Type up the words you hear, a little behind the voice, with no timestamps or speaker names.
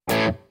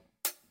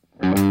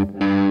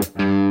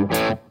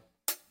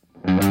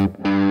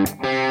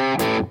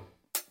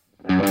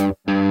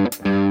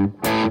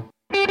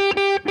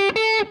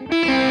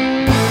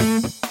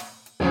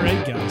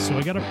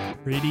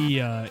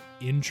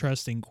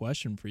interesting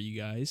question for you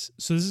guys.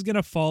 So this is going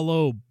to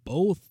follow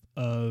both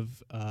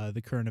of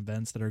the current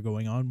events that are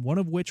going on, one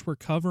of which we're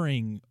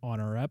covering on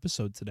our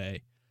episode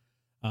today.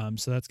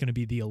 So that's going to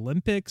be the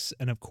Olympics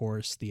and, of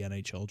course, the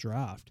NHL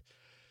draft.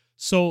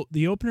 So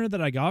the opener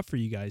that I got for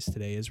you guys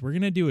today is we're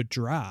going to do a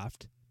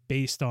draft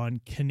based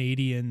on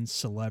Canadian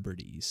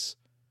celebrities.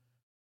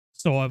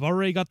 So I've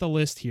already got the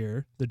list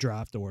here, the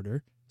draft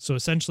order. So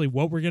essentially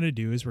what we're going to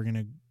do is we're going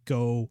to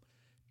go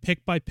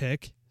pick by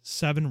pick,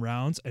 7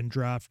 rounds, and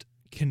draft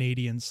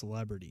Canadian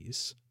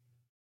celebrities.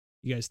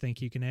 You guys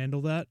think you can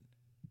handle that?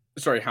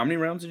 Sorry, how many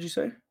rounds did you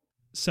say?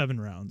 7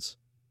 rounds.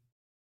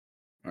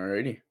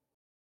 Alrighty.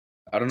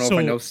 I don't know if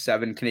I know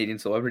 7 Canadian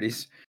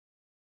celebrities.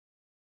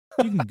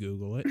 You can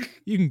Google it.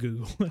 You can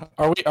Google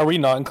it. Are we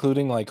not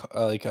including like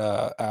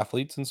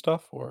athletes and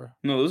stuff, or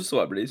no? Those are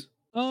celebrities.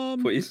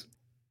 Please.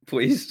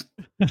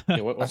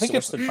 Yeah, what's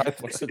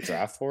the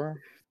draft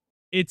for?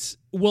 It's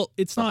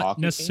not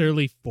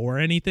necessarily for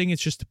anything.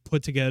 It's just to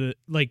put together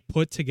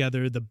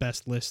the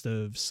best list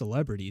of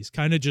celebrities,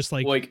 kind of just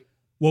like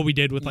what we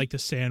did with like the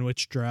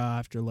sandwich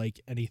draft or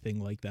like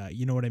anything like that.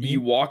 You know what I mean?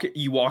 You walk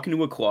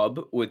into a club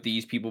with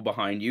these people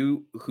behind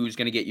you. Who's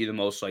going to get you the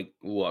most like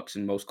looks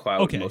and most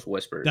clout and most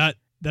whispers?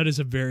 That is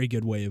a very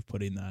good way of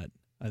putting that.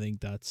 I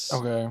think that's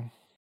okay.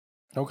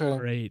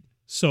 Great.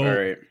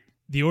 So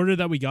the order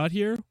that we got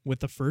here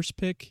with the first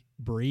pick,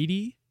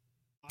 Brady.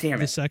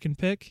 The second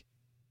pick,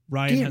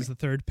 Ryan has the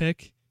third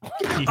pick.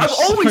 I'm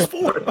always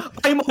for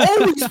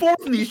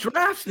in these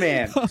drafts,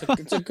 man.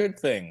 It's a good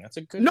thing. That's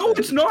a good. No, thing.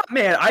 It's not,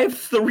 man. I have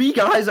 3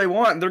 guys I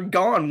want. And they're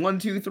gone. 1,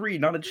 2, 3.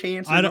 Not a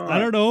chance. I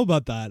don't know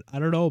about that.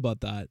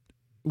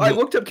 I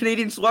looked up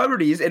Canadian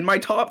celebrities, and my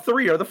top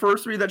 3 are the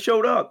first 3 that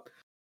showed up.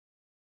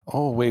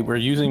 Oh wait, we're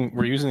using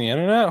the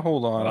internet.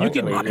 Hold on. You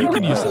can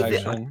use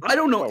that. I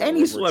don't know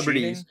any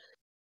celebrities. Cheating?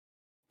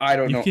 I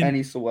don't know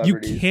any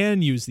celebrities. You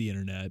can use the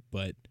internet,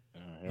 but.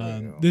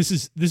 This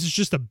is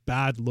just a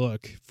bad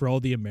look for all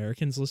the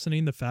Americans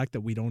listening. The fact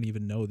that we don't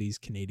even know these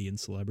Canadian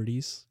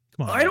celebrities.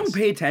 Come on, I don't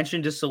pay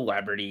attention to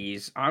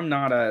celebrities. I'm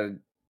not I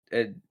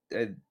don't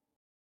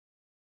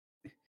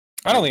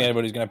think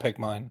anybody's gonna pick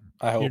mine.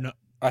 I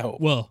hope.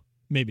 Well,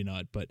 maybe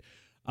not, but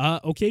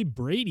okay,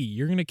 Brady,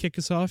 you're gonna kick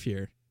us off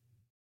here.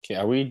 Okay,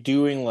 are we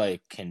doing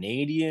like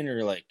Canadian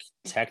or like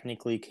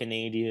technically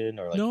Canadian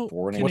or like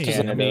born in Canada?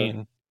 Canada?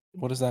 Mean?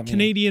 What does that mean?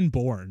 Canadian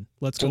born.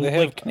 Let's go. Do they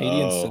have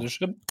Canadian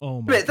citizenship?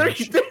 Oh my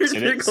gosh.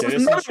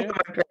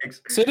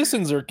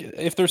 Citizens are,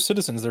 if they're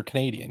citizens, they're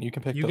Canadian. You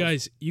can pick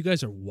those. You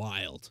guys are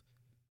wild.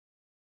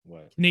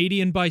 What?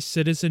 Canadian by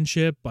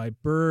citizenship, by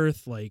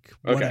birth, like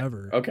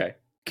whatever. Okay.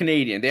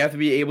 Canadian. They have to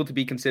be able to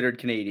be considered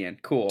Canadian.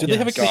 Cool. Do they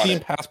have a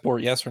Canadian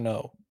passport? Yes or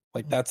no?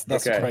 Like that's the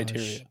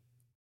criteria.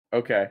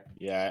 Okay.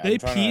 Yeah.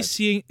 They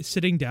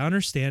sitting down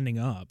or standing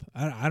up?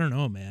 I don't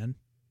know, man.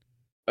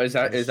 Is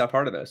that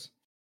part of this?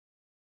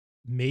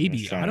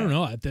 Maybe. I don't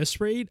know. At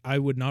this rate, I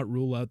would not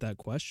rule out that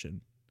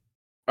question.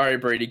 All right,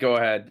 Brady, go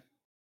ahead.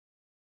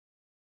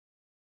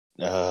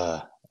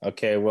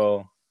 Okay,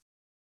 well,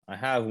 I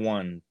have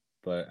one,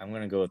 but I'm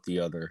going to go with the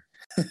other.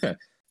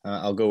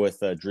 I'll go with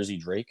Drizzy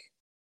Drake.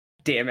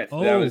 Damn it.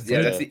 Oh, that's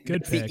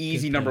the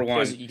easy number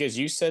one. Because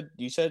you said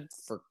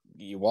for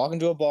you walk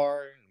into a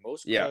bar,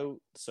 most clout,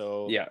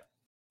 so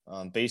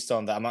based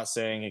on that, I'm not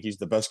saying he's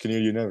the best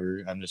Canadian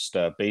ever. I'm just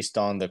based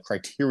on the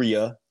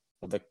criteria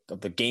of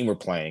the game we're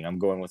playing. I'm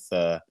going with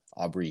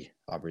Aubrey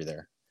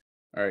there.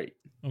 All right.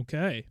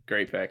 Okay.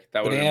 Great pick.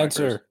 That would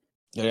answer.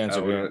 Good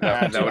answer.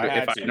 That's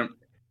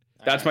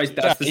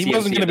the he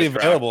wasn't going to be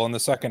available in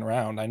the second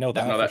round. I know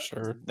that for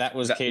sure. That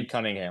was Cade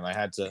Cunningham. I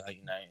had to.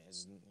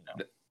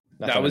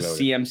 That was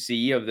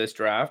CMC of this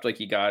draft. Like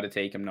you got to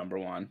take him number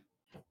 1.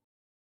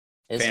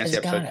 Fantasy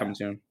episode coming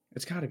soon.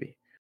 It's got to be.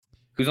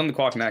 Who's on the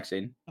clock next,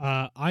 Aiden?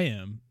 I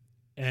am.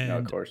 And no,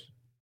 of course.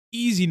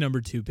 Easy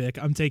number 2 pick.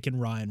 I'm taking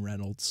Ryan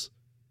Reynolds.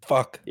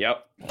 Fuck.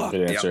 Yep.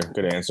 Good answer.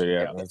 Good answer.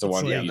 Yeah, that's the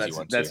one.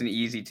 That's an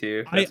easy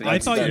 2. I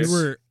thought you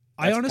were.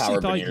 I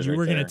honestly thought you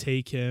were gonna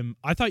take him.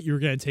 I thought you were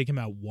gonna take him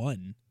at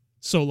 1.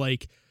 So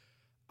like,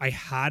 I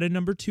had a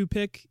number 2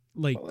 pick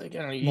locked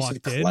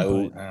in. I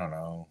don't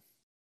know.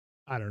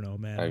 I don't know,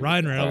 man.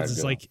 Ryan Reynolds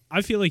is like.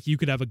 I feel like you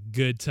could have a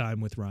good time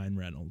with Ryan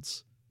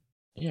Reynolds.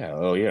 Yeah.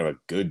 Oh, you have a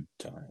good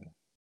time.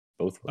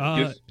 Both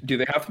ways. Do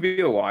they have to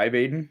be alive,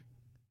 Aiden?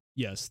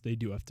 Yes, they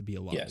do have to be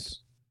alive. Yes.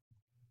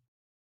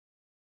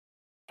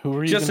 Who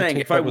are you just saying?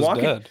 If I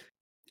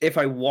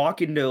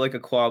walk into like a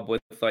club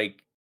with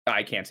like,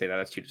 I can't say that.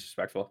 That's too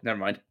disrespectful. Never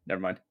mind.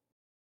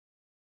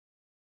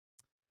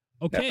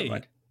 Okay. Never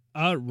mind.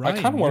 Ryan, I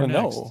kind of want to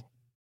know.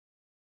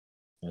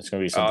 It's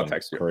gonna be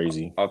something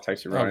crazy. I'll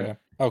text you, Ryan.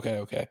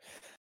 Okay.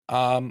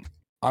 I'm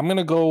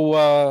gonna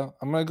go.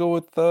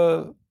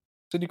 With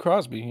Sidney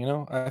Crosby. You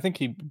know, I think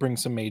he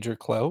brings some major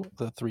clout.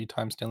 The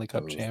 3-time Stanley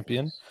Cup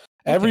champion. Okay.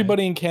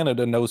 Everybody in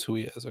Canada knows who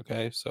he is.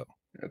 Okay, so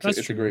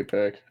it's a great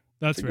pick.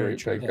 That's very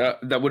true. Yeah.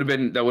 That would have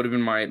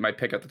been my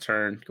pick at the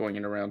turn going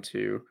into round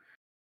 2.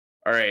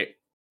 All right.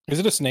 Is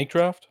it a snake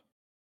draft?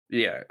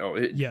 Yeah. Oh,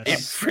 yes. It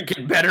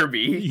freaking better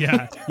be.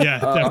 Yeah. Yeah.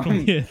 It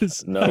definitely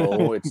is.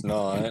 No, it's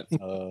not.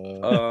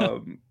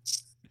 All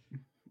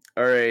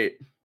right.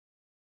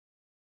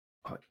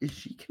 Is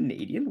she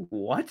Canadian?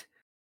 What?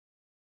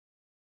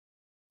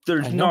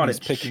 There's not a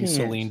picking chance.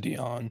 Celine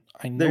Dion.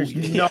 I know. There's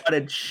not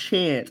a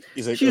chance.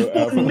 He's like, she was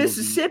born in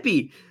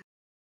Mississippi.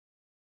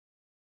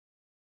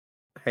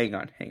 Hang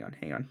on.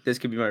 This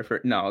could be my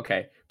first. No,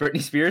 okay.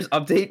 Britney Spears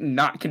update,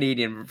 not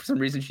Canadian. For some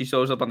reason, she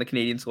shows up on the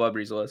Canadian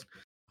celebrities list.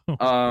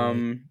 All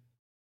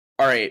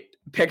right.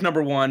 Pick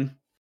number 1.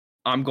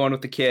 I'm going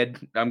with the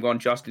kid. I'm going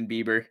Justin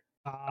Bieber.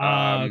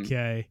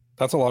 Okay.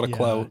 That's a lot of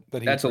clout.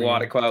 That's a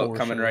lot of clout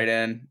coming right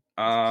in.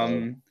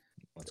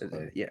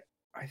 Yeah,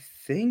 I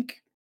think.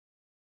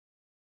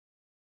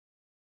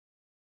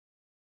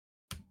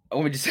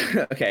 Let me just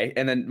okay,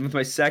 and then with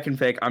my second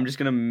pick, I'm just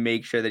gonna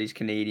make sure that he's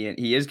Canadian.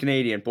 He is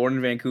Canadian, born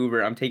in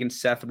Vancouver. I'm taking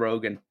Seth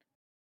Rogen.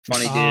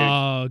 Funny dude.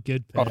 Oh,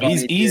 good pick.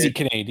 He's easy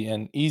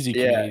Canadian. Easy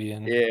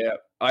Canadian. Yeah.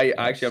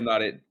 I'm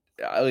not it.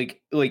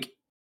 Like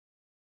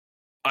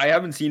I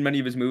haven't seen many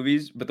of his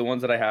movies, but the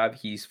ones that I have,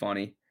 he's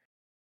funny.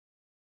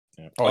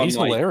 Oh, he's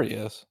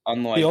hilarious.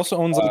 He also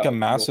owns like a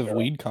massive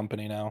weed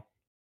company now.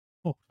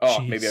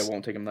 Oh, maybe I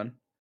won't take him then.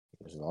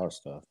 There's a lot of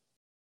stuff.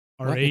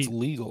 All right, it's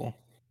legal.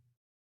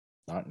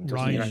 Not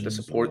Ryan. I don't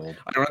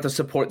have to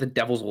support the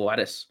devil's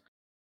lettuce.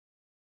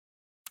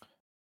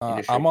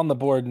 I'm on the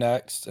board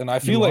next, and I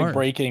feel like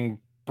breaking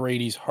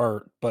Brady's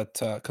heart, but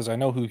because I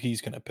know who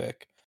he's gonna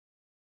pick.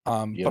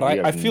 But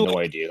I feel no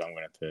idea who I'm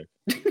gonna pick.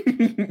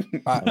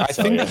 I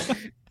think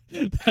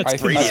I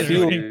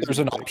feel like there's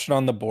an option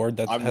on the board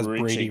that has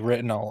Brady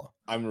written all.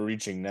 I'm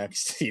reaching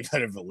next. You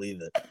better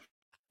believe it.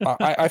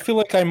 I feel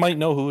like I might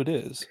know who it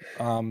is.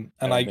 And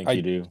I think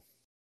you do.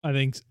 I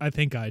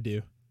think I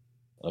do.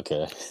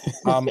 Okay.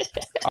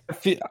 I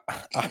feel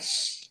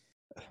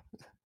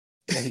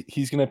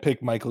he's gonna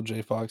pick Michael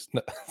J. Fox.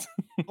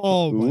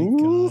 Oh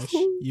my gosh!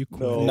 You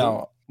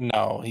quit.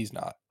 No, he's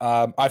not.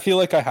 I feel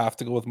like I have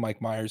to go with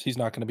Mike Myers. He's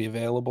not going to be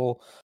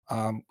available.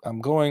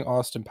 I'm going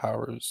Austin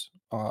Powers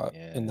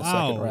in the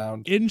second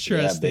round.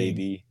 Interesting. Yeah,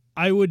 baby.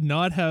 I would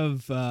not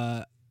have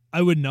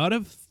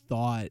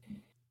thought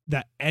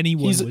that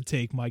anyone would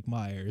take Mike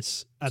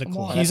Myers at a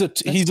class.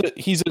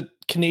 He's a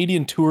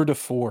Canadian tour de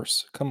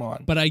force. Come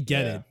on. But I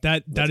get it.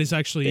 That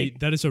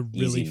is a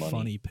really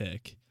funny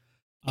pick.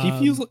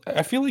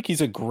 I feel like he's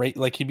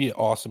he'd be an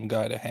awesome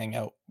guy to hang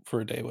out for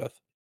a day with.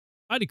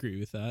 I'd agree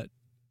with that.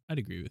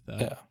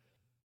 Yeah.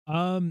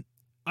 I'm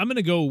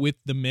gonna go with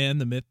the man,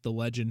 the myth, the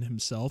legend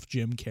himself,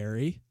 Jim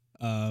Carrey.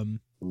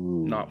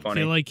 Not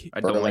funny. I feel like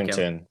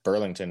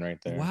Burlington right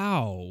there.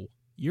 Wow.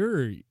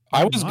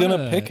 I was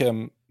gonna pick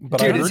him, but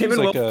dude, I heard he's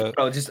like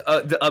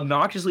the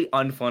obnoxiously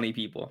unfunny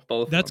people.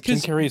 Both. That's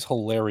because Jim Carrey's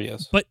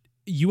hilarious. But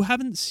you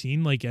haven't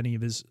seen like any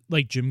of his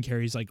Jim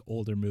Carrey's like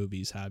older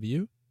movies, have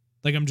you?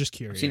 Like, I'm just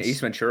curious. I've seen Ace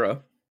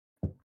Ventura.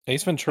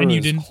 Ace Ventura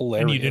is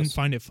hilarious. And you didn't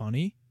find it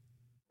funny?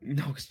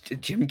 No,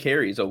 Jim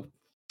Carrey's a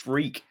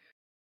freak.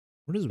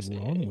 What is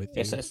wrong with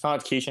you? It's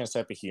not Keyshawn's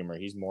type of humor.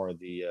 He's more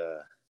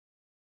the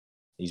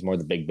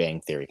Big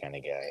Bang Theory kind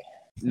of guy.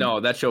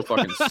 No, that show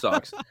fucking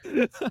sucks.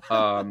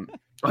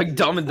 Like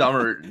Dumb and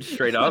Dumber,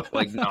 straight up,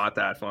 like not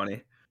that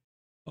funny.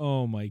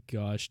 Oh my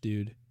gosh,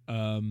 dude.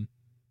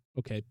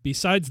 Okay.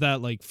 Besides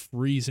that, like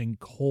freezing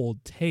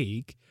cold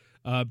take,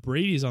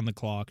 Brady's on the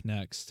clock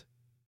next.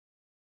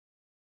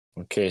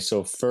 Okay,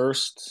 so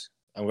first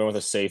I'm going with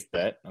a safe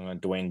bet. I'm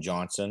going Dwayne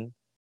Johnson.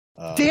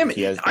 Damn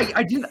it!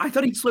 I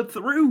thought he slipped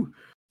through.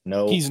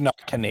 No, he's not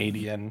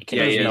Canadian.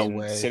 There's no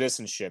way.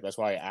 Citizenship. That's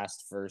why I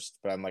asked first.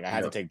 But I'm like, I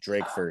had to take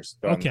Drake first.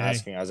 But okay.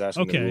 I was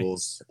asking the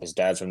rules. His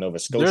dad's from Nova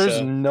Scotia.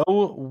 There's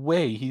no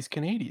way he's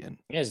Canadian.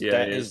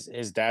 Yeah,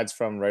 his dad's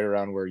from right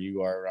around where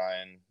you are,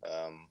 Ryan.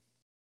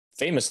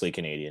 Famously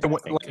Canadian.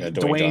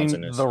 Dwayne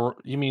Johnson is.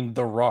 You mean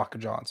The Rock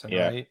Johnson,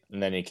 right?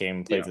 And then he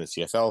came played for the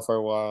CFL for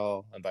a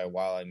while. And by a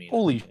while, I mean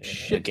holy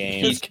shit,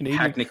 he's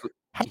Canadian.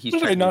 How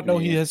did I not know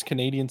he has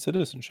Canadian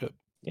citizenship?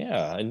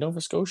 Yeah, in Nova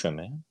Scotia,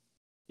 man.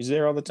 He's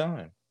there all the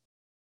time.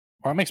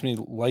 Well, that makes me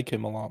like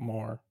him a lot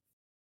more.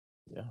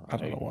 Yeah, I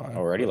don't know why. I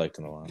already liked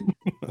him a lot.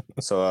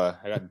 So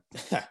I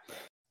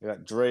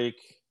got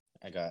Drake.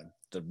 I got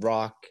The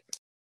Rock.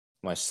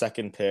 My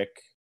second pick,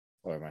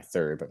 or my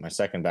third, but my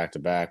second back to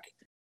back.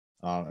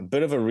 A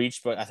bit of a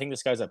reach, but I think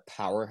this guy's a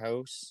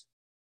powerhouse.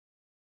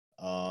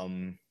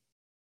 Alanis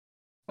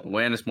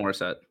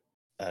Morissette.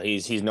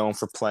 He's known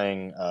for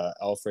playing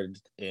Alfred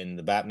in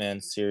the Batman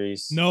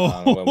series. No,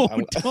 I'm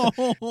going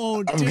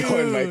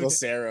Michael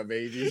Cera,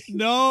 baby.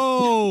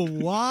 No,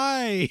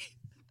 why?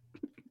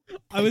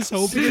 I was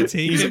hoping to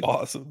take him.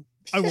 Awesome.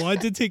 I wanted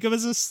to take him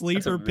as a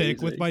sleeper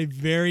pick with my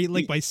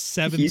my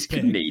seventh he's pick.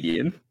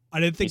 Canadian. I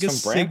didn't think he's a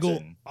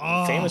single.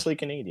 Famously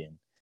Canadian.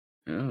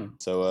 Yeah.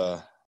 So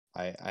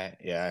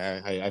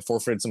I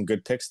forfeited some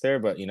good picks there,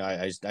 but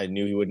I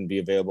knew he wouldn't be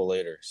available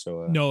later.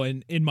 So no,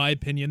 and in my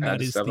opinion,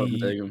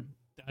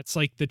 that's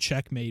like the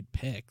checkmate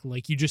pick.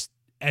 Like you just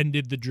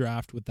ended the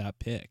draft with that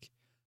pick.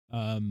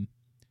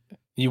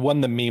 You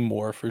won the meme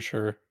war for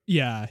sure.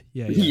 Yeah.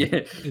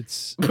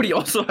 It's but he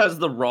also has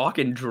The Rock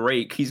and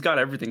Drake. He's got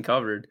everything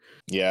covered.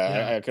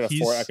 Yeah, I could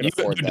afford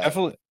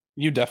that.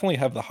 You definitely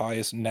have the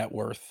highest net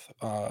worth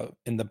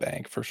in the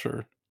bank for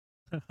sure.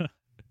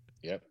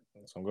 Yep,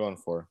 that's what I'm going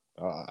for.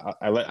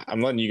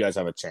 I'm letting you guys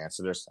have a chance.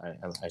 So I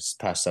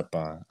passed up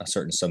a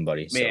certain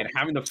somebody. Man,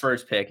 having the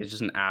first pick is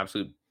just an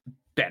absolute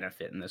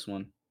benefit in this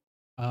one.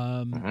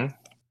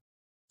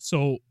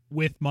 So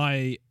with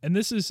and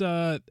this is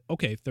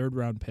third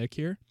round pick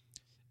here.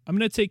 I'm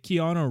gonna take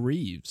Keanu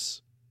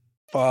Reeves.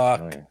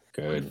 Fuck. Oh, yeah.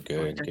 Good.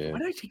 Why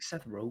did I take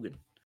Seth Rogen?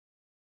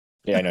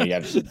 Yeah, I know.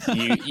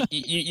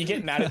 You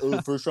get mad at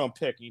the first round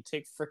pick. You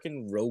take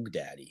freaking Rogue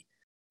Daddy.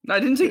 No, I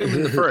didn't take him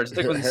in the first. I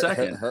took him in the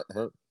second.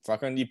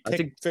 Fucking you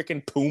picked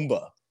freaking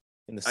Pumbaa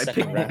in the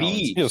second round.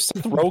 B. Yo,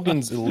 Seth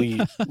Rogen's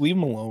elite. Leave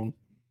him alone.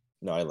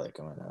 No, I like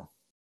him. I know.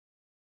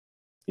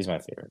 He's my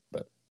favorite,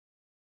 but.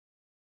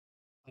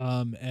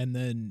 And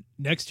then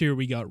next year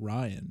we got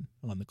Ryan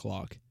on the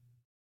clock.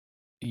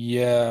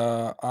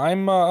 Yeah,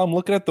 I'm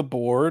looking at the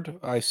board.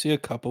 I see a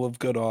couple of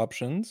good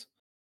options.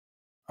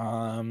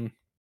 I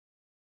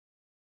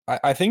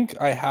think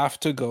I have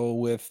to go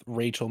with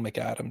Rachel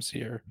McAdams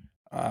here.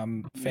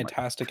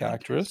 Fantastic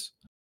actress.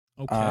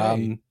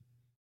 Okay.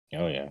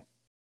 Oh yeah.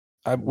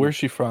 Where's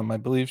she from? I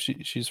believe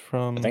she's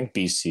from. I think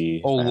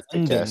BC. Oh,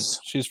 London.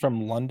 She's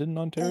from London,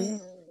 Ontario.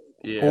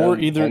 Yeah. Or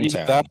either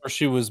that, or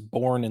she was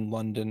born in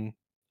London,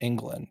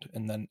 England,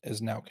 and then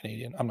is now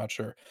Canadian. I'm not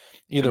sure.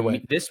 Either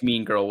way, this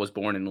mean girl was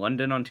born in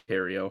London,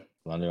 Ontario.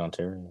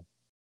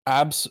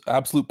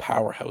 Absolute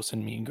powerhouse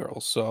in Mean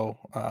Girls. So,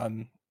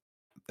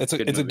 it's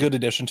a good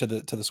addition to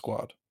the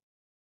squad.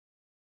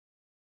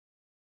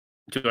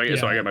 So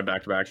I got my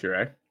back-to-backs here,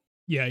 right?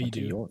 Yeah, you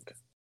do. York.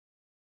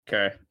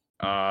 Okay.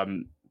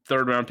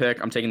 Third round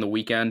pick. I'm taking The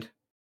Weeknd.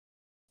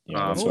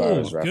 Yeah, that's what I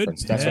was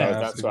referencing.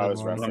 That's what I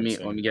was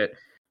referencing. Let me get.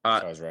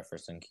 I was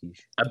referencing Keish.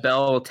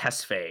 Abel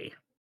Tesfaye,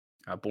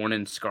 born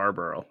in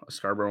Scarborough, a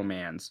Scarborough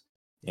man's,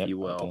 if you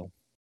will.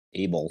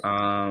 Abel.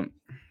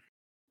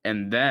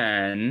 And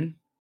then,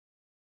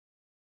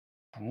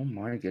 oh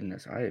my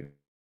goodness,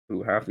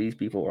 who half these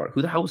people are?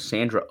 Who the hell is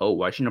Sandra Oh?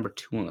 Why is she number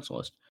 2 on this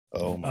list?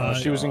 Oh my!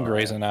 She was in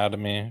Grey's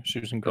Anatomy.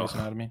 She's an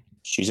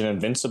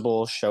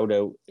Invincible. Shout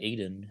out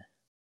Aiden.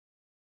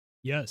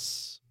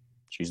 Yes.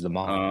 She's the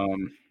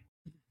mom.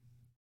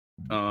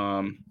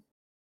 Oh,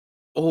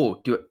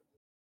 do it.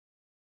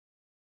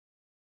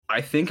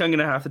 I think I'm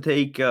gonna have to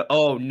take.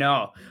 Oh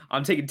no,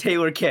 I'm taking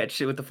Taylor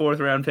Kitsch with the 4th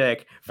round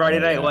pick. Friday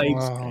Night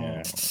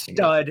Lights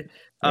stud.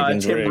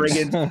 Tim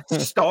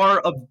Riggins, star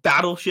of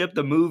Battleship,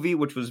 the movie,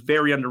 which was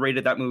very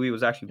underrated. That movie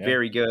was actually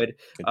very good.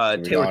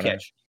 Taylor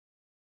Kitsch.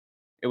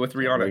 With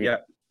Rihanna,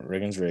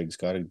 Riggs,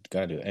 gotta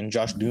do it. And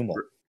Josh Duhamel.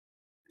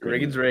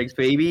 Riggs,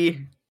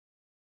 baby.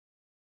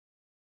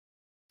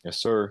 Yes,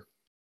 sir.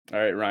 All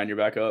right, Ryan, you're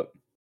back up.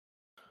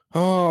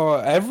 Oh,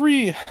 I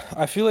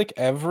feel like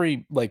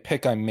every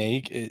pick I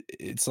make,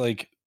 it's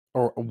like,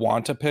 or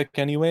want to pick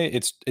anyway,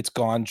 it's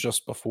gone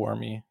just before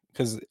me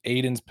because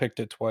Aiden's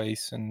picked it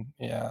twice, and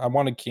yeah, I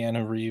wanted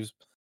Keanu Reeves.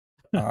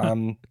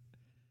 I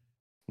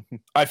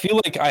feel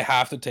like I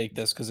have to take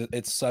this because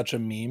it's such a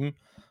meme.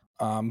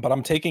 But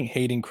I'm taking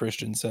Hayden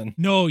Christensen.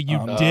 No, you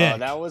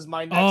did. That was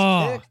my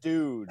next pick,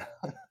 dude.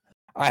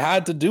 I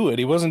had to do it.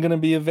 He wasn't going to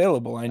be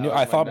available.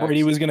 I thought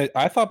Brady was gonna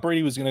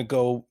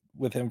go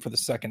with him for the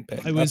second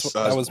pick. I was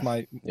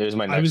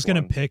going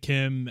to pick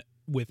him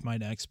with my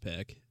next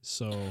pick.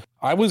 So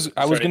I was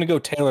going to go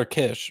Taylor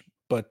Kish,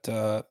 but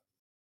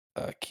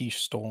Keish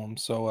stole him.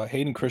 So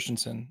Hayden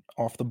Christensen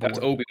off the board.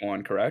 That's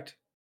Obi-Wan, correct?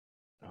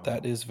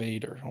 That is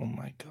Vader. Oh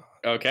my god.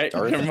 Okay.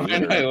 Never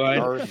mind. I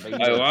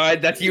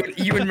lied. That's Ewan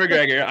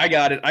McGregor. I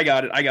got it.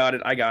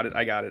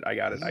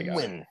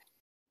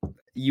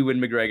 Ewan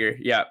McGregor.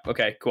 Yeah.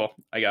 Okay. Cool.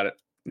 I got it.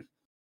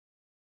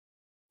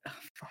 Oh,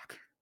 fuck.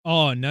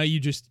 Oh, now you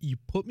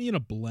put me in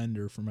a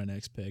blender for my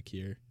next pick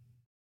here.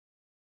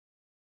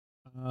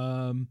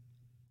 Okay,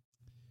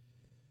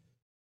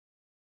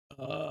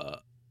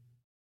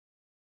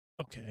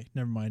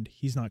 never mind.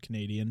 He's not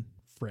Canadian.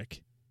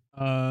 Frick.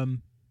 You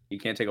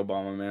can't take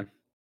Obama, man.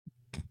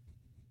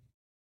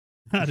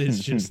 That is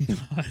just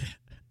not.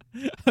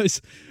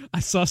 I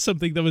saw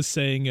something that was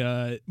saying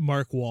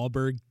Mark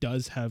Wahlberg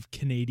does have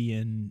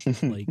Canadian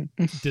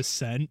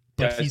descent,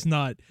 but he's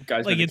not.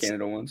 Guys, like it's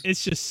Canada ones.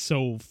 It's just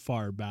so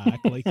far back.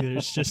 Like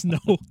there's just no.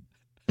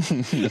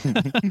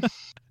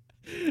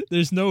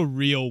 There's no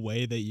real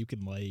way that you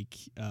can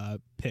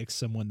pick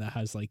someone that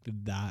has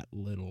that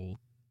little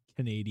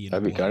Canadian.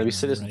 That'd gotta be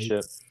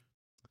citizenship.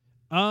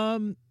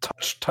 Right?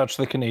 Touch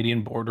the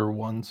Canadian border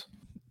once.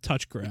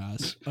 Touch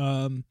grass.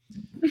 All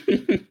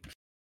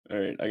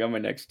right, I got my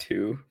next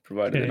 2,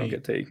 provided they don't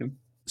get taken.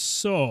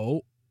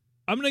 So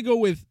I'm gonna go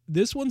with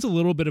this one's a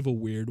little bit of a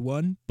weird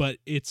one, but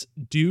it's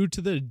due to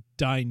the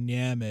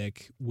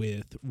dynamic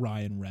with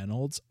Ryan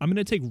Reynolds. I'm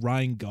gonna take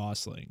Ryan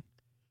Gosling.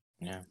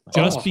 Yeah,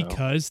 just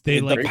because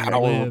they live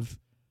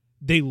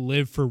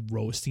for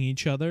roasting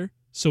each other.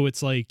 So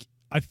it's I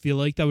feel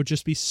like that would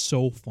just be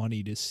so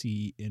funny to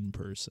see in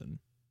person.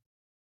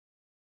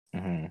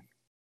 Mm-hmm.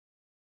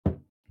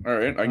 All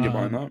right, I can get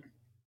behind that.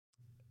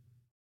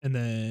 And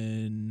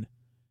then,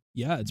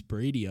 yeah, it's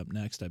Brady up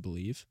next, I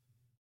believe.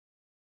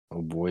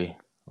 Oh boy.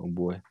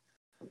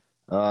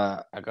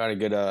 I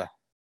gotta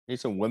need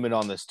some women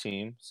on this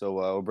team, so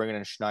we're bringing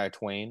in Shania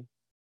Twain.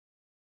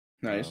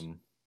 Nice.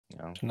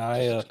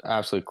 Shania,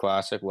 absolute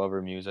classic. Love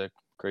her music.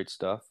 Great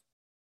stuff.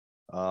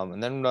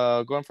 And then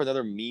going for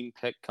another meme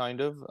pick,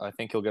 kind of. I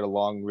think he'll get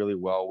along really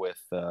well with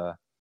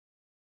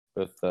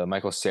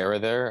Michael Cera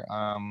there.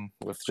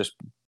 With just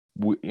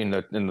in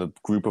the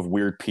group of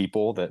weird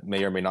people that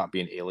may or may not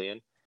be an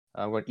alien.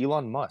 I'm going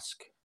Elon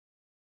Musk.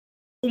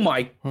 Oh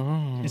my!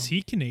 Is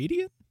he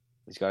Canadian?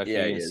 He's got a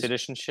Canadian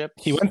citizenship.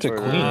 He went to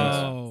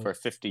Queens for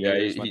 50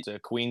 years. Went to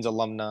Queens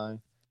alumni.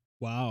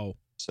 Wow.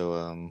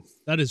 So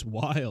that is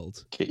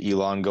wild. Get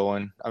Elon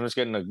going. I'm just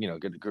getting a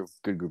good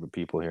group of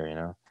people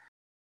here.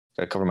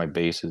 Gotta cover my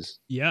bases.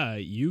 Yeah,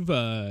 you've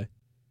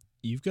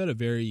got a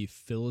very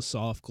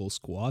philosophical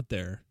squad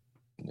there.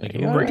 Like,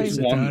 Brady's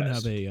won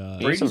this.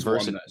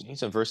 Need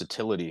some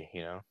versatility,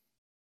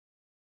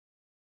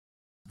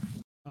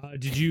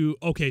 Did you?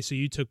 Okay, so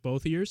you took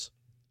both of yours.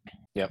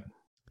 Yep.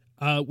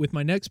 With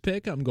my next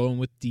pick, I'm going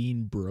with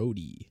Dean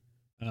Brody.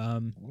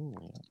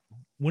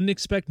 Wouldn't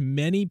expect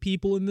many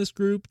people in this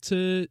group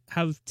to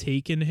have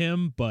taken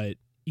him, but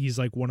he's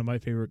like one of my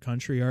favorite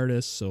country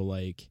artists, so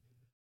like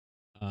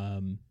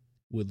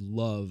would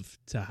love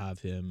to have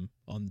him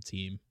on the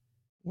team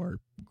or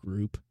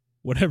group,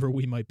 whatever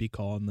we might be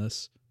calling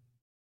this.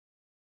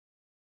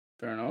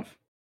 Fair enough.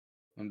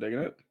 I'm digging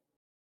it.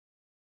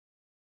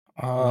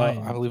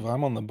 I believe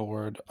I'm on the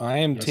board. I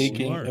am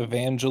taking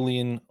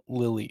Evangeline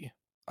Lilly.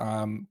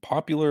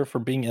 Popular for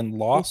being in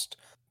Lost,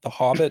 The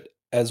Hobbit,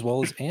 as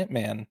well as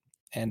Ant-Man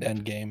and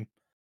Endgame.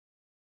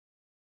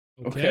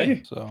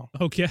 Okay.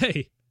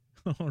 Okay.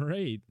 All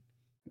right.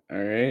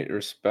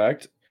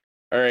 Respect.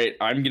 All right.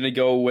 I'm gonna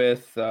go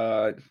with.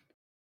 I'm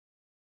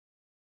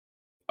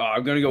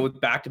gonna go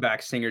with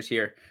back-to-back singers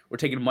here. We're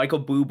taking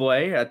Michael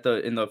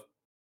Bublé in the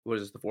what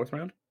is this, the fourth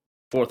round?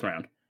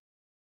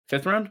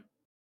 Fifth round?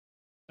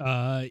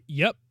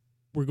 Yep.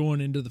 We're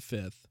going into the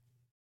fifth.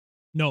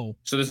 No.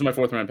 So this is my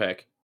fourth round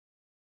pick.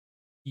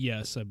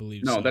 Yes, I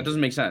believe so. No, that doesn't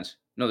make sense.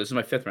 No, this is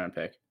my fifth round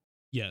pick.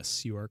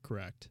 Yes, you are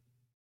correct.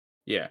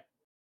 Yeah.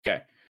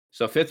 Okay.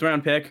 So fifth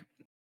round pick,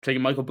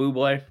 taking Michael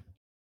Bublé.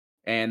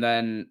 And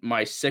then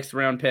my sixth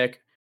round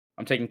pick,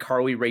 I'm taking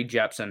Carly Rae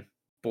Jepsen,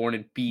 born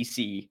in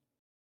BC.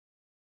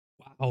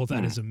 Wow,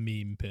 that is a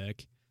meme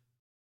pick.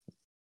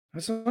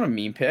 That's not a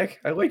meme pick.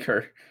 I like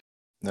her.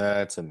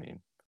 That's a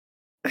meme.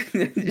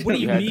 What do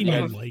you mean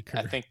you like her?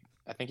 I think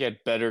you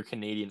had better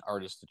Canadian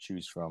artists to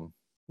choose from.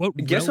 What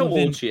guess how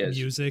old she is?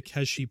 Music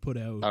has she put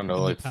out? I don't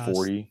know, like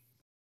 40.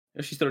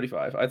 Yeah, she's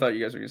 35. I thought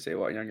you guys were gonna say a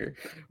lot younger,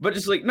 but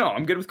just like no,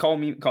 I'm good with Call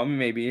Me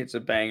Maybe. It's a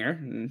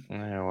banger.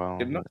 Yeah, well,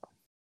 good enough.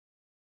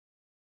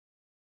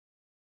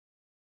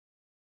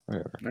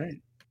 Whatever. All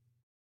right.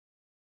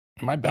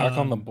 Am I back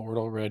on the board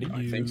already?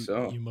 I think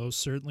so. You most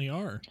certainly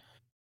are.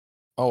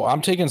 Oh,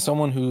 I'm taking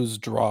someone who's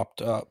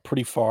dropped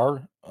pretty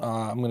far.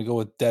 I'm going to go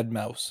with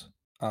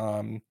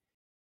Deadmau5.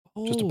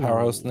 Just a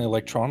powerhouse in the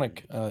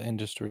electronic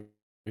industry.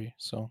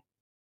 So,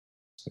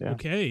 yeah.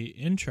 Okay,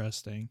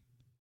 interesting.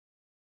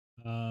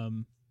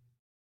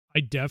 I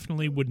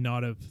definitely would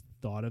not have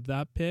thought of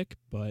that pick,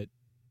 but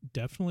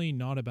definitely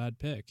not a bad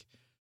pick.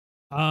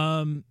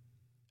 I'm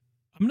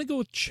going to go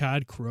with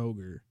Chad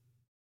Kroeger.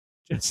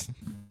 Just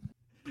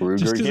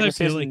because I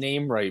feel like his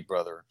name right,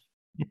 brother.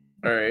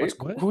 All right.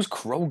 Who's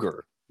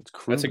Kroger? It's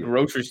Kroger. That's a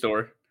grocery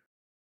store.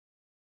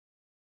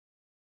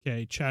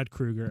 Okay, Chad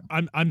Kroeger.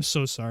 I'm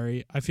so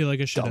sorry. I feel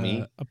like I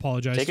should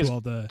apologize to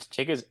all the.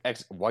 Take his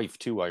ex-wife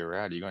too while you're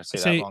at it. You're gonna say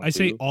that wrong too?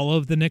 Say all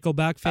of the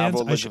Nickelback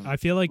fans. I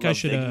feel like I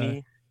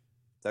should.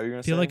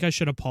 I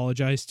should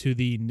apologize to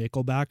the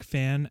Nickelback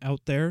fan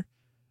out there.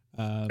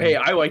 Hey,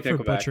 I like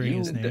Nickelback. Butchering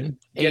his name.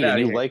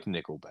 You like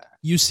Nickelback.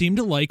 You seem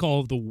to like all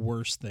of the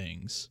worst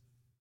things.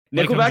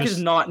 Nickelback is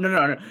not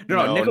no.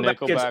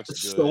 Nickelback gets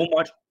so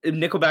much.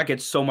 Nickelback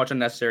gets so much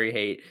unnecessary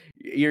hate.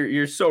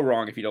 You're so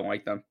wrong if you don't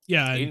like them.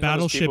 Yeah, and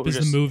Battleship is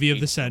the movie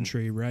of the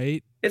century,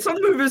 right? It's not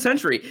the movie of the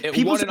century.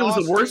 People said it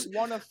was the worst. It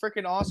won a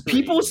freaking Oscar.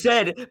 People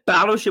said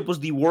Battleship was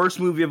the worst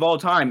movie of all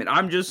time, and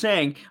I'm just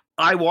saying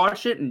I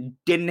watched it and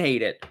didn't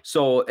hate it.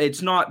 So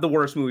it's not the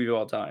worst movie of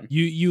all time.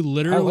 You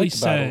literally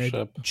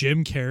said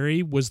Jim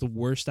Carrey was the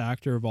worst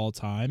actor of all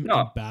time.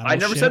 No, I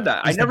never said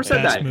that. I never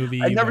said that.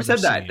 I never said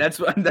that. That's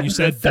what you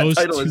said. Those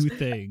two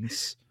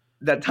things.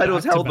 That title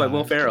is held by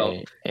Will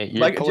Ferrell. Hey,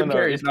 you're pulling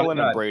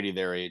a Brady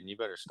there, Aiden. You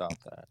better stop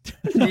that.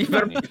 You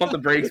better pump the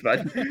brakes,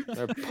 bud.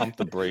 Pump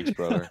the brakes,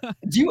 brother.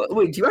 Do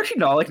you actually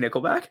not like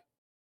Nickelback?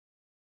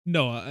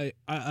 No,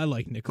 I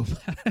like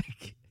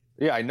Nickelback.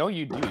 Yeah, I know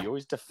you do. You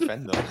always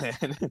defend them,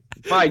 man.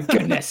 My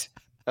goodness.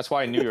 That's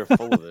why I knew you were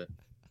full of it.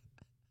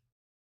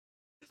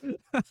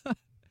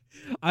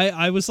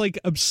 I was like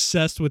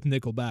obsessed with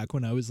Nickelback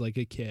when I was like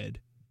a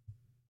kid.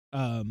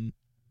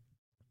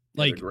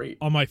 Like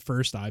on my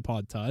first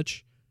iPod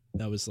Touch,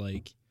 that was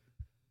like,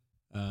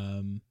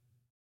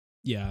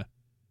 yeah,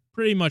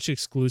 pretty much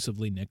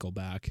exclusively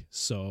Nickelback.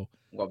 So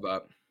love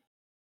that.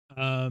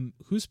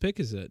 Whose pick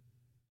is it?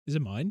 Is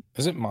it mine?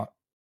 Is it my?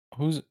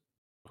 Who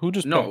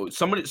just no? Picked?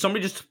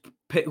 Somebody just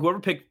pick, whoever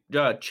picked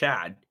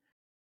Chad.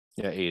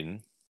 Yeah,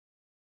 Aiden.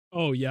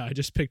 Oh yeah, I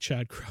just picked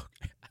Chad Kroger.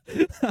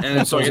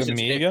 And so I guess it's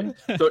me again.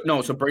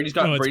 So Brady's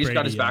got Brady,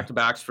 got his back to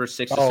backs for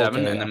 6 to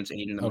 7, and then it's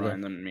Aiden, then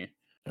Ryan, then me.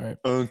 All right.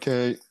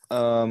 Okay.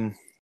 I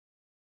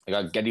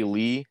got Geddy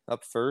Lee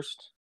up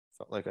first.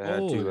 Felt like I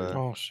had to.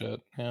 Oh shit!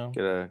 Yeah.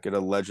 Get a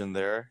legend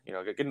there. You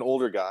know, get an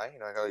older guy. You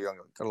know, I got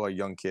a lot of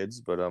young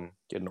kids, but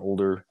get an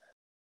older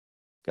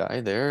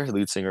guy there,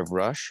 lead singer of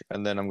Rush,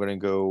 and then I'm gonna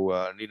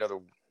go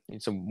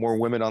need some more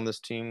women on this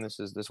team.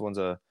 This one's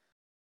a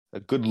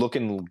good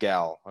looking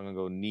gal. I'm gonna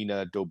go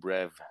Nina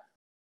Dobrev.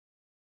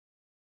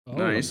 Oh,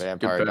 nice.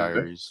 Vampire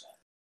Diaries.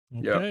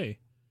 Okay. Yep.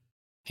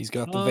 He's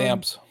got the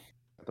vamps.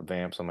 Got the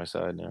vamps on my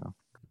side now.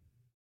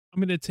 I'm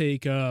going to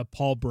take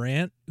Paul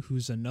Brandt,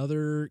 who's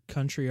another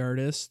country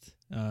artist,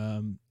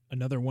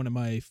 another one of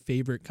my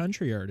favorite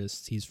country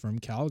artists. He's from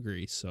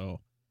Calgary, so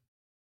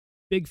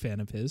big fan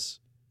of his,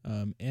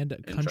 and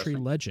a country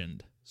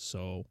legend.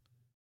 So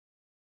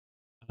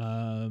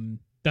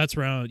that's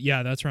round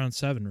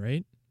 7,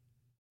 right?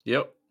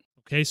 Yep.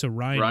 Okay, so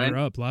Ryan, you're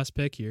up. Last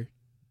pick here.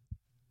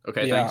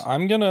 Okay, yeah, thanks.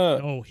 I'm gonna.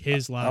 Oh,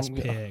 his last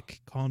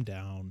pick. Calm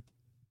down.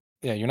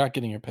 Yeah, you're not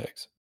getting your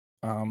picks.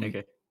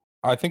 Okay.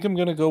 I think I'm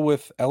gonna go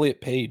with Elliot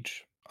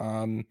Page.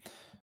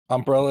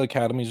 Umbrella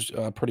Academy's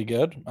pretty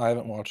good. I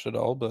haven't watched it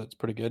all, but it's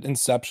pretty good.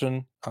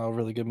 Inception,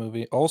 really good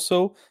movie.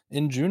 Also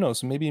in Juno,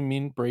 so maybe me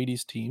and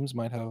Brady's teams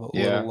might have a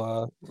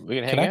little we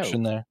can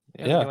connection hang out.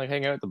 there. Yeah, we can like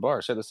hang out at the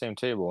bar, sit at the same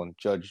table, and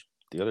judge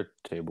the other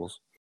tables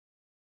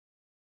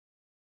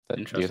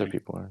that the other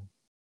people are.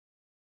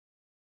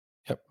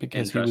 Yep,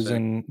 because he was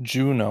in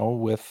Juno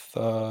with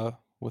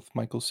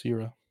Michael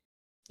Cera.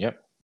 Yep.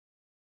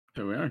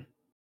 Here we are.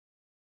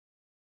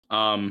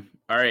 All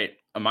right.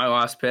 My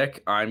last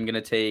pick, I'm gonna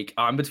take.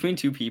 I'm between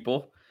two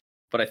people,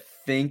 but I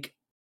think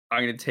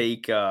I'm gonna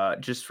take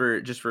just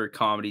for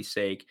comedy's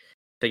sake,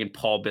 taking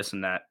Paul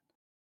Bissonnette.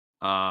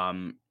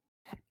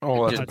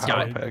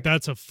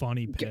 That's a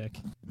funny pick.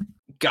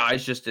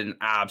 Guy's just an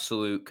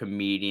absolute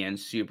comedian,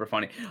 super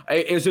funny.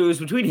 It was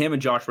between him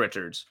and Josh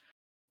Richards.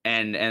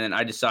 And then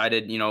I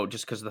decided,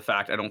 just because of the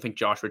fact I don't think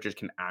Josh Richards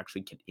can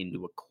actually get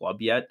into a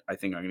club yet. I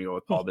think I'm going to go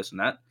with Paul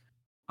Bissonnette.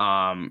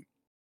 I'm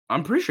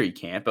pretty sure he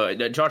can't, but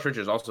Josh Richards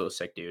is also a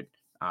sick dude.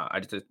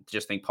 I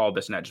just think Paul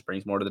Bissonnette just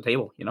brings more to the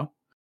table,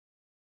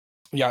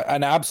 Yeah,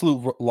 an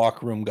absolute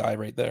locker room guy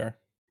right there.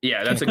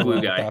 Yeah, that's a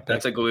glue guy.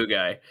 That's a glue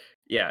guy.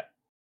 Yeah.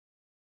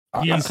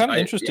 I'm kind of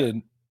interested.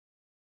 Yeah.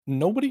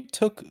 Nobody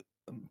took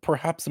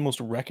perhaps the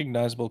most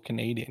recognizable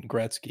Canadian,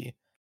 Gretzky.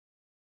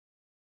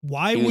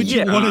 Why would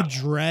you want to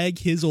drag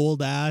his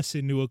old ass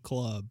into a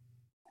club?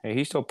 Hey,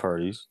 he still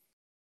parties.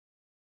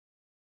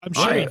 I'm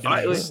sure he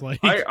does.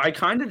 I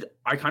kind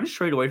of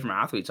strayed away from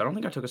athletes. I don't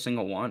think I took a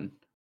single one.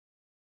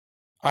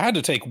 I had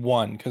to take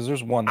one because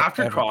there's one.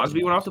 After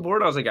Crosby went off the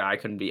board, I was like, I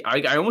couldn't be.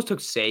 I almost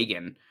took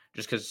Sagan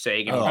just because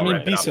Sagan. I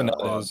mean,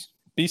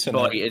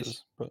 Bissonnette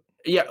is. But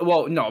yeah,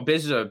 well, no,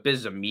 Biz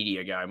is a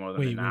media guy more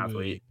than an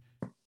athlete.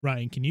 Wait.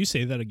 Ryan, can you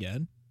say that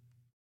again?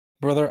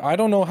 Brother, I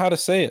don't know how to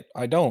say it.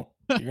 I don't.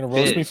 You're gonna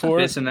roast me for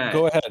it.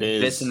 Go ahead.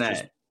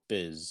 Bissonnette.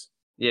 Biz.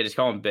 Yeah, just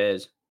call him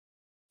Biz.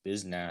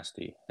 Biz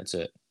nasty. That's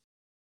it.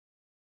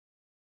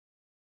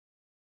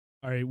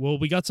 All right. Well,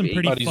 we got some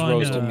pretty fun.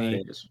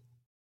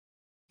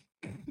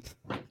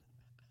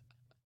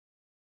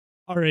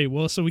 All right.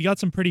 Well, so we got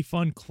some pretty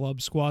fun club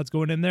squads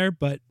going in there,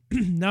 but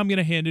now I'm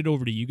gonna hand it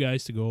over to you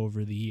guys to go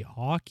over the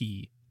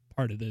hockey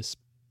part of this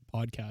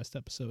podcast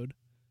episode.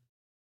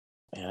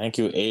 Yeah, thank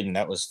you, Aiden.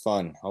 That was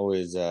fun.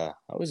 Always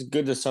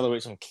good to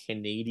celebrate some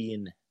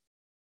Canadian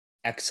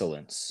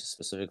excellence,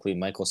 specifically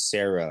Michael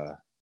Cera.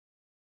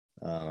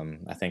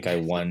 I think I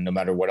won no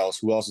matter what else.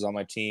 Who else is on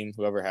my team?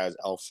 Whoever has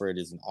Alfred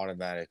is an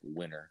automatic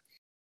winner.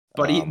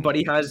 But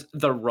he has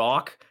The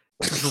Rock,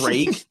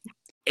 Drake,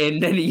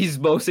 and then he's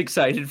most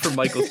excited for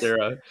Michael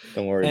Cera.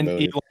 Don't worry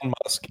about it.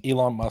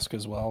 Elon Musk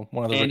as well.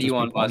 One of the and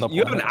Elon Musk.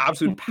 You have an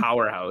absolute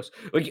powerhouse.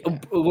 Like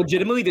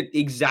legitimately, the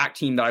exact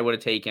team that I would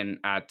have taken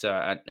at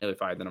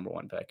if I had the number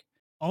one pick.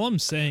 All I'm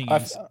saying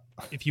is,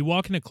 if you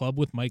walk in a club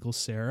with Michael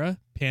Cera,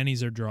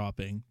 panties are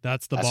dropping.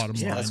 That's the bottom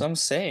line. Yeah, that's what I'm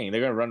saying.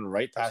 They're gonna run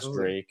right past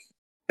Drake.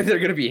 They're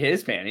gonna be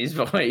his panties,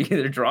 but like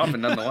they're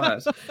dropping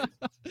nonetheless.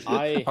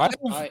 I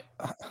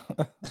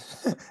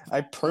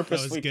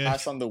purposely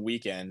passed on the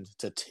weekend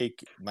to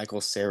take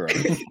Michael Cera.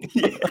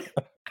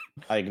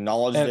 I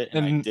acknowledged it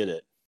and I did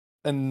it.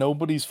 And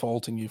nobody's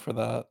faulting you for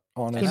that.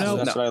 Honestly,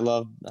 that's what I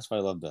love. That's what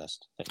I love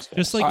best. Thanks, guys.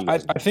 Just like I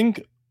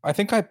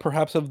think I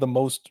perhaps have the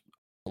most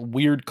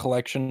weird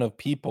collection of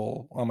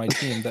people on my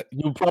team that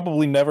you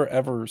probably never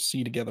ever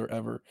see together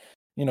ever.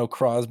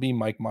 Crosby,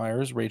 Mike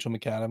Myers, Rachel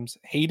McAdams,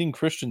 Hayden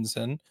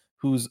Christensen,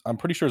 who's I'm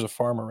pretty sure is a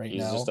farmer right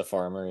now. He's just a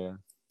farmer, yeah.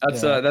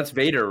 That's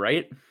Vader,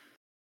 right?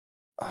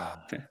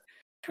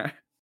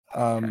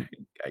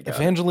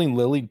 Evangeline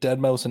Lilly,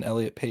 Deadmau5, and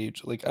Elliot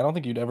Page. Like, I don't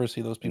think you'd ever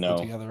see those people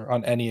together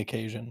on any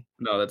occasion.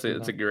 No, that's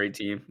a great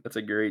team. That's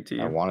a great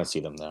team. I want to see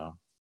them though.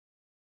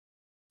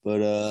 But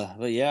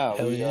yeah,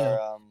 we're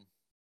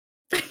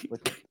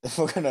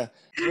gonna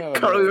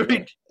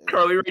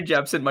Carly Rae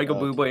Jepsen, Michael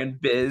Bublé,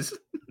 and Biz.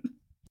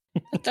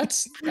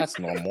 That's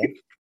normal.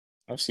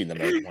 I've seen them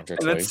once or twice.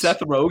 And then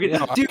Seth Rogen.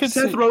 Yeah, dude,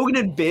 Seth Rogen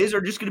and Biz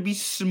are just gonna be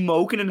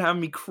smoking and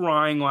having me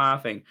crying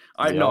laughing.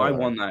 I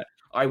won that.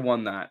 I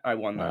won that.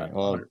 Right,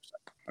 well,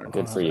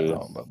 good for you.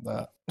 About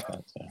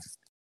that.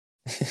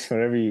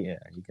 Whatever you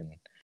can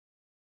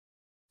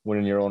win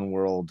in your own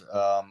world.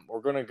 We're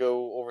gonna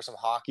go over some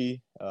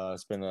hockey.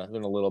 It's been a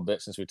little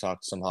bit since we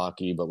talked some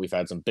hockey, but we've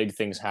had some big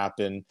things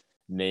happen,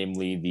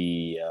 namely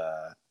the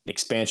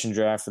expansion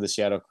draft for the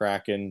Seattle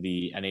Kraken,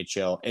 the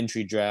NHL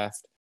entry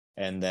draft,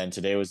 and then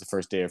today was the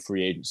first day of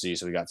free agency,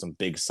 so we got some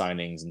big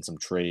signings and some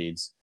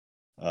trades.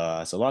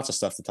 So lots of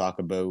stuff to talk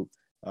about.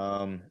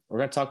 We're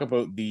going to talk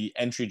about the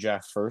entry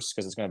draft first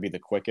because it's going to be the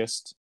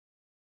quickest.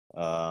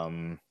 We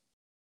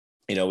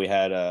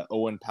had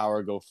Owen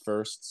Power go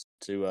first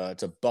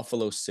to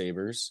Buffalo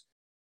Sabres.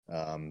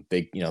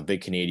 Big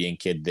Canadian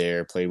kid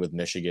there, played with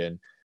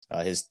Michigan.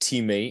 His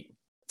teammate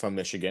from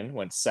Michigan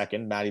went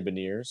second, Matty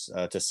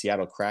Beniers, to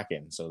Seattle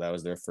Kraken. So that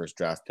was their first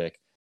draft pick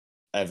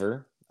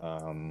ever.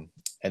 And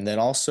then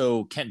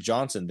also Kent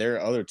Johnson,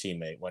 their other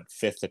teammate, went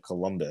fifth to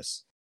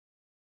Columbus.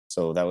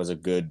 So that was a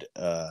good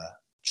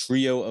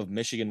trio of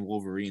Michigan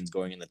Wolverines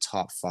going in the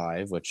top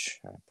 5, which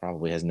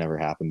probably has never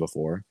happened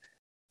before.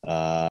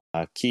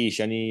 Keish,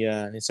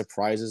 any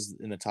surprises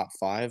in the top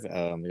 5?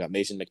 We got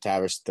Mason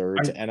McTavish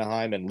third to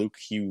Anaheim, and Luke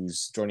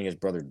Hughes joining his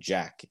brother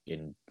Jack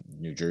in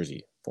New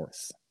Jersey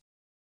fourth.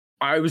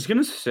 I was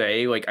gonna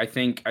say, I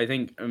think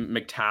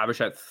McTavish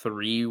at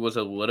 3 was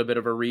a little bit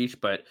of a reach,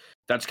 but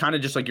that's kind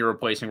of just like you're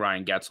replacing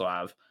Ryan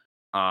Getzlaf.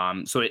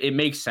 So it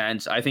makes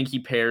sense. I think he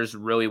pairs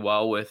really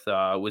well with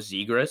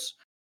Zegras.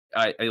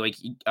 I like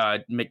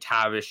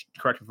McTavish.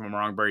 Correct me if I'm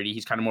wrong, Brady.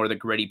 He's kind of more the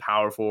gritty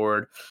power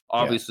forward.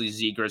 Obviously,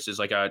 Zegras is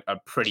like a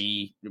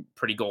pretty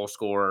goal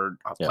scorer,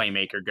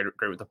 playmaker,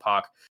 great with the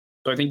puck.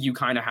 So I think you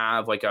kind of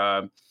have like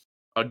a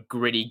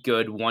gritty,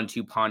 good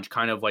 1-2 punch,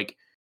 kind of like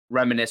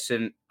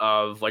reminiscent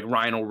of like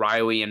Ryan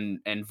O'Reilly and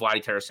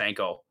Vladdy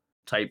Tarasenko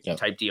type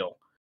deal.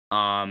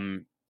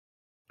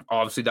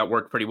 Obviously that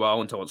worked pretty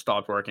well until it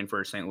stopped working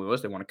for St.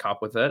 Louis. They won a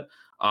cup with it.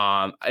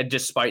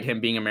 Despite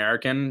him being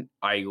American,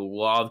 I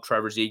love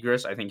Trevor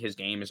Zegras. I think his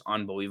game is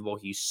unbelievable.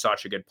 He's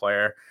such a good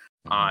player.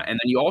 And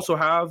then you also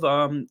have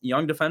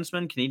young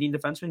Canadian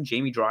defenseman,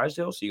 Jamie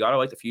Drysdale. So you got to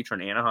like the future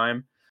in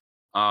Anaheim.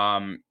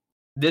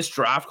 This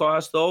draft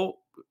class, though,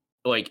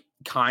 like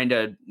kind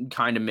of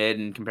mid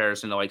in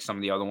comparison to like some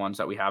of the other ones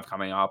that we have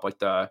coming up. Like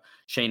the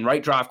Shane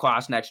Wright draft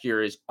class next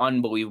year is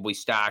unbelievably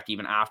stacked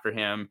even after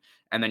him.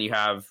 And then you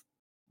have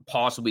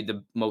possibly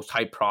the most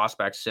hyped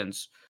prospects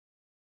since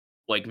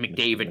like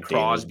McDavid,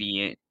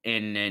 Crosby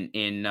in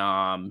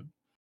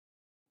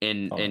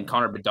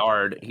Connor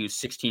Bedard. He's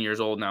 16 years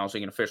old now, so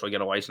he can officially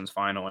get a license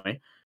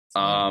finally.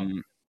 I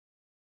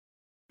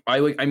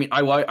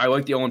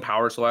like the Owen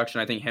Power selection.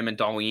 I think him and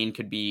Dahlin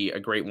could be a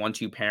great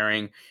 1-2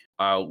 pairing.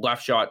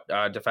 Left shot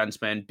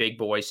defenseman, big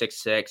boy,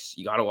 6'6".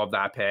 You gotta love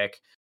that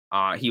pick.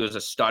 He was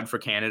a stud for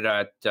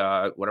Canada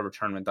at whatever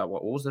tournament that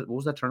was. What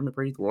was that tournament,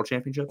 Brady? The World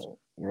Championships?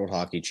 World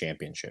Hockey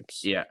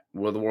Championships. Yeah,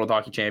 the World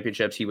Hockey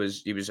Championships. He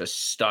was a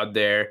stud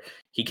there.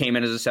 He came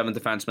in as a 7th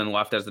defenseman,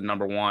 left as the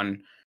number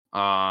 1.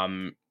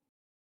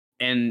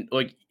 And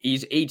like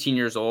he's 18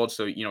 years old,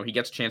 so he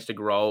gets a chance to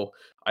grow.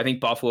 I think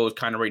Buffalo is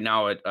kind of right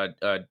now at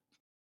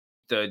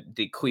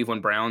the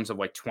Cleveland Browns of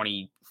like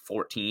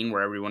 2014,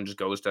 where everyone just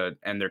goes to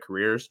end their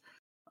careers.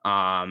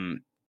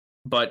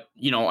 But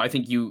I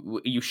think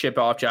you ship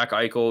off Jack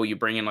Eichel, you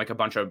bring in like a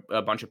bunch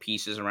of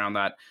pieces around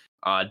that.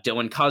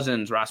 Dylan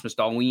Cousins, Rasmus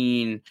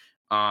Dahlin.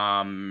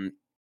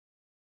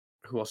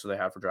 Who else do they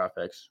have for draft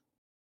picks?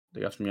 They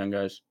got some young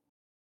guys.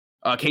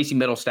 Casey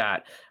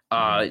Middlestat.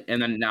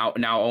 And then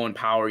now Owen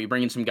Power. You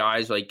bring in some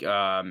guys like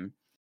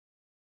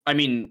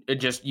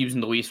just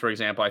using the Leafs, for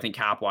example, I think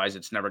cap-wise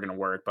it's never going to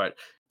work, but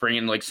bring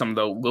in like some of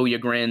the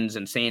Liljegren's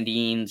and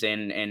Sandins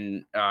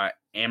and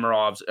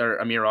Amirov,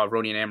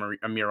 Rodion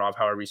Amirov,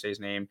 however you say his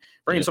name.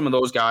 Bring in some of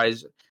those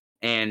guys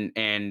and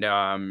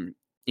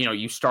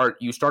you start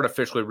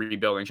officially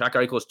rebuilding. Jack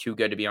Eichel is too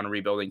good to be on a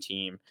rebuilding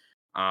team.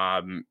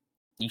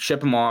 You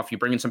ship him off, you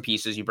bring in some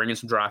pieces, you bring in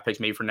some draft picks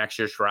maybe for next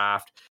year's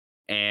draft,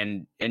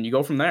 and you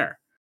go from there.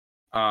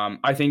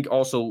 I think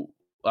also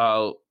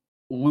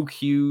Luke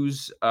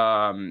Hughes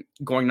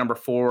going number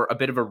 4, a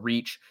bit of a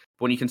reach.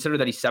 But when you consider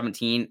that he's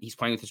 17, he's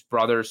playing with his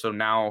brother, so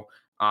now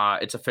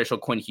it's official.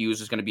 Quinn Hughes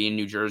is going to be in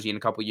New Jersey in a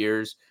couple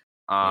years.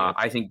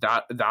 I think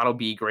that'll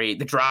be great.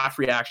 The draft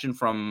reaction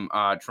from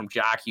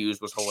Jack Hughes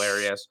was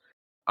hilarious.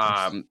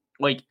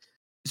 Like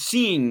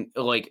seeing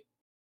like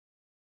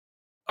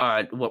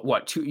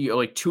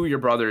two of your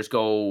brothers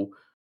go.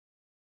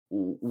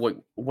 What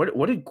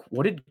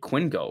did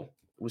Quinn go?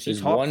 Was he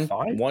top 5?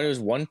 One was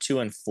 1, 2,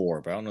 and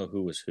 4, but I don't know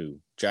who was who.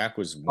 Jack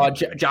was 1.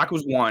 Jack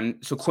was 1.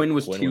 So Quinn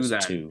was 2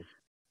 then. 2.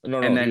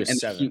 No, he was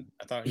 7.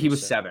 I thought he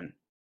was 7.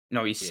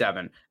 No, he's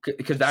 7.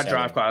 Because that 7.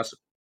 Draft class,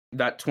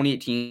 that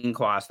 2018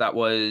 class, that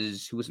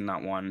was who was in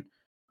that one?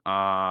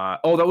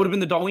 That would have been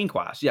the Darlene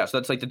class. Yeah, so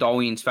that's like the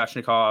Darlene,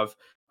 Svechnikov,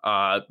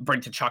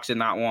 Brent Tkachuk's in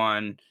that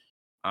one.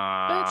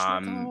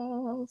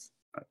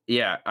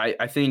 Yeah,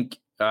 I think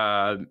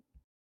it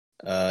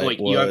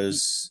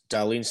was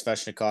Darlene,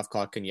 Svechnikov,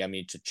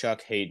 Kotkaniemi,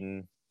 Tkachuk,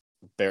 Hayden,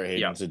 Barrett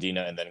Hayden,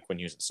 Zadina, and then Quinn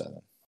Hughes at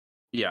 7.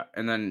 Yeah,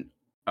 and then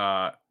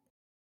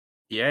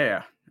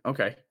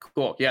okay,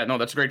 cool. Yeah, no,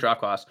 that's a great draft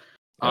class.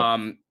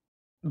 Yep.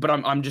 But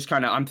I'm just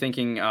kind of I'm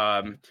thinking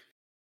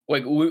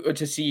like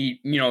to see,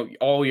 you know,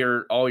 all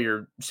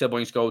your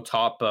siblings go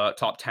top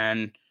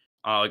 10,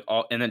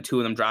 and then 2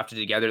 of them drafted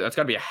together. That's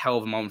got to be a hell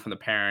of a moment from the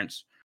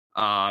parents.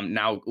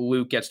 Now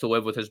Luke gets to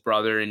live with his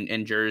brother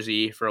in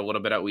Jersey for a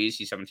little bit at least.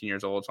 He's 17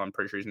 years old, so I'm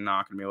pretty sure he's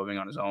not going to be living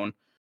on his own.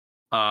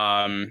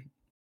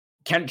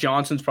 Kent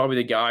Johnson's probably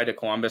the guy to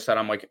Columbus that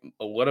I'm like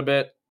a little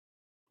bit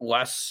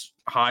less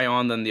high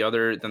on than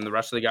the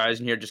rest of the guys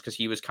in here, just because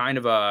he was kind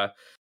of a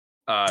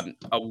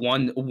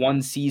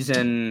one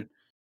season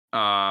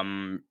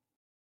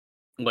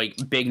like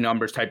big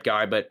numbers type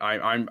guy, but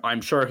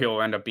I'm sure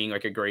he'll end up being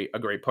like a great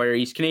player.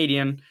 He's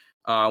Canadian,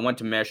 went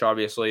to Mish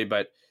obviously,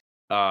 but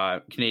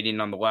Canadian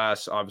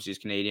nonetheless. Obviously he's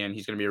Canadian.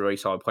 He's going to be a really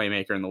solid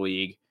playmaker in the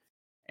league.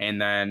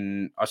 And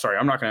then sorry,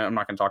 I'm not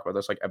gonna talk about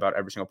this like about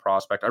every single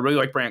prospect. I really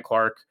like Brandt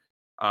Clark,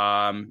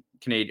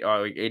 Canadian,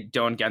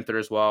 Dylan Guenther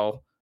as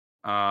well.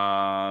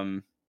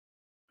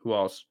 Who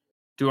else?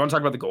 Do you want to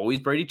talk about the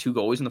goalies, Brady? 2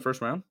 goalies in the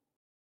first round.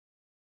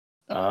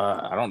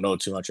 I don't know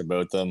too much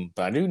about them,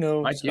 but I do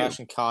know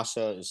Sebastian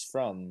Casa is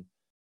from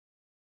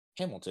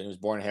Hamilton. He was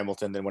born in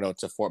Hamilton, then went out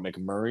to Fort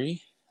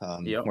McMurray,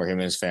 where him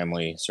and his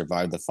family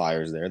survived the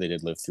fires there. They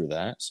did live through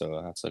that,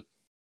 so that's a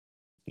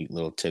neat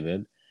little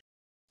tidbit.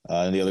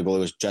 And the other goalie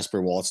was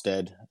Jesper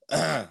Wallstedt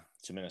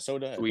to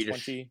Minnesota at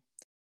 20.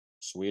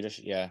 Swedish,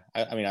 yeah.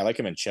 I mean, I like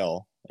him in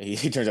Chell.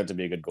 He turns out to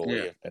be a good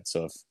goalie. Yeah.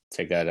 So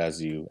take that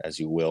as you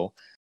will.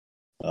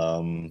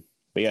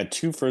 But yeah,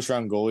 2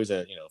 first-round goalies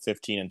at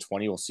 15 and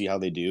 20. We'll see how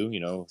they do. You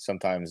know,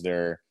 sometimes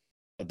they're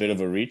a bit of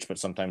a reach, but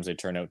sometimes they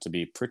turn out to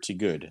be pretty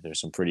good.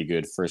 There's some pretty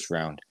good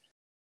first-round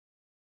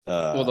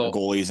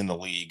goalies in the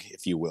league,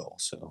 if you will.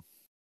 So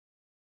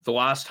the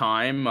last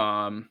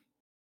time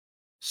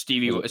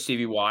Stevie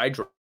Y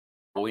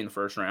goalie in the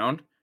first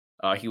round,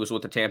 he was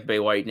with the Tampa Bay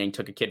Lightning.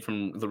 Took a kid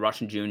from the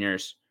Russian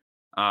juniors.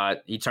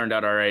 He turned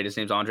out all right. His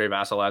name's Andrei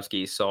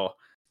Vasilevsky. So.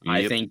 Yep.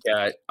 I think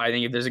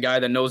if there's a guy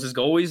that knows his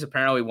goalies,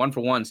 apparently 1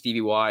 for 1, Stevie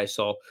Y.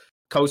 So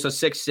Kosa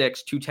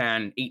 6'6",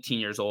 210, 18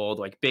 years old,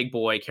 like big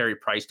boy, Carey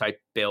Price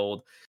type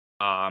build.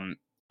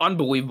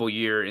 Unbelievable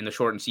year in the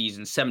shortened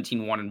season,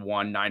 17-1-1,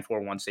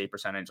 941 save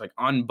percentage, like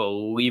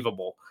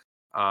unbelievable.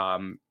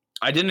 I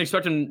didn't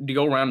expect him to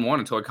go round 1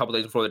 until a couple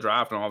days before the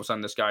draft, and all of a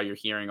sudden this guy, you're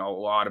hearing a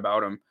lot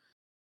about him.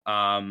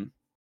 And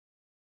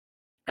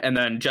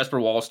then Jesper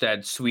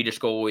Wallstedt, Swedish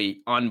goalie,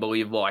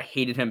 unbelievable. I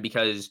hated him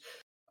because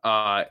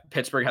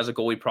Pittsburgh has a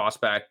goalie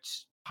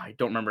prospect. I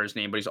don't remember his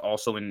name, but he's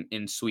also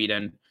in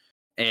Sweden.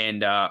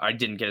 And I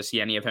didn't get to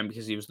see any of him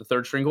because he was the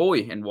 3rd string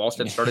goalie, and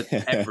Wallstedt started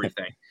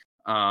everything.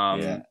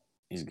 Yeah,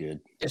 he's good.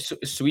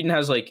 Sweden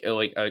has had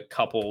a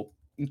couple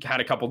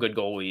good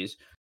goalies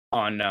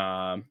on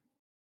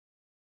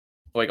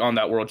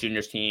that World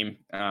Juniors team,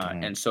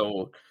 and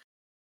so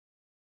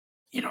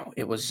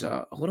it was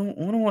a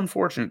little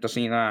unfortunate to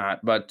see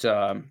that, but.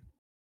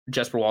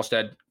 Jesper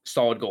Wallstedt,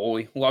 solid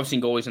goalie. Love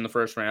seeing goalies in the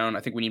first round. I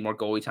think we need more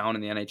goalie talent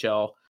in the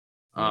NHL.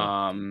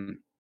 And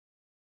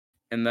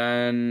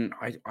then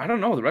I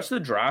don't know the rest of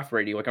the draft,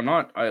 Brady. Like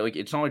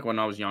it's not like when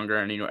I was younger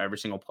and every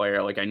single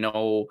player. Like I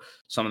know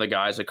some of the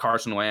guys like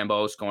Carson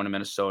Lambos going to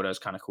Minnesota is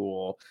kind of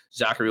cool.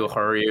 Zachary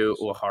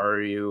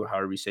Laharu,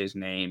 however you say his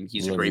name,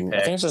 he's a great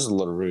pick. I think it's just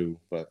LaRue,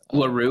 but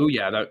LaRue,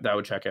 yeah, that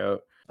would check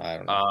out. I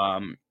don't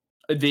know.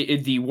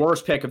 The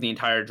worst pick of the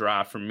entire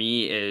draft for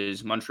me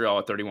is Montreal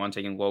at 31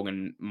 taking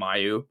Logan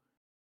Mailloux.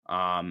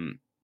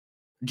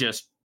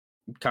 Just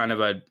kind of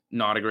a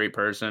not a great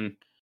person.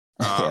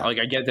 Like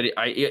I get that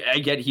I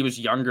get he was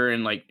younger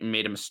and like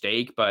made a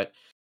mistake, but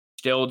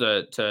still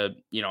to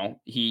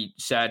he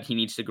said he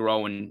needs to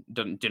grow and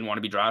didn't want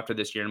to be drafted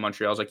this year in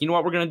Montreal. I was like, you know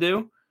what we're gonna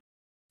do?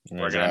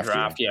 We're gonna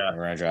draft you.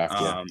 We're gonna draft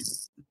you.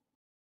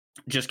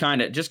 Just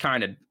kind of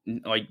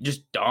like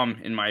just dumb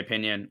in my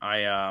opinion.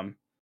 I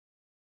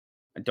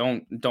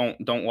don't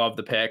love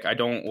the pick. I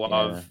don't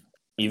love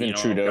even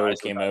Trudeau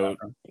came out.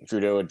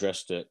 Trudeau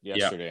addressed it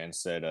yesterday and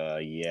said,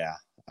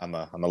 I'm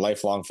a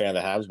lifelong fan of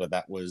the Habs, but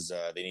that was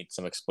they need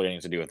some explaining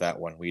to do with that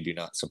one. We do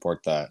not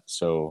support that.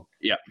 So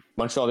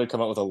Montreal did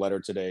come out with a letter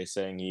today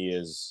saying he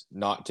is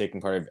not taking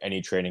part of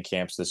any training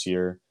camps this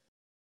year.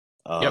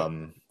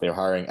 They're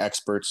hiring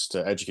experts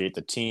to educate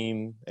the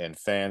team and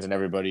fans and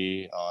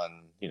everybody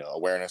on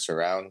awareness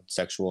around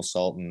sexual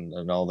assault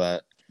and all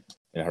that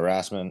and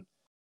harassment.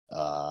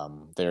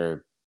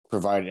 They're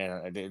provide,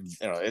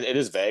 it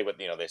is vague, but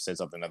they said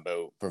something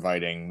about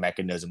providing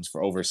mechanisms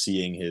for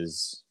overseeing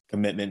his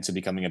commitment to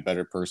becoming a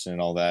better person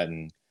and all that.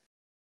 And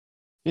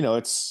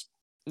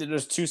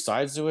there's two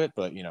sides to it,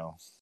 but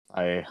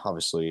I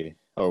obviously,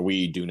 or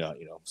we do not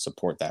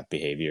support that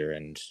behavior,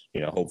 and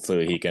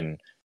hopefully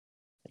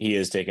he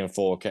is taking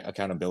full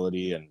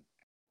accountability, and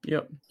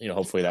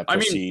hopefully that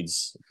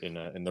proceeds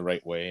in the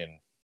right way. And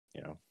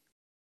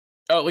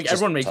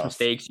everyone makes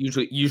mistakes,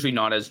 usually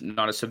not as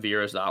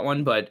severe as that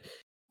one, but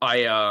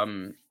I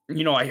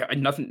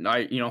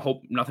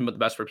hope nothing but the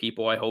best for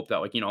people. I hope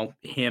that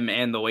him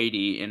and the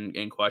lady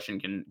in question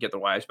can get their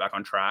lives back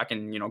on track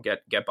and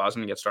get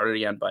buzzing and get started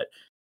again. But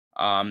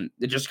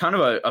it's just kind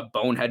of a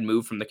bonehead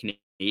move from the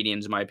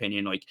Canadians, in my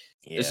opinion.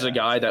 This is a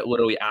guy that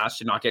literally asked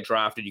to not get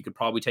drafted. You could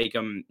probably take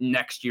him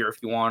next year if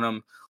you want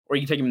him, or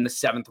you can take him in the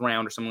 7th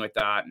round or something like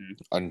that, and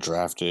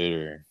undrafted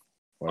or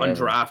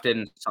whatever. Undrafted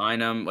and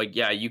sign him.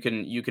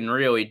 You can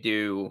really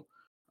do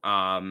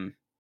a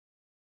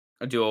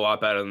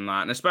lot better than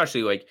that, and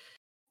especially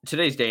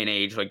today's day and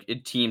age,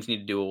 teams need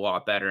to do a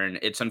lot better. And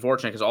it's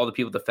unfortunate because all the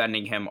people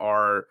defending him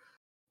are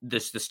the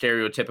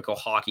stereotypical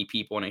hockey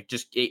people, and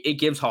it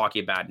gives hockey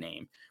a bad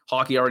name.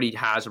 Hockey already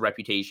has a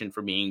reputation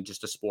for being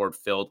just a sport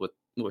filled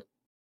with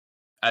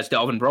as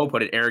Delvin Breaux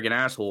put it, arrogant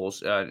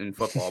assholes in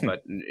football,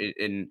 but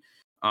in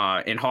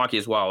hockey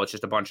as well, it's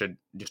just a bunch of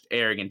just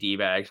arrogant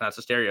d-bags. That's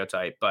a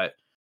stereotype, but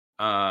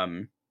I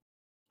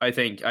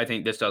think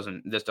this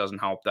doesn't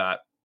help that.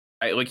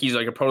 He's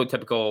a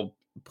prototypical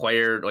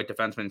player,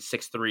 defenseman,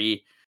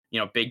 6'3",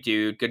 big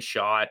dude, good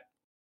shot,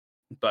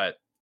 but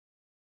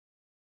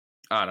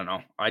I don't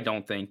know. I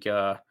don't think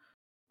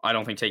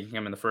taking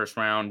him in the 1st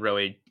round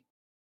really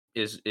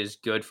is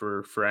good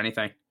for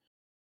anything.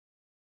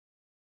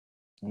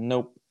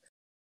 Nope.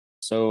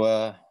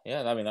 So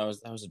that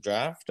was a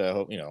draft. I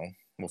hope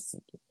we'll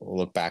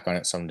look back on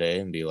it someday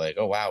and be like,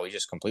 oh wow, we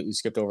just completely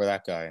skipped over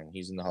that guy and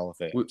he's in the Hall of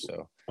Fame.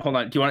 So hold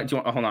on. Do you want?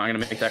 Hold on. I'm gonna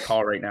make that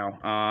call right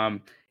now.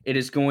 It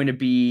is going to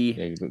be.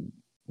 Yeah,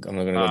 I'm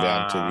gonna go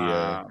down to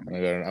the.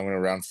 I'm gonna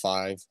round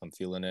 5. I'm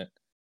feeling it.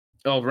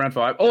 Oh, round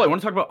 5. Oh, I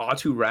want to talk about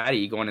Aatu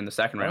Räty going in the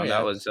 2nd round. Yeah.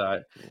 That was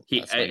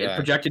he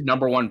projected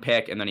number 1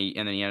 pick, and then he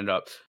ended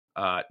up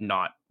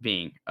not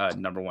being a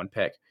number 1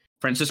 pick.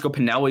 Francisco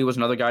Pinelli was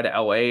another guy to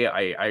LA.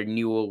 I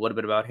knew a little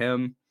bit about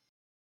him.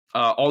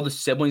 All the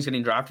siblings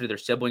getting drafted, their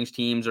siblings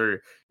teams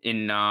are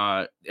in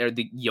the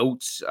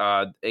Yotes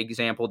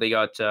example. They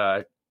got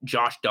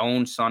Josh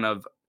Doan, son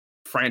of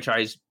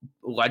franchise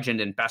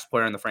legend and best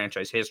player in the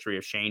franchise history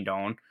of Shane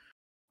Doan.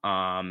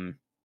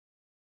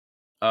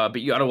 But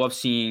you gotta love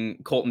seeing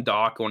Colton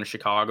Dach going to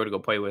Chicago to go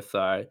play with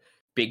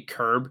Big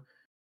Curb.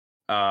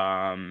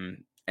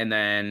 And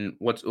then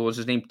what was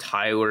his name?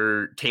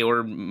 Taylor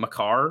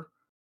Makar.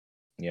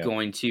 Yeah.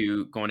 Going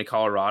to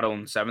Colorado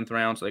in the 7th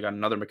round. So they got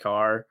another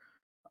Makar.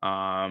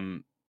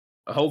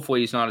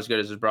 Hopefully he's not as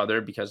good as his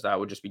brother, because that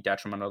would just be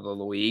detrimental to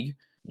the league.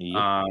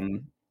 Yep.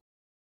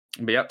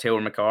 But yeah, Taylor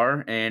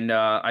Makar. And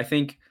I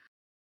think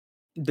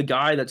the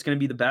guy that's going to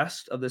be the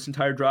best of this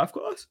entire draft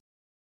class.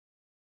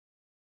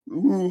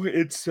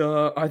 It's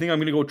I think I'm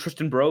going to go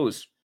Tristan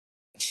Brose.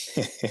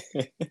 I'm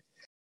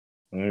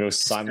going to go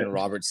Simon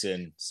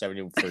Robertson,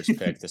 71st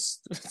pick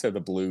to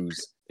the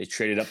Blues. They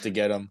traded up to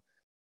get him.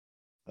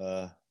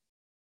 Yeah.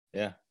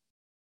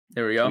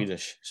 There we go.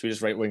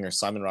 Swedish right winger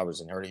Simon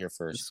Robertson. Heard it here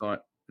first.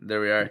 There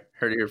we are.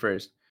 Heard it here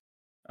first.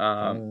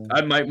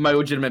 My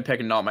legitimate pick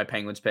and not my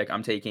Penguins pick.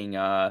 I'm taking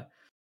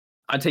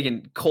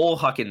Cole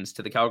Huckins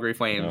to the Calgary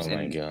Flames. Oh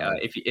my God.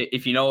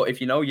 If you know,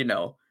 you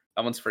know.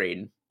 That one's for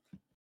Aiden.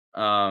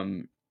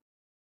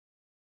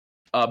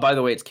 By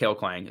the way, it's Kale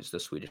Klang is the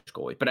Swedish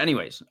goalie. But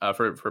anyways,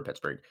 for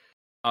Pittsburgh.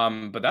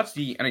 But that's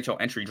the NHL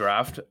entry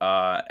draft.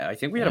 I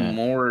think we had a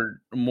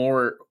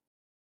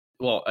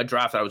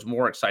draft that I was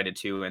more excited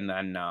to, and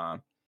then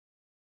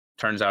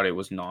turns out it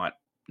was not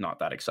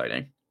that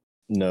exciting.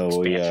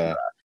 No, yeah.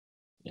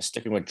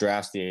 Sticking with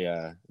drafts,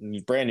 the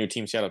brand new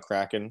team, Seattle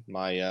Kraken,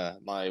 my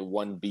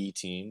 1B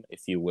team,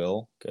 if you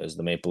will, because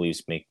the Maple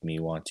Leafs make me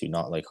want to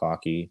not like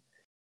hockey.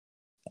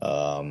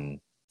 Or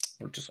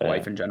just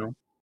life in general.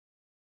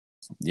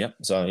 Yep.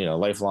 So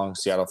lifelong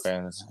Seattle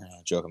fans.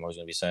 Joke I'm always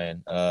gonna be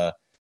saying.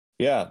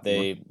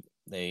 They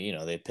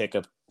pick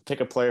a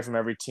player from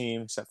every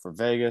team except for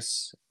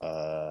Vegas.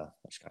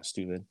 That's kind of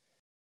stupid.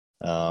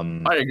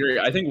 I agree.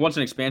 I think once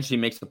an expansion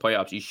team makes the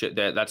playoffs, you should.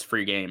 That's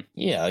free game.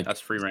 Yeah,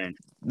 that's free reign.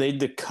 They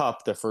did the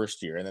cup the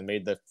first year and then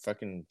made the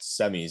fucking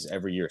semis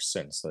every year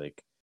since.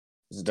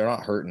 They're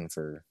not hurting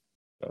for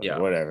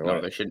whatever.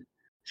 No, they should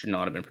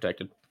not have been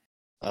protected.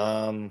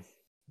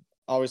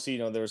 Obviously,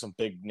 there were some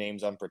big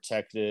names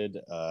unprotected.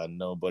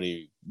 None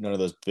of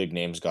those big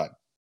names got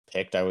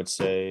picked, I would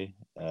say.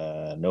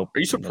 Nope. Are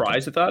you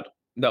surprised at that?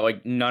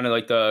 That none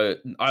of the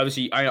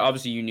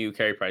obviously you knew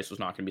Carey Price was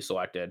not going to be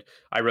selected.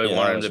 I really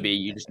wanted him to be.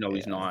 You just know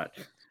he's not.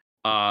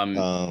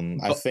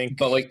 I think,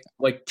 but like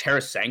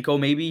Tarasenko,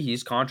 maybe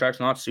his contract's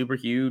not super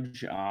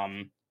huge.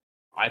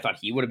 I thought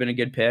he would have been a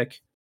good pick.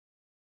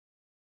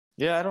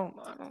 Yeah, I don't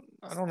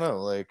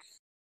know.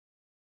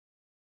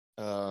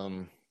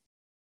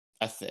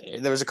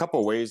 there was a couple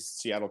of ways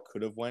Seattle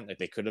could have went. Like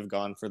they could have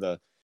gone for the,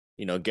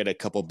 get a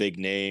couple big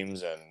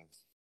names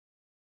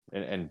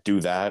and do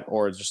that,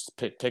 or just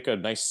pick a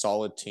nice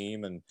solid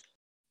team and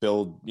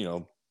build,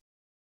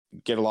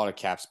 get a lot of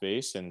cap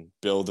space and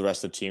build the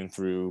rest of the team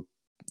through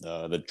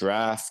the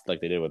draft, like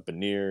they did with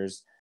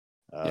Beniers,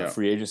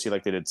 free agency,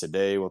 like they did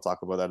today. We'll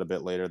talk about that a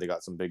bit later. They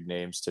got some big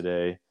names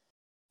today,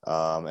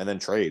 and then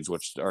trades,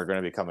 which are going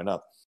to be coming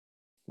up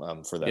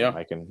for them. Yeah.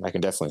 I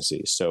can definitely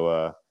see.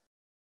 So,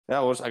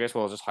 I guess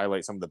we'll just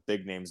highlight some of the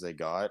big names they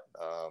got.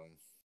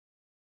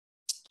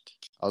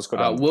 I'll just go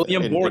down.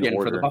 William Morgan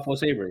for the Buffalo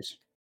Sabres.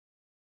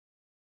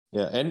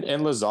 Yeah, and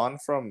Lauzon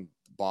from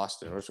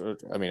Boston.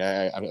 I mean,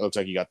 it looks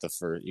like you got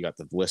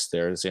the list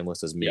there, the same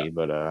list as me.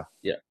 But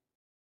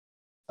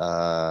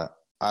I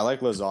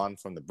like Lauzon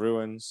from the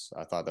Bruins.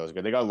 I thought that was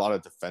good. They got a lot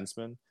of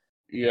defensemen.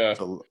 Yeah.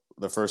 So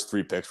the first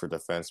 3 picks were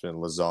defensemen: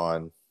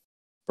 Lauzon,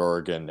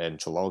 Bergen, and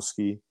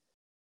Cholowski.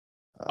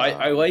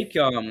 I like.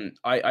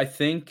 I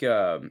think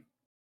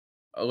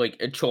like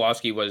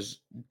Cholowski was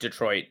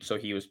Detroit, so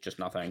he was just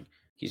nothing.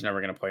 He's never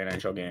going to play an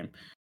NHL game.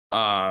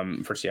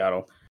 For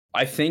Seattle.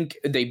 I think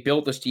they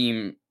built this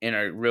team in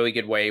a really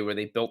good way where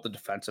they built the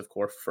defensive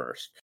core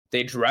first.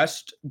 They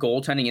addressed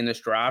goaltending in this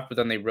draft, but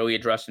then they really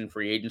addressed in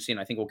free agency, and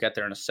I think we'll get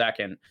there in a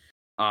second.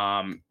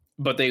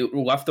 But they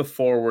left the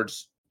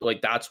forwards,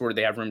 like that's where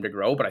they have room to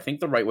grow. But I think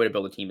the right way to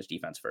build a team is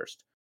defense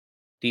first.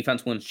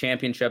 Defense wins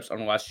championships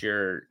unless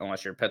you're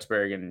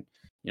Pittsburgh and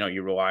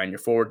you rely on your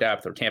forward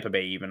depth, or Tampa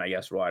Bay even, I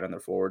guess, relied on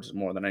their forwards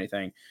more than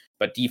anything.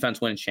 But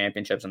defense wins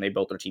championships, and they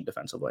built their team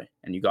defensively,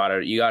 and you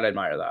gotta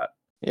admire that.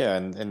 Yeah,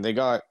 and they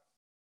got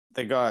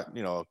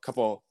a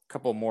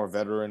couple more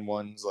veteran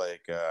ones,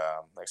 like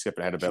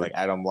skipping ahead a bit, like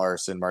Adam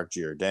Larson, Mark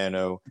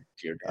Giordano.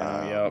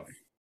 Yep.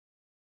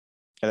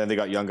 And then they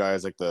got young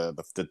guys like the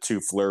 2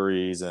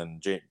 Flurries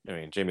and Jamie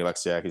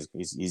Lexiak.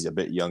 He's a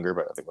bit younger,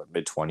 but I think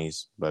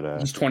mid-20s. But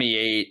he's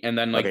 28, and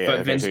then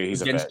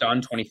Vince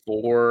Dunn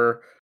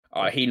 24,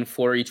 Hayden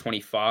Fleury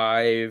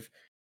 25.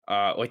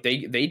 Like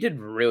they did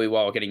really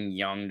well getting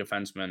young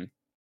defensemen.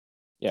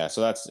 Yeah,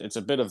 so it's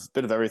a bit of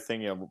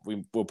everything.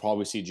 We'll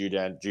probably see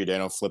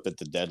Giordano flip at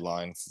the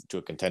deadline to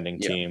a contending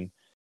team,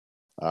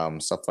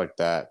 stuff like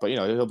that. But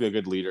he'll be a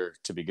good leader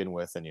to begin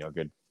with, and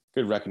good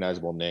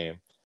recognizable name.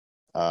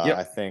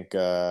 I think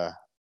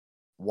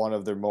one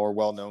of their more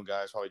well-known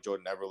guys, probably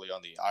Jordan Eberle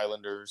on the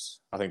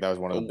Islanders. I think that was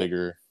one of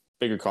the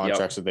bigger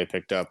contracts that they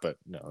picked up, but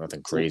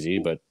nothing crazy.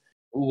 But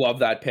love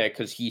that pick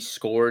because he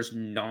scores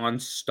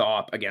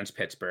nonstop against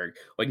Pittsburgh,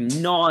 like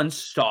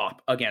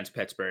nonstop against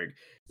Pittsburgh.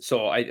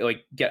 So I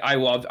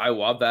love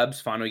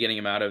Ebs. Finally getting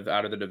him out of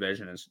the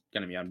division is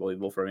going to be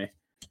unbelievable for me.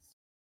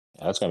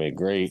 Yeah, that's going to be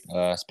great.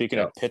 Speaking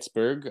of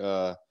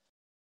Pittsburgh,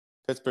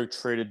 Pittsburgh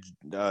traded.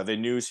 They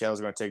knew Seattle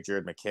was going to take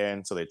Jared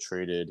McCann, so they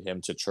traded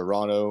him to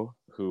Toronto.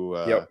 Who?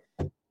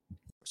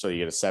 So you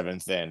get a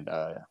 7th, and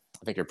I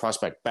think your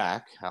prospect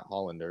back,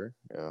 Hollander.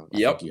 I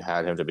think you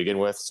had him to begin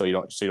with, so you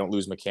don't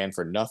lose McCann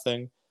for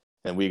nothing.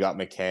 And we got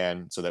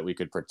McCann so that we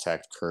could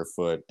protect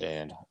Kerfoot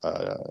and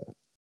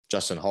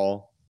Justin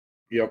Hall.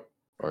 Yep.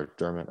 Or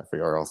Dermott, I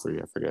forget, or all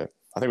 3, I forget.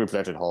 I think we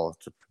protected Hall,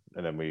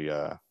 and then we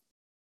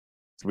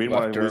didn't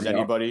want to lose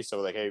anybody, so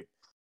like, hey,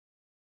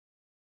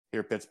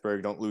 here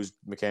Pittsburgh, don't lose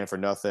McCann for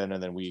nothing,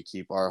 and then we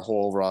keep our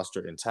whole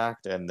roster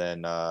intact, and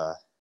then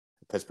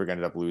Pittsburgh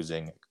ended up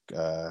losing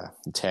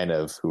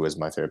Tanev, who was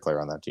my favorite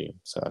player on that team.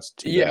 So that's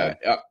too bad.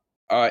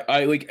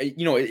 I like,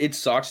 it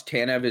sucks.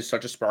 Tanev is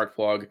such a spark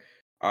plug.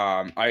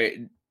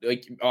 I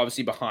like,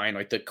 obviously behind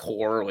like the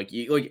core, like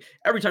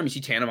every time you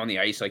see Tanev on the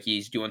ice, like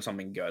he's doing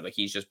something good. Like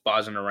he's just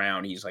buzzing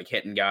around. He's like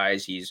hitting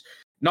guys. He's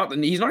not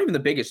even the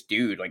biggest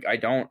dude. Like I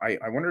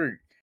wonder,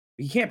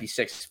 he can't be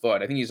 6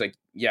 foot. I think he's like,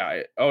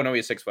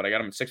 he's 6 foot. I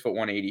got him at 6 foot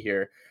 180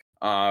 here.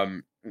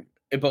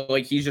 But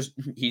like he's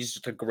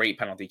just a great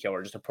penalty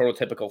killer, just a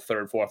prototypical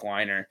 3rd, 4th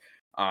liner.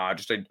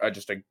 Just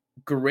a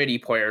gritty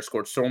player.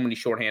 Scored so many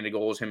shorthanded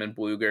goals. Him and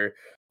Bluger.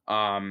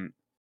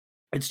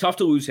 It's tough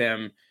to lose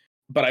him,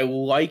 but I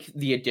like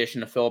the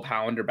addition of Philip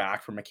Hallander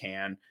back for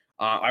McCann.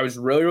 I was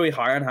really, really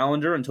high on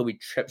Hallander until we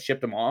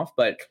shipped him off,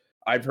 but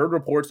I've heard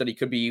reports that he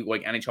could be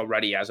like NHL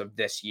ready as of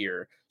this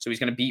year. So he's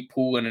going to beat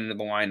Poulin into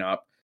the lineup.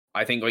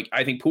 I think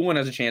Poulin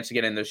has a chance to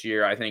get in this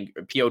year. I think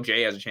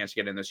POJ has a chance to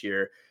get in this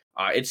year.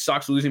 It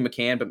sucks losing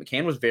McCann, but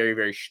McCann was very,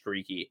 very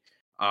streaky.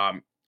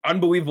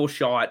 Unbelievable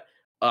shot,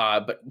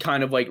 but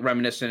kind of like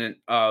reminiscent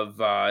of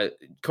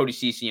Cody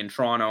Ceci in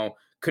Toronto.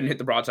 Couldn't hit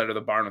the broadside of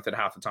the barn with it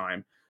half the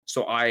time.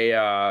 So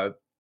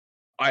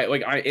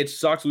it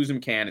sucks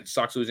losing McCann. It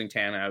sucks losing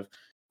Tanev.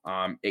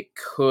 It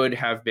could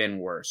have been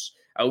worse.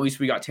 At least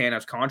we got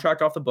Tanev's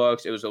contract off the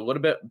books. It was a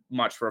little bit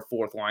much for a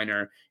 4th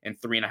liner in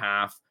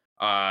 3.5.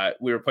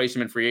 We replaced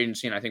him in free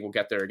agency, and I think we'll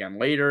get there again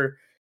later.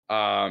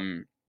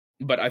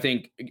 But I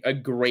think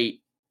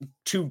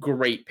 2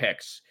 great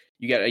picks.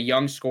 You get a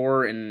young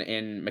scorer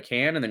in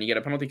McCann, and then you get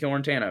a penalty killer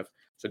in Tanev.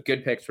 So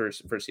good picks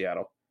for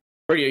Seattle.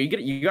 Or you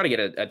got to get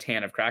a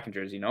Tanev Kraken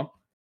jersey, no?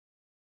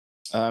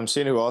 I'm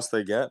seeing who else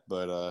they get,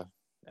 but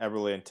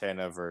Eberle and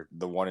Tanev are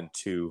the 1 and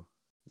 2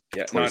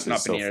 Yeah, choices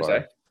not so Beniers,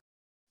 far.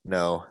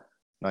 No,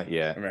 not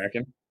yet.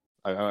 American.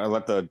 I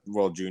let the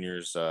World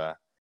Juniors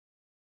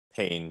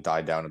pain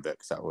die down a bit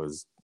because that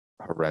was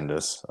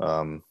horrendous.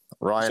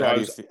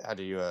 Ryan, So how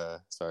do you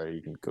sorry,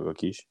 you can go,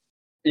 Keish.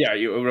 Yeah,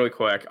 you really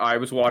quick. I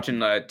was watching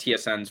the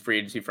TSN's free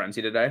agency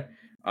frenzy today.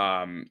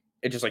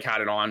 It just like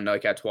had it on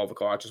like at 12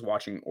 o'clock, just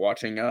watching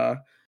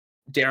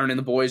Darren and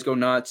the boys go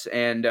nuts,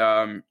 and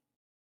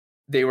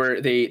they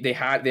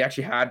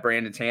actually had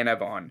Brandon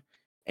Tanev on,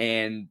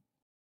 and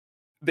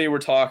they were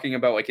talking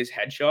about like his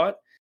headshot,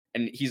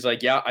 and he's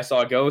like, "Yeah, I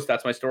saw a ghost.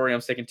 That's my story.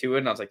 I'm sticking to it."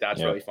 And I was like,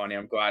 "That's really funny.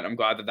 I'm glad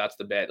that that's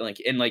the bit."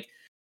 Like, and like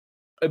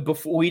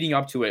before leading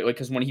up to it, like,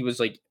 because when he was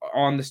like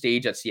on the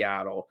stage at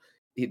Seattle,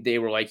 they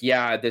were like,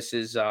 "Yeah, this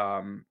is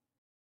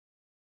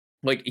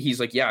like,"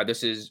 he's like, "Yeah,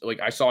 this is like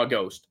I saw a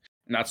ghost,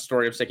 and that's the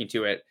story. I'm sticking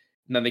to it."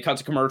 And then they cut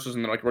to commercials,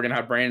 and they're like, "We're gonna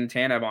have Brandon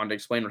Tanev on to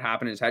explain what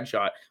happened in his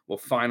headshot. We'll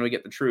finally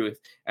get the truth."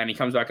 And he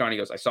comes back on, and he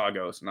goes, "I saw a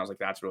ghost," and I was like,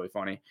 "That's really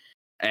funny."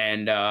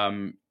 And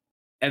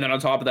then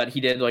on top of that,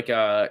 he did like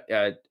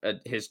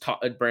his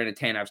top Brandon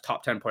Tanev's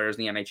top 10 players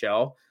in the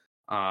NHL.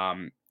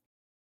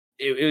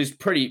 It was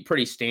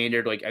pretty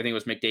standard. Like I think it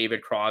was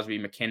McDavid, Crosby,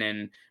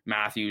 McKinnon,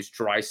 Matthews,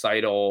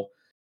 Draisaitl,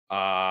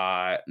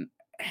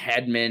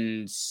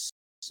 Hedman,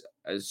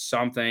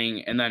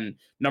 something. And then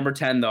number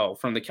 10 though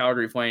from the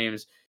Calgary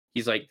Flames,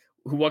 he's like,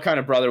 "What kind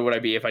of brother would I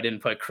be if I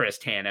didn't put Chris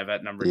Tanev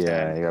at number 10?"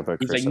 Yeah, you got to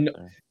put Chris up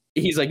there.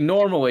 He's like,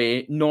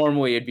 normally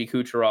it'd be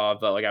Kucherov,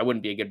 but like I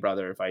wouldn't be a good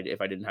brother if I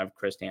didn't have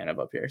Chris Tanev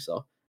up here.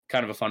 So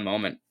kind of a fun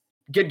moment.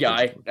 Good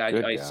guy. Good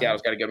guy.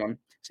 Seattle's got a good one.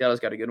 Seattle's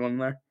got a good one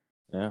there.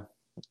 Yeah.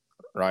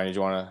 Ryan, did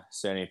you want to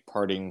say any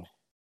parting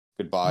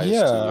goodbyes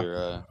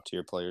to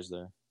your players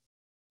there?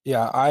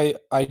 Yeah,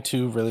 I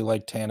too really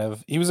like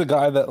Tanev. He was a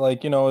guy that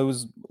like, it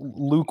was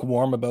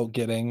lukewarm about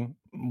getting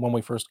when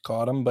we first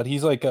caught him, but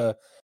he's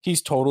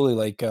totally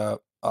like a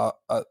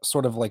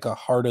sort of like a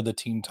heart of the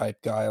team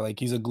type guy. Like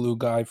he's a glue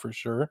guy for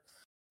sure.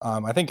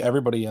 I think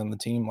everybody on the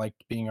team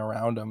liked being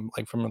around him,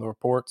 like from the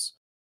reports.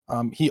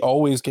 He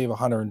always gave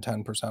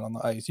 110% on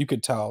the ice. You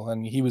could tell,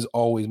 and he was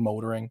always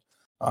motoring.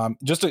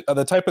 Just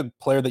the type of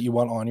player that you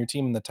want on your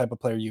team and the type of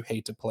player you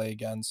hate to play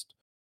against.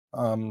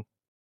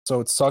 So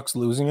it sucks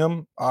losing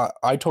him.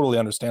 I totally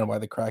understand why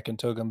the Kraken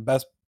took him.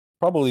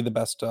 Probably the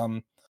best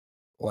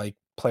like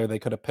player they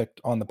could have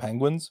picked on the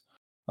Penguins,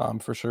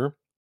 for sure.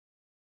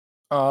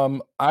 I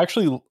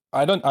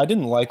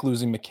didn't like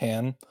losing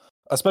McCann,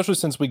 especially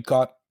since we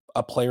got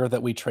a player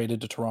that we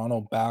traded to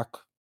Toronto back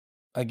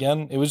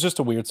again. It was just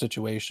a weird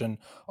situation.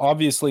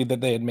 Obviously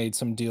that they had made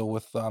some deal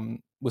with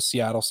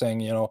Seattle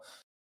saying,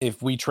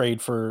 if we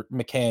trade for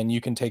McCann, you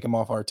can take him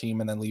off our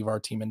team and then leave our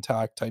team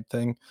intact type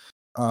thing.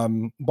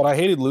 But I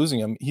hated losing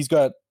him. He's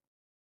got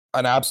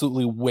an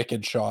absolutely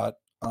wicked shot.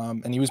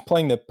 And he was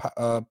playing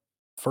the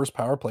first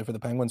power play for the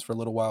Penguins for a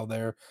little while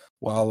there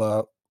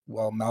while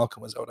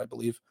Malcolm was out, I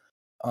believe.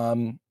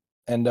 And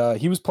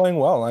he was playing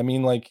well. I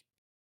mean, like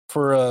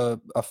for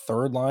a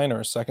third line or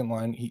a second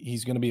line,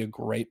 he's going to be a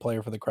great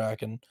player for the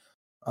Kraken.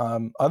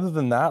 Other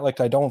than that, like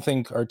I don't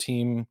think our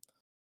team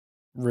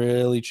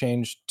really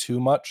changed too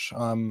much.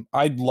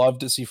 I'd love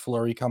to see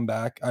Fleury come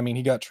back. I mean,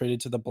 he got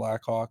traded to the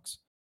Blackhawks.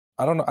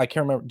 I don't know. I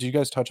can't remember. Do you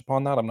guys touch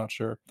upon that? I'm not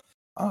sure.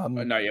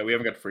 No, yeah, we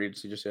haven't got free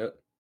agency just yet.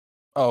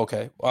 Oh,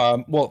 okay.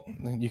 Well,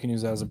 you can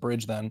use that as a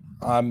bridge then.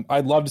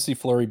 I'd love to see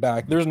Fleury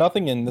back. There's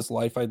nothing in this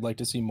life I'd like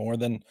to see more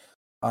than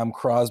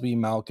Crosby,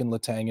 Malkin,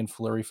 Letang, and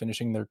Fleury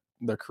finishing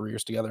their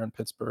careers together in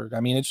Pittsburgh. I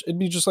mean, it'd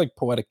be just like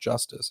poetic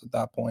justice at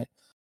that point.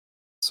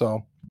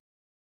 So,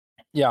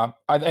 yeah,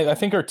 I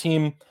think our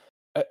team,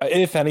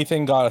 if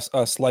anything, got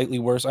a slightly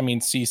worse. I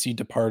mean, CC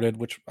departed,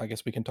 which I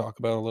guess we can talk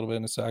about a little bit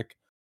in a sec.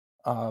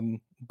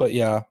 But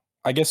yeah,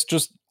 I guess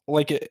just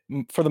like it,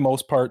 for the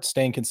most part,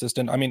 staying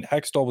consistent. I mean,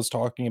 Hextall was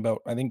talking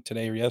about, I think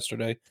today or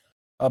yesterday,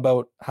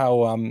 about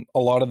how a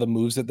lot of the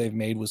moves that they've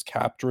made was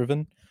cap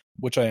driven,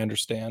 which I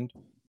understand.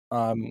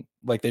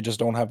 Like they just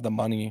don't have the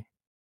money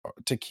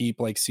to keep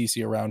like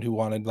CC around, who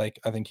wanted like,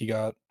 I think he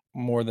got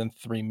more than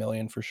 3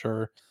 million for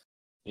sure.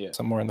 Yeah,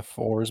 somewhere in the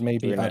 4s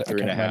maybe. I can't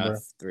remember.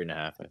 3.5,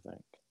 I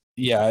think.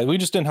 Yeah, we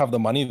just didn't have the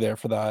money there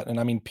for that. And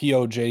I mean,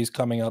 POJ's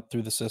coming up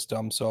through the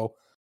system, so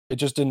it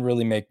just didn't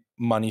really make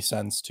money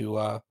sense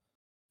to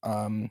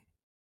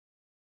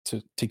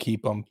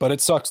keep him. But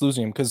it sucks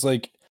losing him because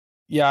like,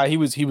 yeah, he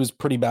was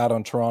pretty bad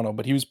on Toronto,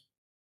 but he was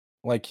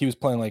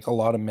playing like a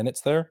lot of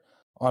minutes there.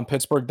 On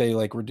Pittsburgh, they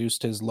like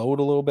reduced his load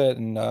a little bit,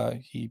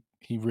 and he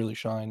really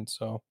shined.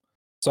 So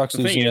sucks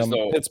losing him.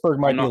 Pittsburgh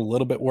might be a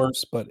little bit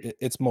worse, but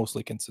it's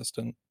mostly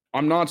consistent.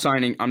 I'm not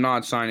signing.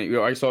 I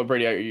saw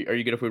Brady. Are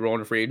you good if we roll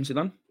into free agency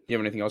then? Do you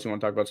have anything else you want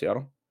to talk about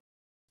Seattle?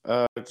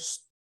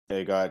 Just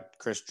they got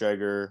Chris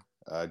Jagger,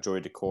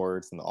 Joey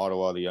Decord from the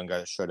Ottawa, the young guy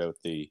that shut out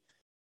the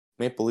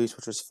Maple Leafs,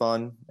 which was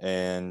fun,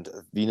 and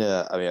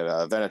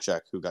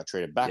Vanacek, who got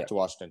traded back to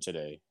Washington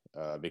today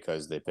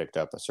because they picked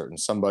up a certain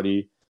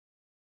somebody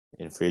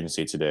in free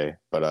agency today.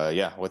 But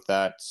with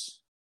that,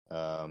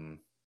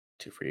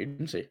 to free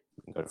agency.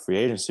 Go to free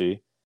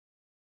agency.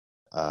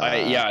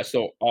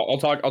 So I'll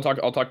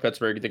talk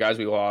Pittsburgh, the guys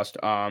we lost.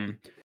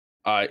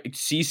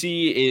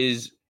 CC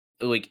is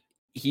like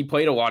he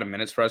played a lot of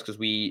minutes for us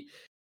because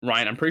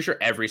Ryan, I'm pretty sure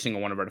every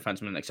single one of our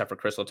defensemen except for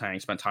Chris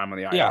Letang spent time on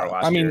the IR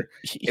last year.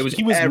 It was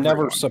he was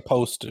never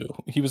supposed to.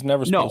 He was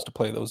never supposed to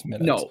play those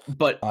minutes. No,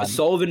 but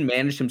Sullivan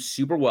managed him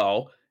super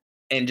well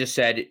and just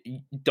said,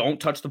 "Don't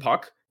touch the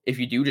puck. If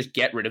you do, just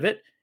get rid of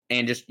it,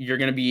 and just you're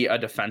going to be a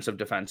defensive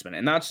defenseman."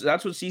 And that's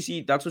what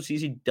CC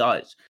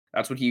does.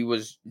 That's what he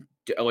was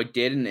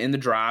did in the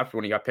draft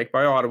when he got picked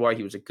by Ottawa.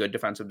 He was a good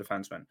defensive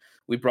defenseman.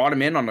 We brought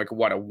him in on a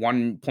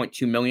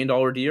 $1.2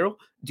 million deal,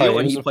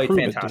 and he played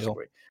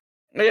fantastically.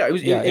 Yeah, it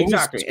was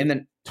exactly, and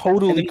then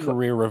totally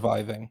career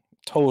reviving.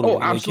 Totally,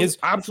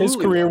 absolutely. His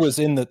career was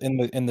in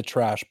the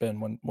trash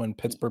bin when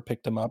Pittsburgh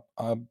picked him up,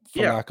 for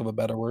lack of a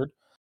better word.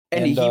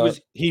 And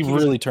he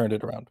really turned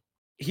it around.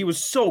 He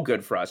was so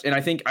good for us, and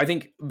I think.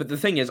 But the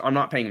thing is, I'm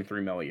not paying him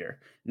 $3 million a year.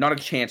 Not a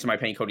chance am I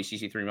paying Cody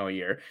Ceci $3 million a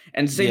year.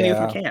 And same thing with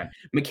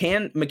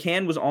McCann.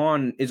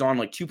 McCann is on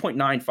like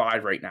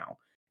 2.95 right now,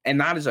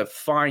 and that is a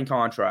fine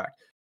contract.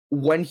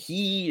 When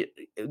he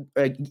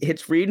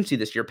hits free agency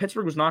this year,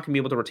 Pittsburgh was not going to be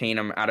able to retain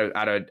him at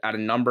a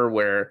number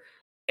where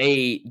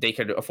A, they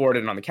could afford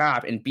it on the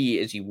cap, and B,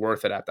 is he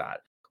worth it at that?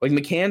 Like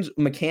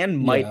McCann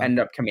might end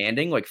up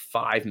commanding like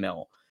 $5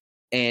 million,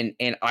 and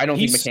I don't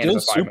think McCann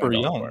is super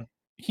young.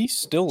 He's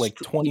still like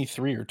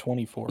 23 or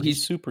 24.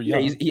 He's super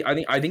young.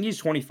 I think he's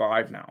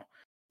 25 now,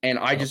 and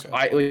I like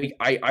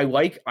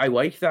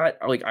that.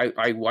 Like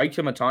I liked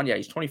him a ton. Yeah,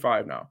 he's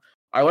 25 now.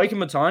 I like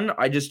him a ton.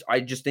 I just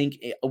think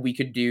we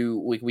could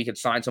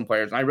sign some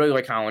players. And I really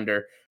like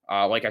Hollander,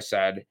 like I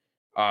said,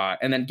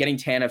 and then getting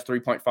Tanev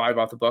 3.5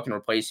 off the book and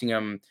replacing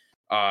him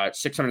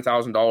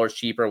 $600,000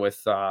 cheaper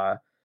with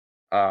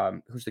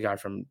who's the guy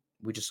from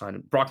we just signed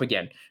him, Brock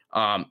McGinn,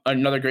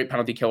 another great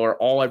penalty killer.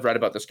 All I've read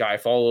about this guy, I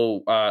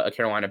follow a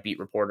Carolina beat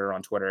reporter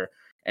on Twitter,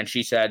 and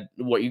she said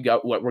what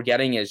we're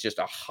getting is just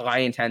a high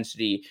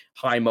intensity,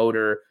 high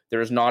motor.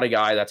 There is not a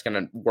guy that's going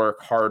to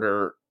work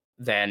harder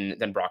than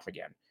Brock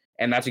McGinn.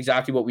 And that's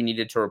exactly what we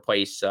needed to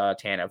replace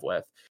Tanev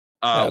with.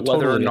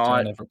 Whether or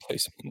not Tanev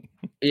replacement,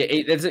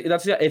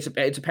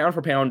 it's a pound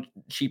for pound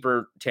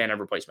cheaper Tanev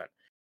replacement.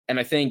 And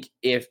I think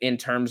if in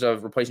terms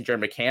of replacing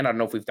Jared McCann, I don't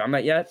know if we've done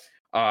that yet.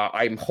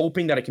 I'm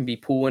hoping that it can be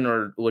Poulin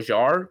or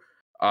Lejar.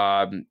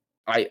 I'm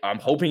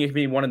hoping it can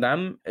be one of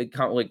them.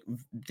 Like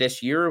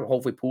this year,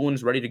 hopefully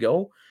Poulin's ready to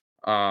go.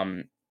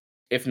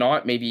 If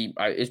not, maybe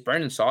is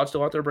Brandon Saad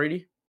still out there,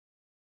 Brady?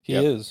 He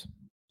is.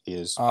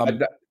 Just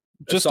on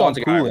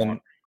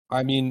Poulin.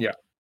 I mean,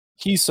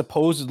 he's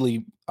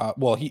supposedly,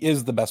 he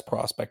is the best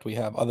prospect we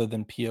have other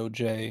than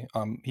POJ.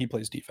 He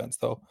plays defense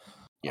though.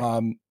 Yeah.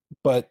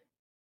 But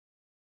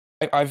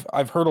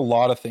I've heard a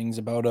lot of things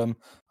about him,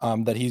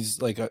 that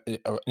he's like an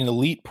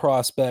elite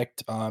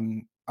prospect. I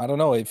don't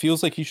know. It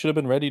feels like he should have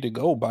been ready to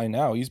go by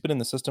now. He's been in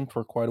the system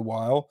for quite a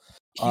while.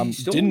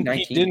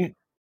 Didn't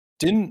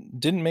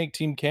make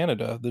Team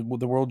Canada,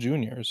 the World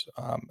Juniors.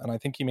 And I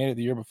think he made it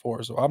the year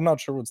before. So I'm not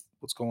sure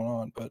what's going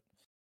on, but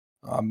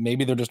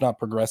maybe they're just not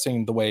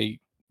progressing the way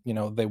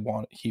they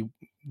want.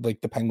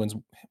 The Penguins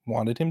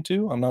wanted him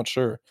to. I'm not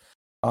sure.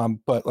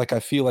 But like I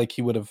feel like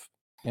he would have.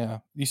 Yeah,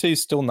 you say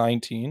he's still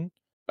 19.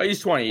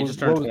 He's 20. He just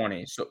turned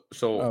 20. So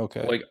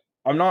okay. Like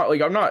I'm not.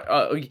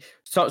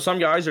 So some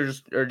guys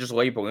are just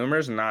late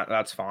bloomers, and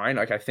that's fine.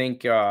 Like I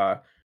think, he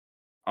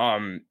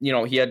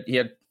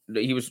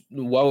was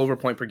well over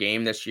point per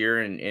game this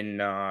year in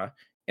the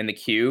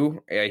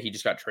Q. He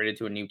just got traded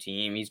to a new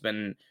team. He's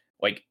been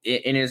like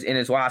in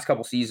his last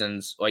couple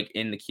seasons, like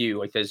in the Q,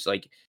 like this,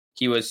 like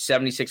he was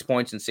 76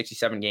 points in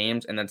 67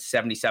 games, and then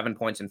 77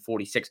 points in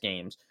 46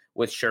 games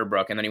with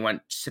Sherbrooke, and then he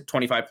went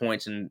 25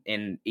 points in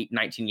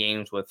 19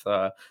 games with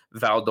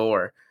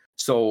Valdor.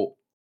 So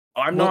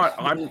I'm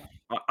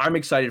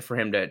excited for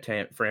him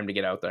to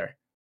get out there.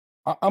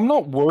 I'm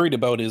not worried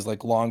about his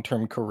like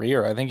long-term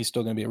career. I think he's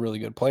still going to be a really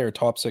good player,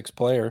 top 6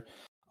 player.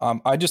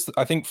 I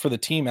think for the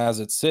team as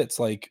it sits,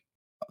 like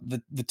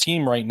the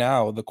team right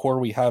now, the core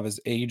we have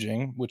is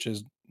aging, which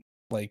is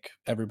like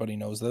everybody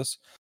knows this.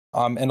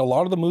 And a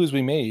lot of the moves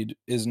we made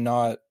is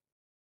not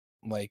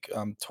like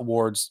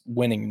towards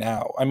winning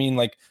now. I mean,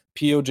 like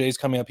POJ's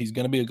coming up. He's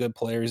going to be a good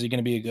player. Is he going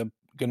to be a good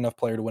enough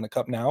player to win a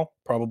cup now?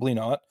 Probably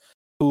not.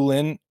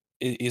 Poulin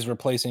is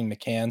replacing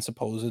McCann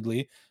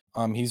supposedly.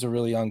 He's a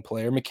really young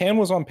player. McCann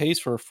was on pace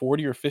for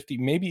 40 or 50,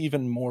 maybe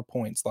even more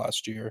points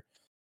last year.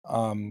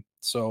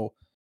 So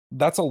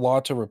that's a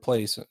lot to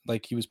replace.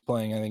 Like he was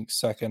playing, I think,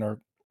 second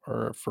or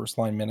first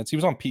line minutes. He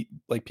was on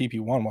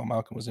PP1 while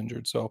Malcolm was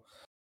injured. So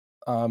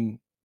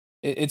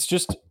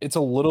it's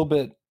a little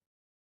bit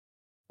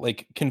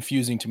like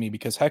confusing to me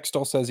because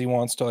Hextall says he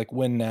wants to like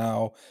win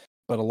now,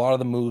 but a lot of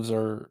the moves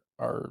are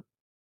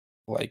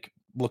like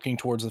looking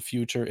towards the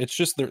future. It's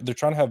just they're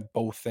trying to have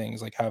both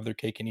things, like have their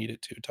cake and eat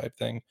it too type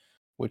thing,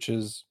 which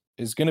is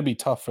going to be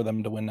tough for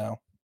them to win now.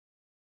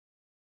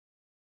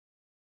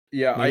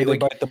 Yeah, maybe they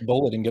bite the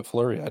bullet and get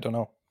Fleury. I don't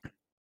know.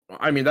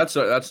 I mean, that's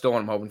still what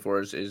I'm hoping for.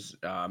 Is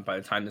by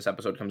the time this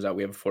episode comes out,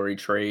 we have a Fleury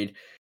trade.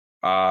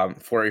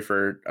 Fleury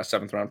for a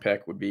 7th round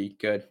pick would be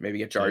good. Maybe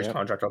get Jari's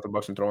contract off the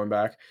books and throw him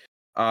back.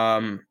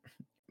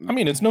 I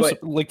mean, it's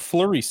like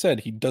Fleury said,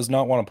 he does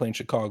not want to play in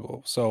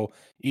Chicago. So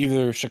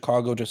either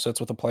Chicago just sits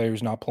with a player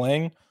who's not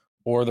playing,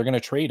 or they're going to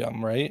trade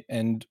him, right?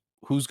 And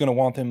who's going to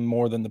want him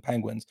more than the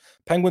Penguins?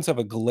 Penguins have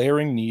a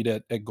glaring need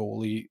at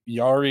goalie.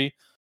 Jari,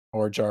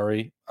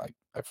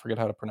 I forget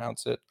how to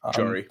pronounce it.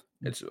 Jari,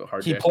 it's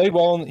hard. He played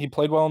well. He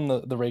played well in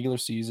the regular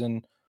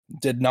season.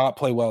 Did not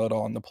play well at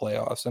all in the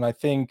playoffs, and I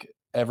think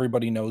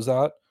everybody knows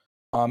that.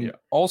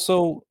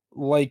 Also,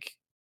 like,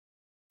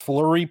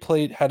 Fleury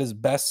had his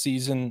best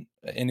season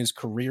in his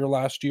career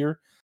last year.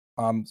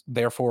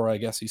 Therefore, I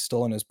guess he's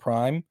still in his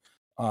prime.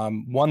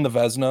 Won the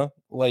Vezina.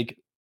 Like,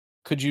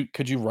 could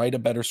you write a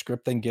better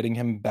script than getting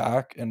him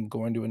back and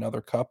going to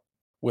another cup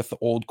with the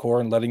old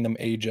core and letting them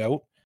age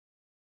out?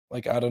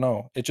 Like, I don't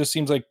know. It just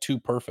seems like too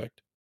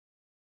perfect.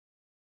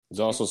 It's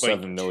also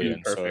 $7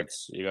 million, so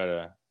it's I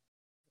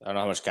don't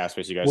know how much cap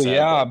space you guys have.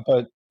 Yeah,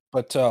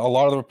 but a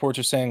lot of the reports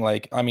are saying,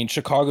 like, I mean,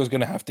 Chicago's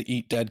going to have to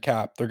eat dead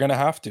cap. They're going to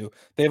have to.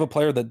 They have a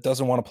player that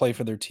doesn't want to play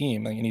for their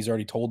team, and he's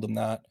already told them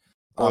that.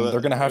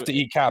 They're going to have to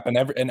eat cap, and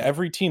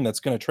every team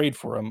that's going to trade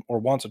for him or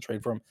wants to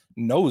trade for him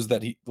knows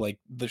that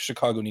the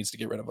Chicago needs to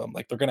get rid of him.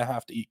 Like, they're going to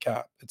have to eat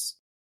cap. It's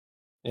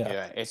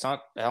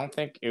not. I don't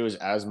think it was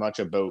as much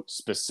about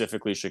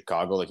specifically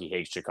Chicago. Like, he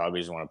hates Chicago,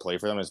 he doesn't want to play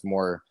for them. It's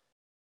more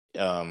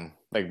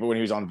like when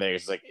he was on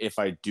Vegas, it's like, if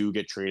I do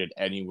get traded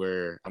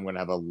anywhere, I'm going to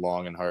have a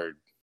long and hard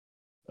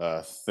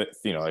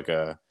like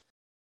a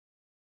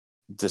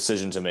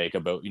decision to make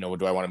about,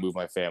 do I want to move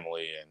my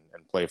family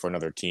and play for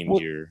another team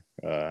here?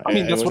 I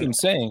mean, that's what I'm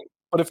saying.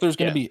 But if there's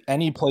going to be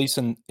any place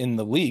in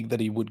the league that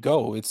he would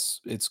go,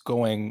 it's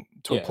going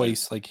to a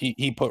place like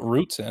he put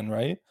roots in,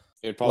 right?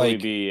 It'd probably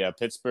be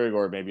Pittsburgh,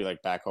 or maybe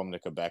like back home to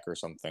Quebec or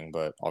something.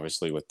 But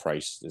obviously with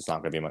Price, it's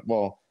not going to be much.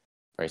 Well,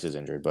 Price is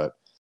injured, but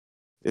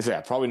it's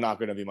probably not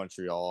going to be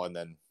Montreal. And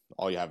then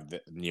all you have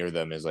near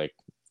them is like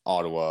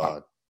Ottawa,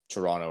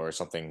 Toronto, or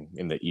something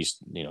in the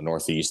east,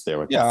 northeast there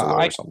with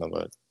Buffalo or something.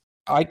 But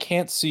I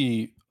can't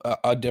see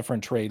a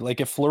different trade.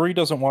 Like, if Fleury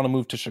doesn't want to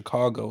move to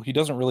Chicago, he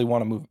doesn't really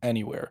want to move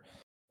anywhere.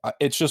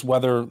 It's just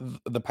whether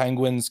the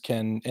Penguins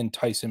can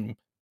entice him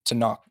to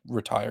not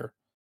retire.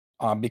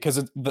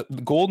 Because the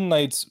Golden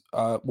Knights,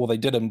 they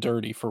did him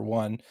dirty for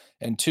one,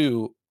 and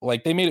two,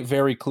 like, they made it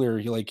very clear,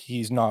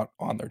 he's not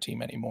on their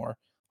team anymore.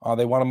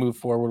 They want to move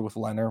forward with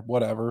Leonard,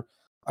 whatever.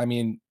 I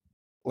mean,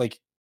 like,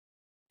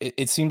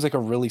 it seems like a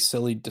really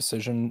silly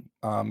decision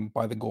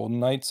by the Golden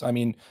Knights. I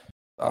mean,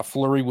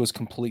 Fleury was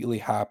completely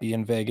happy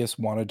in Vegas,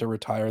 wanted to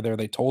retire there.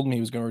 They told him he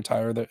was going to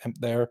retire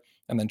there,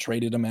 and then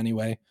traded him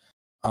anyway.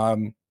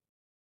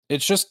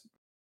 It's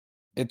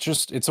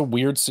a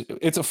weird.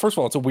 First of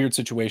all, it's a weird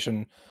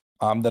situation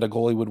that a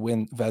goalie would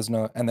win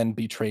Vezina and then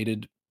be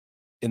traded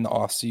in the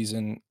off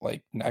season,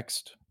 like,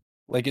 next.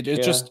 Like,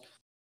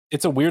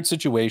 it's a weird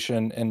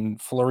situation,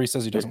 and Fleury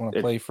says he doesn't want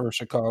to play for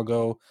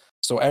Chicago.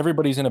 So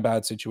everybody's in a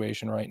bad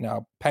situation right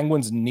now.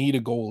 Penguins need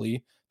a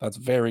goalie. That's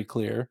very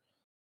clear.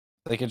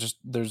 Like, it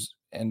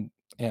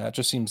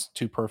just seems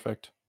too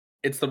perfect.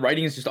 It's the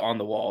writing is just on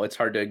the wall. It's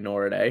hard to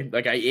ignore it, eh?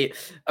 Like,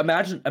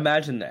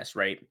 imagine this,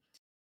 right?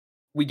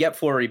 We get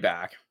Fleury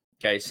back.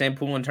 Okay, Sam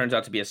Poulin turns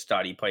out to be a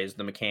stud. He plays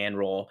the McCann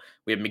role.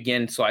 We have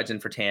McGinn slides in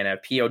for Tanev.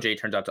 POJ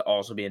turns out to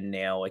also be a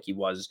nail, like he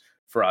was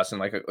for us in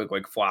like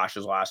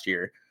flashes last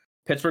year.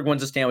 Pittsburgh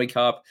wins the Stanley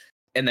Cup,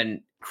 and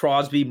then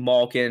Crosby,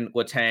 Malkin,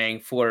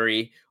 Letang,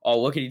 Fleury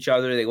all look at each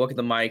other. They look at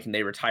the mic, and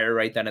they retire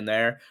right then and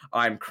there.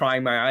 I'm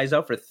crying my eyes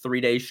out for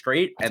 3 days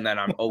straight, and then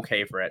I'm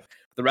okay for it.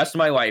 The rest of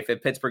my life,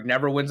 if Pittsburgh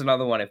never wins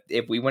another one,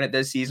 if we win it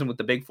this season with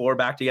the Big Four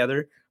back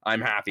together, I'm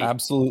happy.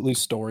 Absolutely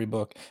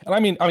storybook. And I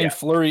mean,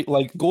 Fleury,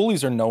 like,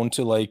 goalies are known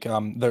to, like,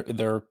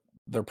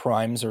 their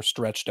primes are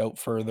stretched out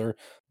further.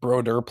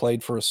 Brodeur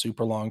played for a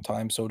super long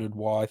time, so did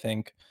Waugh, I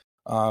think.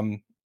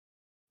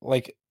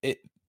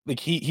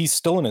 He's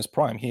still in his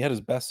prime. He had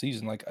his best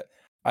season. Like,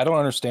 I don't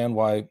understand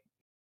why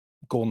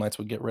Golden Knights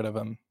would get rid of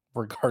him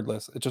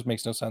regardless. It just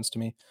makes no sense to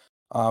me.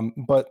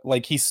 But,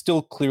 like, he's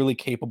still clearly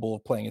capable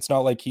of playing. It's not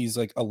like he's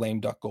like a lame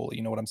duck goalie.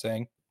 You know what I'm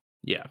saying?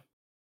 Yeah.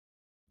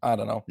 I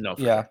don't know. No,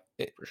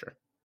 for sure.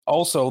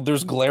 Also,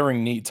 there's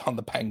glaring needs on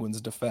the Penguins'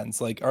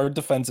 defense. Like, our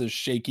defense is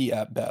shaky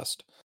at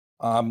best.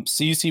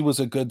 CC was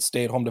a good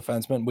stay-at-home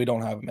defenseman. We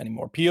don't have him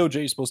anymore.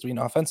 POJ is supposed to be an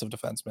offensive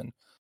defenseman.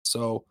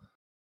 So,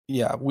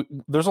 yeah,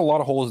 there's a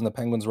lot of holes in the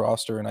Penguins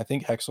roster, and I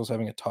think Hextall's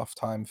having a tough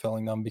time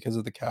filling them because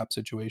of the cap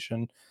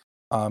situation.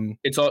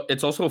 It's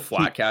also a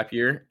flat cap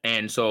year,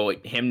 and so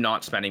him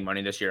not spending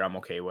money this year, I'm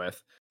okay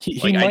with.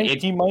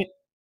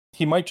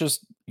 He might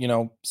just,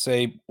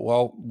 say,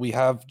 well, we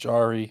have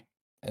Jari,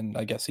 and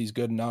I guess he's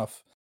good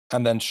enough,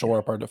 and then shore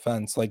up our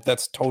defense. Like,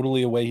 that's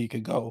totally a way he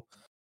could go.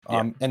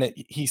 And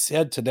he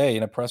said today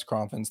in a press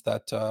conference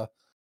that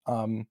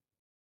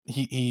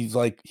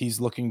he's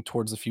looking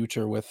towards the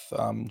future with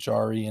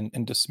Jari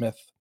and DeSmith.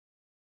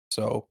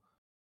 So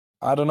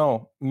I don't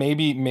know.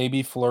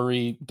 Maybe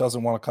Fleury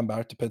doesn't want to come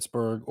back to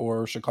Pittsburgh,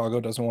 or Chicago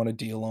doesn't want to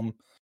deal him.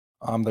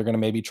 They're going to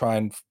maybe try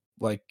and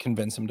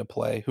convince him to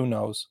play. Who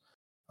knows?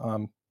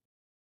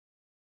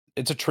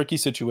 It's a tricky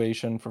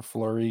situation for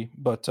Fleury,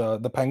 but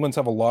the Penguins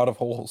have a lot of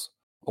holes.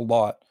 a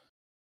lot.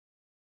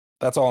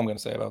 That's all I'm going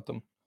to say about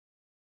them.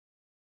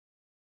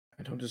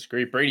 I don't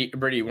disagree. Brady,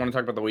 you want to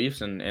talk about the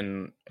Leafs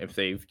and if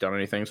they've done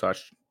anything?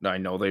 I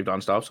know they've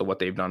done stuff. So what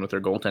they've done with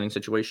their goaltending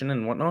situation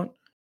and whatnot.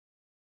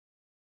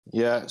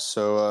 Yeah.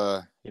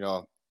 So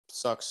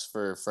sucks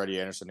for Freddie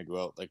Anderson to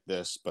go out like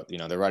this, but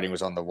the writing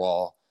was on the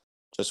wall.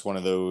 Just one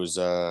of those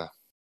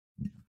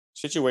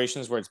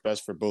situations where it's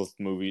best for both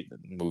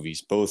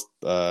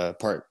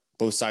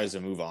both sides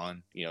to move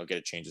on. Get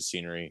a change of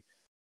scenery.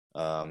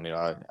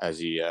 As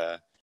he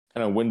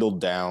kind of dwindled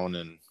down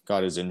and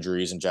got his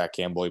injuries, and Jack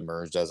Campbell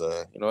emerged as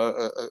a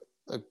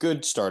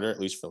good starter, at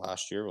least for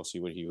last year. We'll see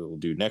what he will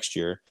do next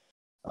year.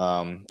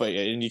 But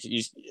we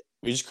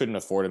just couldn't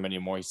afford him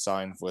anymore. He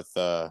signed with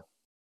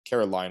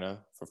Carolina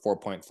for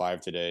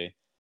 4.5 today.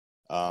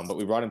 But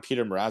we brought in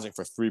Peter Mrazek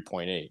for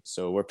 3.8.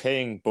 So we're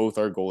paying both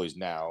our goalies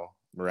now,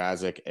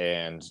 Mrazek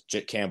and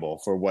Jit Campbell,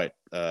 for what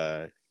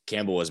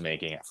Campbell was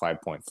making at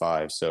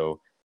 5.5. So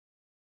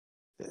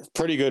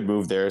pretty good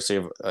move there.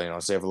 Save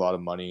a lot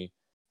of money.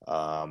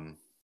 I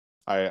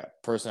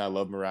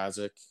love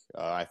Mrazek.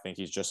 I think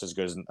he's just as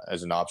good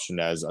as an option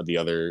as the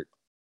other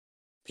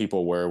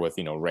people were with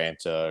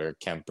Ranta or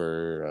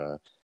Kemper.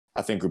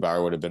 I think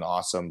Grubauer would have been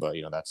awesome, but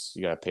that's,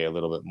 you got to pay a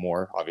little bit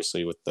more,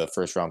 obviously, with the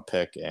first round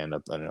pick and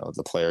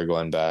the player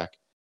going back.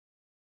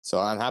 So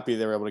I'm happy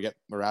they were able to get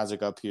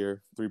Mrazek up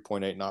here.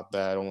 3.8, not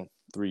bad. Only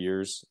 3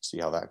 years. See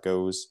how that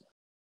goes.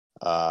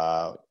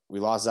 We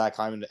lost Zach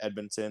Hyman to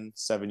Edmonton,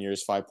 7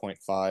 years,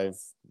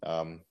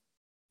 5.5.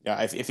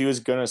 If he was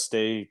gonna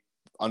stay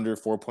under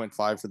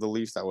 4.5 for the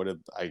Leafs,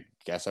 I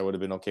guess I would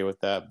have been okay with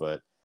that.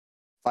 But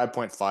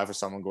 5.5 for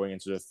someone going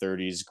into the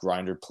 30s,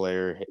 grinder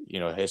player,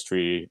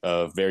 history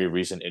of very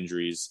recent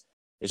injuries.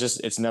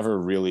 It's never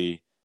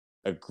really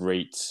a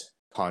great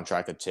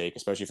contract to take,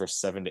 especially for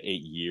 7 to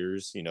 8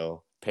 years.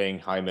 Paying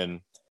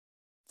Hyman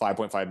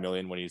 $5.5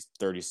 million when he's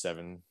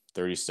 37,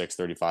 36,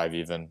 35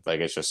 even. Like,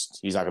 it's just,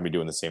 he's not going to be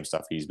doing the same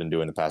stuff he's been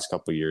doing the past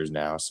couple of years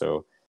now.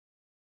 So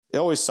it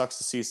always sucks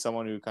to see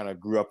someone who kind of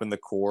grew up in the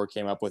core,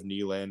 came up with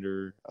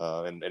Nylander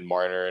and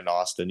Marner and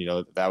Austin.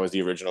 That was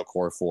the original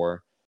core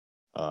four.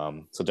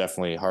 So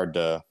definitely hard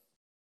to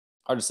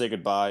say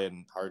goodbye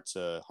and hard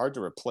to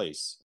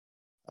replace.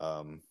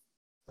 They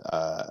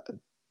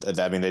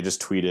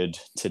just tweeted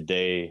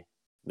today,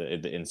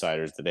 the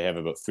insiders, that they have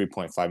about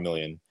 3.5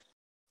 million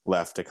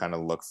left to kind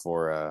of look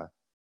for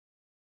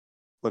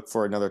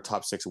another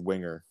top six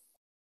winger,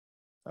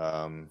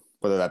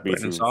 whether that be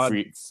through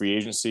free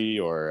agency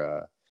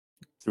or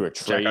through a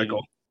trade. Jack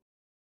Eichel.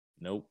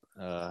 Nope,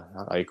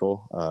 not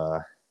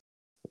Eichel.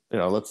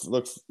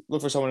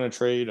 Look for someone in a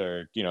trade,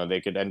 or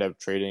they could end up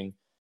trading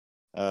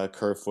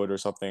Kerfoot or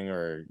something.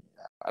 Or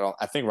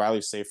I think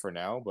Riley's safe for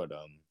now, but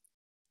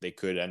they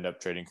could end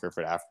up trading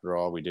Kerfoot after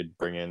all. We did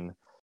bring in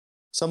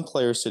some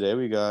players today.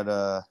 We got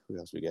who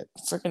else we get?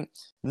 Freaking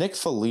Nick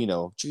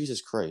Foligno.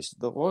 Jesus Christ!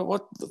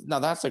 What? Now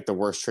that's like the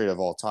worst trade of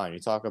all time. You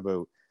talk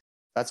about,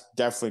 that's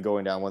definitely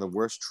going down one of the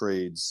worst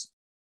trades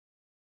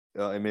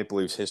in Maple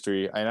Leafs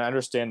history. And I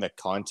understand the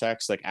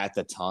context. Like, at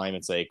the time,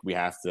 it's like we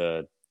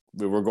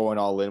were going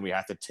all in. We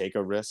have to take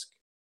a risk.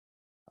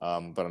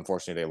 But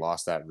unfortunately, they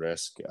lost that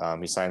risk.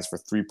 He signs for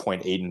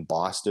 3.8 in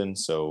Boston.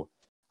 So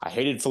I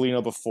hated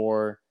Foligno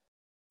before.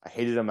 I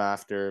hated him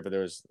after, but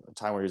there was a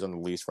time where he was on the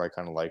Leafs where I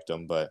kind of liked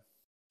him. But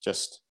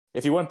just,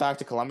 if he went back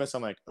to Columbus,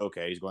 I'm like,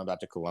 okay, he's going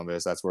back to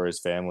Columbus. That's where his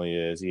family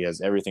is. He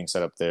has everything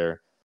set up there.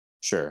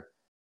 Sure.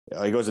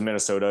 He goes to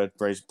Minnesota,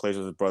 plays with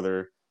his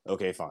brother.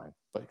 Okay, fine.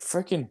 But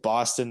freaking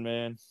Boston,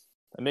 man,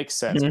 it makes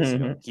sense.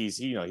 He's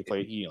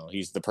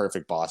he's the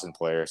perfect Boston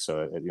player,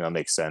 so it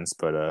makes sense.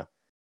 But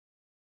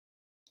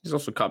he's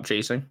also cup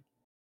chasing.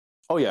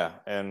 Oh yeah,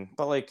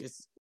 but like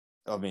it's.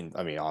 I mean,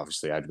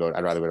 obviously, I'd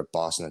rather go to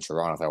Boston than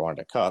Toronto if I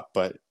wanted a cup.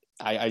 But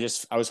I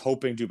was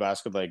hoping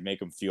Dubas could like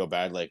make him feel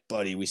bad, like,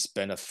 buddy, we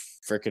spent a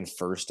freaking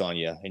first on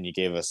you, and you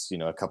gave us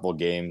a couple of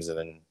games, and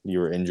then you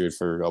were injured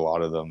for a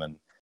lot of them, and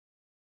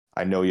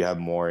I know you have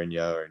more in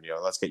you, or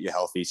let's get you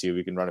healthy, see if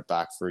we can run it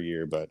back for a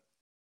year, but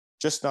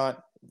just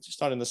not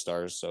in the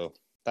stars. So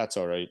that's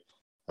all right.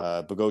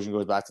 Bogosian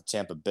goes back to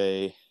Tampa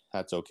Bay.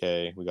 That's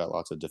okay. We got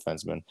lots of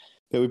defensemen.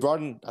 But we brought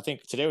in, I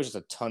think today was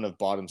just a ton of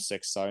bottom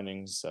six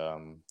signings.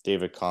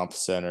 David Comp,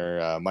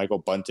 center. Michael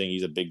Bunting,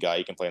 he's a big guy.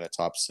 He can play in the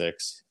top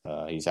six.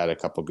 He's had a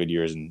couple good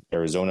years in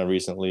Arizona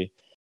recently.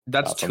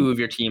 That's two of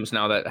your teams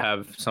now that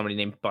have somebody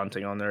named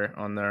Bunting on their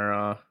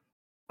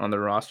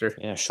roster.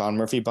 Yeah, Sean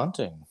Murphy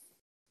Bunting.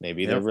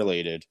 Maybe they're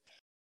related.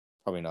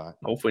 Probably not.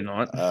 Hopefully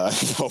not.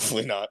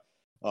 Hopefully not.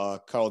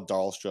 Carl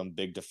Dahlstrom,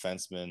 big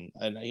defenseman,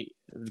 and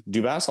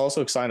Dubas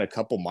also signed a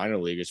couple minor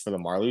leaguers for the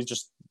Marlies,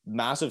 just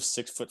massive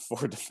 6'4"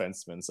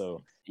 defenseman.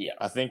 So yeah,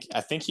 I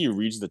think he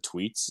reads the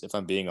tweets, if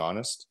I'm being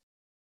honest,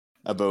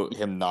 about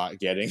him not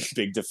getting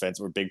big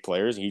defense or big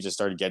players. He just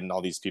started getting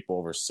all these people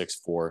over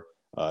 6'4".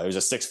 It was a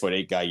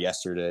 6'8" guy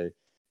yesterday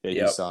that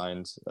he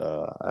signed.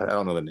 I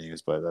don't know the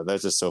names, but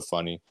that's just so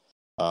funny.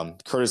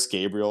 Curtis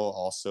Gabriel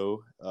also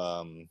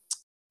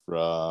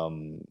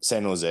from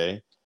San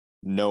Jose.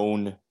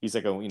 known. He's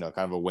like a kind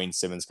of a Wayne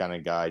Simmons kind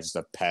of guy, just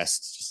a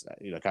pest, just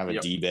kind of a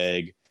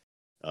d-bag.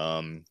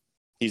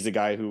 He's the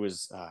guy who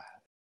was.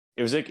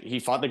 It was like he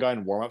fought the guy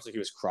in warmups, like he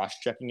was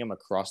cross-checking him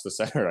across the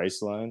center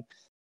ice line.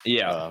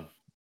 Yeah.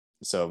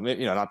 So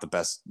not the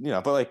best,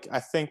 but like I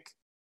think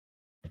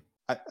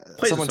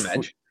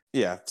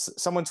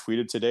someone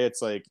tweeted today.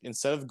 It's like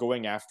instead of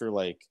going after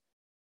like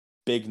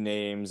big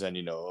names and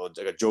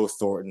like a Joe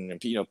Thornton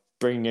and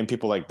bringing in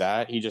people like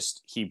that,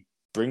 he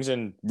brings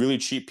in really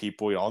cheap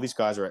people. All these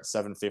guys are at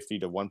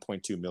 $750 to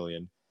 $1.2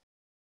 million.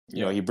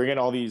 You bring in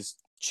all these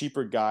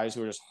cheaper guys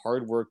who are just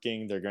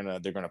hardworking. They're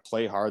gonna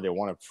play hard. They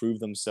want to prove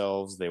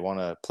themselves. They want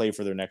to play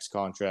for their next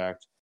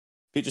contract.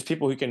 Just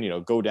people who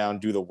can go down,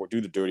 do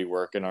the dirty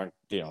work, and aren't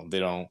they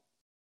don't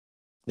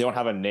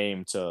have a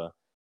name to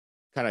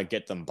kind of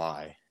get them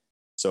by.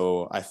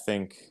 So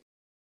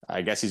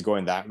I guess he's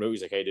going that route.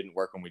 He's like, hey, it didn't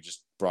work when we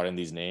just brought in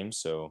these names,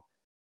 so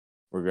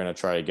we're gonna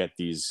try to get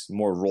these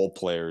more role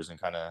players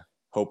and kind of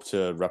hope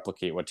to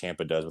replicate what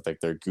Tampa does with like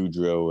their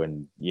Gaudreau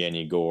and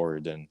Yanni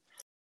Gourde and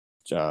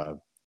Gaudreau.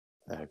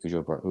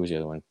 Who's the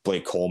other one?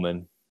 Blake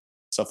Coleman.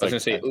 Stuff like that. I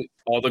was gonna say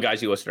all the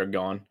guys you listed are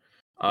gone.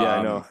 Yeah,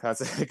 I know.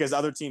 That's because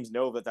other teams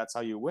know that's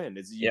how you win.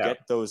 Is you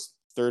get those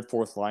third,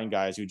 fourth line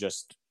guys who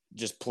just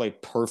play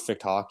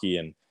perfect hockey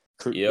and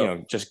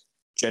just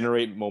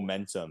generate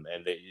momentum,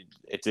 and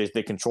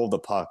they control the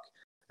puck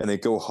and they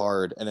go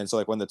hard. And then so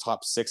like when the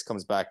top six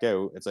comes back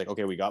out, it's like,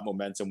 okay, we got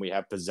momentum, we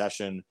have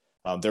possession.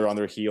 They're on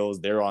their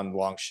heels, they're on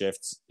long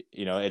shifts.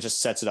 It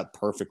just sets it up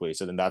perfectly.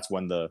 So then that's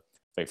when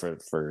for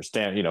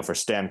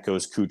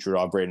Stamkos,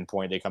 Kucherov, Braden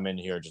Point, they come in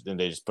here and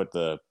they just put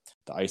the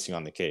icing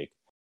on the cake.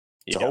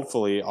 So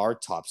hopefully our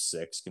top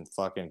six can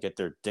fucking get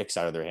their dicks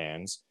out of their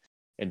hands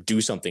and do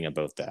something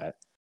about that.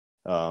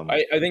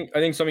 I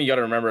think something you got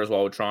to remember as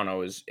well with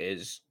Toronto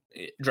is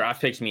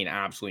draft picks mean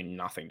absolutely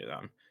nothing to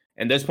them.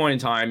 At this point in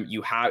time,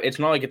 it's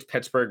not like it's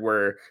Pittsburgh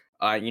where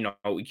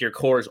your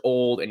core is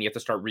old and you have to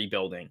start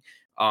rebuilding.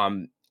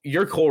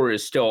 Your core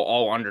is still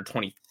all under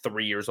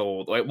 23 years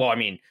old.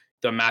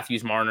 The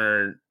Matthews,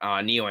 Marner,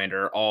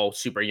 Nylander are all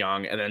super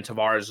young, and then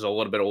Tavares is a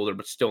little bit older,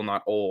 but still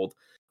not old.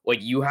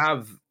 Like you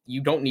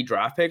don't need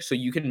draft picks, so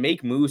you can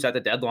make moves at the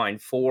deadline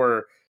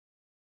for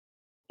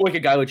like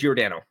a guy like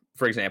Giordano,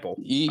 for example.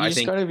 You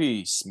just got to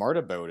be smart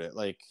about it.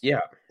 Like,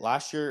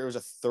 last year it was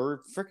a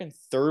third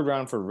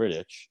round for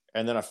Rittich,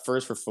 and then a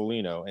first for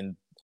Foligno, and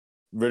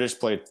Rittich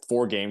played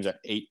 4 games at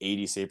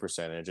 880 save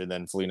percentage, and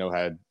then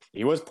Foligno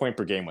he was point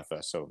per game with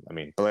us. So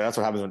but that's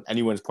what happens when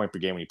anyone's point per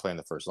game when you play in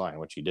the first line,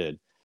 which he did.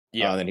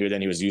 Yeah, and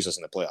then he was useless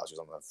in the playoffs. He was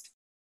on the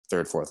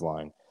third, fourth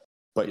line.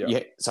 But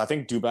so I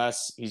think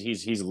Dubas,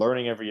 he's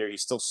learning every year.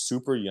 He's still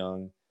super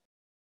young,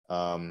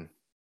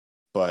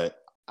 but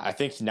I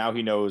think now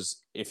he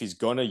knows if he's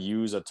gonna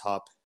use a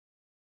top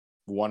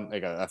one,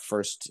 like a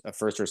first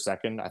or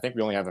second. I think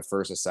we only have a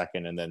first, a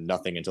second, and then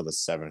nothing until the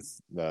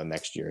 7th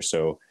next year.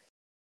 So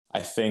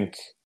I think,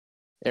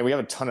 and we have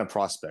a ton of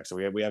prospects. So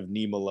we have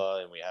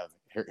Niemela, and we have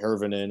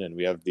Hirvonen, and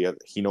we have the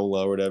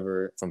Heinola or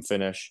whatever from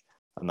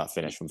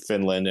from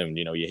Finland, and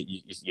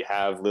you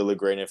have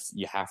Liljegren if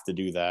you have to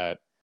do that.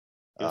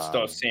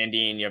 Still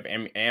Sandin, you have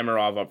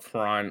Amarov up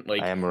front.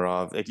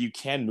 Amarov, if you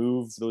can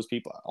move those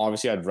people,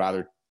 obviously I'd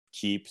rather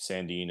keep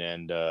Sandin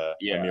and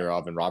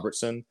Amarov and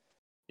Robertson.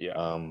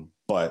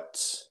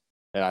 But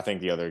I think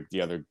the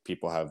other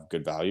people have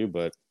good value.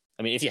 But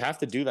I mean, if you have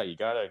to do that, you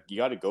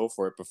gotta go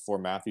for it before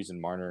Matthews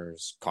and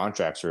Marner's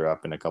contracts are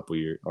up in a couple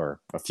years or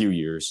a few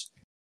years.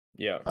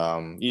 Yeah.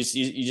 You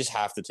just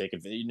have to take it.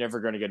 You're never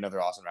going to get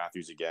another Austin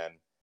Matthews again.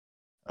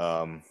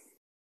 Or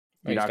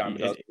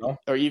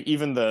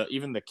even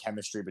the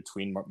chemistry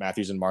between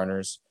Matthews and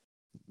Marner.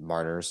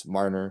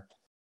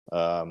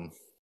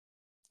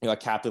 A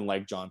captain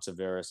like John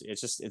Tavares,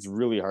 it's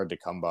really hard to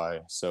come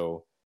by.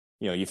 So,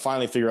 you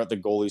finally figure out the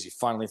goalies, you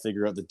finally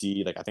figure out the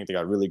D. Like, I think they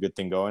got a really good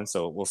thing going.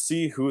 So we'll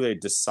see who they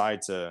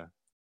decide to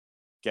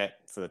get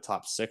for the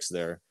top 6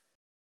 there.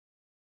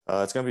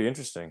 It's going to be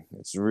interesting.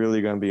 It's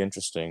really going to be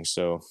interesting.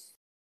 So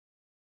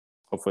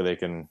hopefully they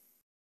can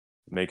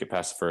make it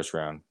past the first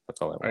round.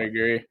 That's all I want. I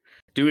agree.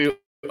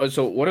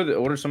 So what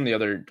are some of the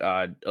other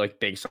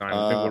big signs?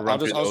 I'll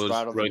just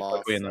rattle them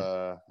off.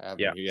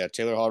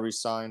 Taylor Hall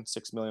re-signed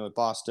 $6 million with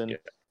Boston. Yeah.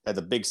 Had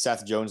the big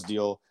Seth Jones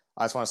deal.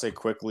 I just want to say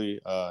quickly,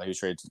 he was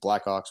traded to the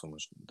Blackhawks from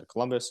the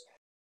Columbus.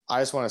 I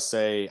just want to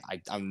say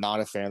I'm not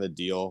a fan of the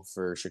deal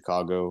for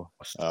Chicago.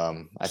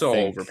 I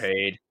think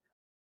overpaid.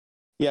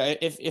 Yeah,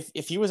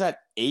 if he was at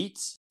 8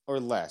 or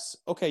less,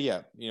 okay,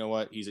 yeah, you know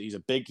what? He's a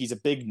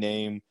big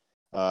name.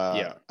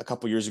 A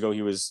couple years ago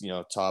he was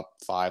top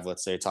 5,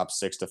 let's say top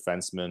 6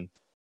 defenseman.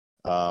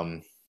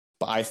 But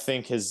I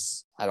think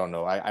I don't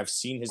know. I've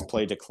seen his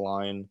play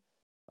decline.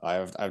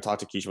 I've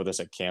talked to Keisha about this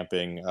at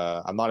camping.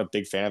 I'm not a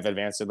big fan of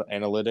advanced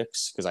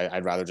analytics because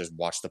I'd rather just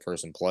watch the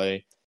person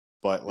play.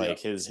 But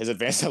his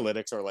advanced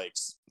analytics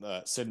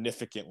are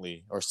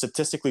significantly or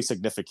statistically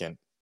significant,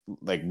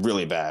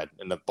 really bad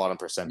in the bottom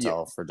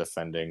percentile for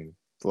defending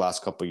the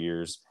last couple of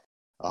years.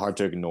 Hard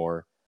to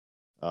ignore.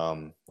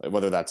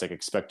 Whether that's like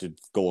expected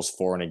goals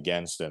for and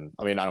against, and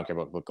I mean I don't care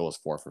about what goals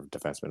for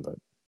defensemen, but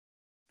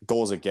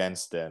goals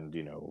against and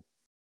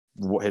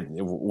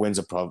wins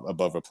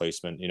above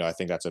replacement. I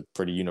think that's a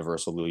pretty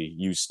universally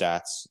used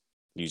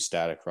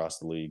stat across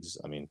the leagues.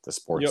 I mean the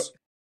sports. Yep.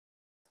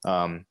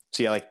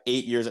 So yeah, like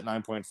 8 years at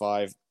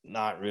 9.5,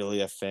 not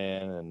really a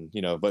fan, and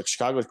but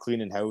Chicago's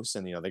cleaning house,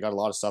 and they got a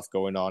lot of stuff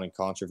going on and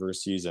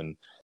controversies, and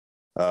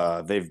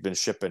they've been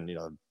shipping.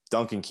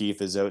 Duncan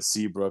Keith is out,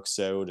 Seabrook's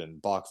out,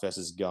 and Bachfest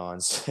is gone,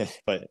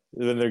 but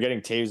then they're getting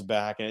Taves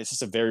back, and it's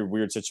just a very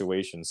weird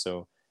situation.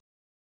 So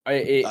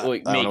I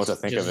don't know what to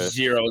think of it.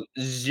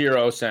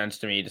 Zero sense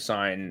to me to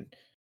sign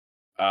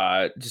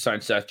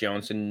Seth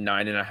Jones in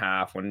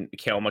 9.5 when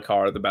Cale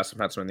Makar, the best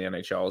defenseman in the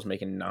NHL, is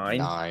making 9.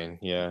 9,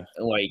 yeah.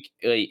 Like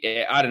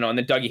I don't know. And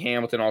then Dougie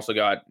Hamilton also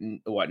got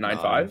what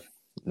 9.5?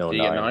 No,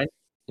 did he 9. Get 9?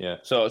 Yeah.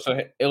 So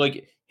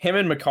like him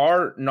and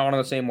Makar not on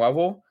the same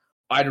level.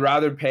 I'd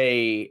rather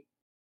pay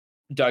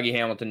Dougie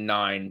Hamilton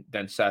 9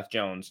 than Seth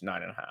Jones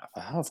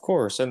 9.5. Of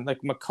course, and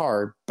like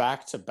Makar,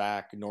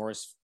 back-to-back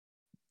Norris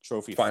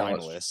Trophy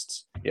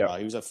finalists. Yeah,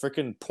 he was a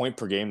freaking point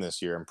per game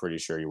this year. I'm pretty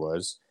sure he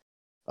was.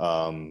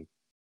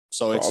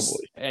 So it's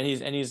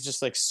he's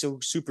just like so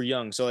super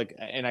young. So like,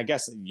 and I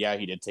guess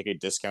he did take a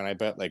discount. I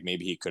bet like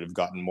maybe he could have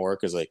gotten more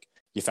because like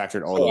you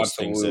factored all those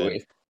things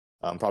in.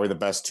 Probably the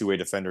best two-way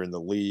defender in the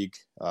league.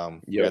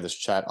 We had this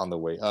chat on the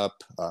way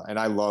up, and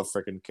I love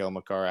freaking Cale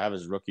Makar. I have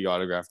his rookie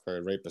autograph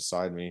card right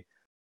beside me.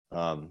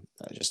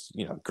 Just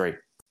great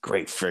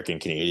freaking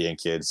Canadian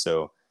kid.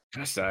 So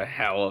just a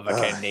hell of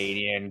a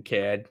Canadian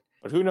kid.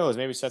 But who knows?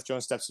 Maybe Seth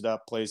Jones steps it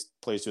up, plays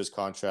to his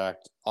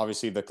contract.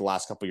 Obviously, the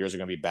last couple of years are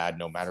going to be bad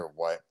no matter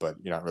what. But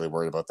you're not really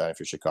worried about that if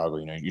you're Chicago.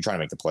 You're trying to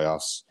make the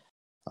playoffs.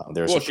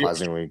 They're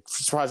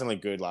surprisingly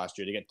good last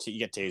year. You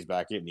get Taves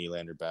back, you get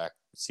Nylander back.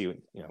 See,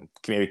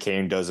 maybe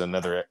Kane does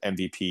another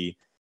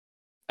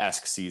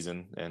MVP-esque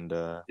season, and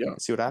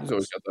see what happens. He's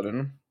always got that in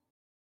him.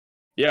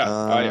 Yeah,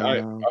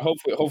 I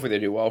hopefully they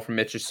do well for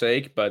Mitch's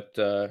sake, but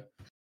I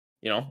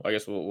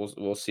guess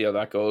we'll see how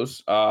that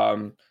goes.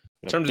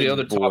 In terms of the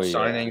other top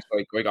signings,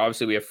 like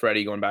obviously we have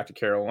Freddie going back to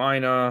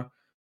Carolina.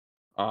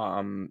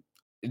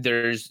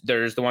 There's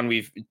the one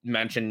we've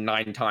mentioned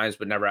 9 times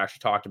but never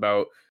actually talked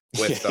about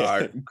with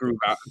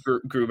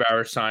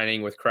Grubauer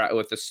signing with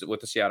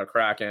the Seattle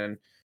Kraken.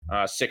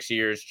 6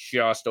 years,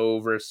 just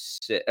under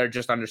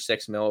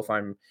 $6 million, if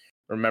I'm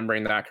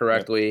remembering that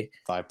correctly.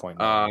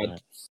 5.9.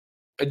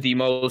 The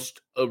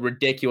most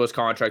ridiculous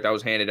contract that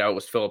was handed out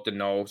was Philip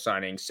Deneau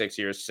signing 6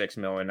 years, $6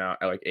 million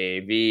like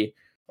AAV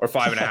or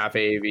 5.5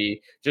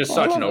 AAV. Just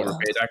such an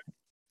overpay.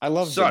 I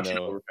love such Deneau. an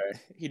overpay.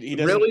 He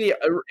really.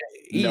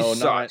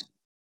 Not.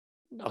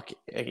 Okay,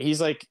 he's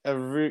like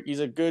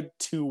he's a good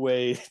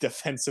two-way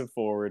defensive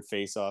forward,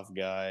 face-off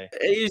guy.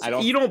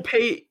 You don't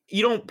pay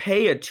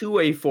a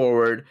two-way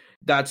forward.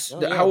 That's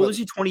how old is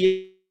he? 28.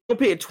 You don't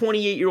pay a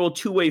 28-year-old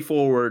two-way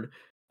forward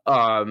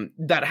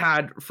that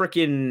had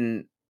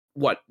freaking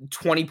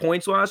 20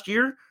 points last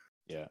year.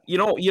 Yeah. You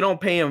don't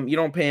pay him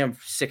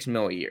 $6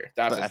 million a year.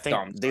 That's I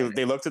think dumb.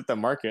 They looked at the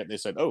market. They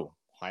said, "Oh,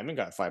 Hyman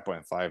got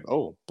 5.5.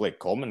 Oh, Blake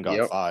Coleman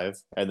got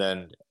 5." And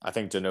then I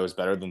think Deneau is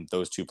better than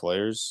those two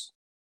players.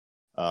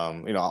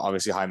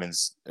 Obviously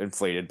Hyman's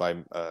inflated by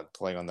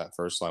playing on that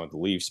first line with the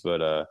Leafs,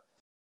 but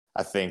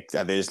I think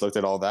that they just looked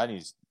at all that.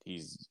 And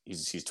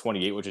he's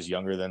 28, which is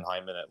younger than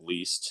Hyman at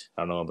least.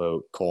 I don't know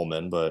about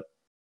Coleman, but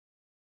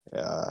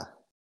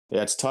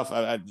it's tough.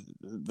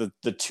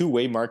 The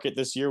two-way market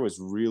this year was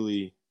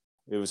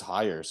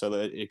higher, so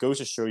it goes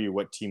to show you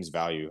what teams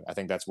value. I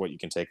think that's what you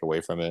can take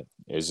away from it.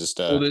 Is just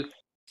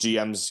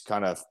GMs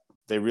kind of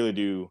they really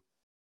do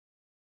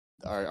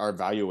are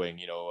valuing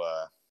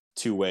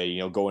two-way,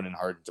 going in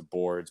hard into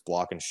boards,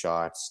 blocking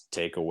shots,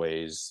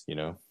 takeaways,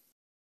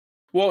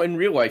 Well, in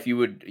real life, you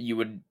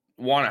would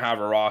want to have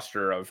a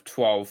roster of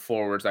 12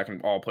 forwards that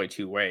can all play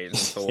two ways. And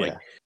so,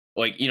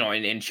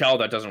 in Chell,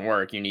 that doesn't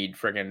work. You need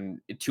freaking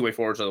two-way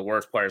forwards are the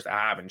worst players to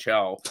have in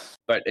Chell.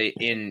 But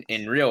in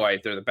real life,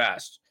 they're the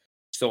best.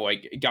 So,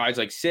 guys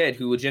like Sid,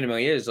 who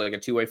legitimately is like a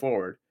two-way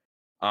forward.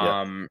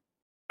 And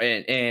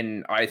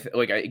I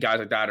guys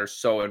like that are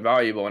so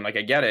invaluable. And I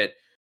get it.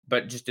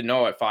 But just to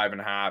know at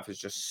 5.5 is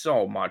just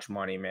so much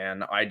money,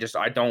 man. I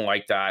don't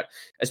like that,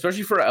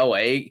 especially for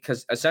LA,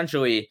 because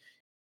essentially,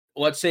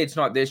 let's say it's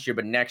not this year,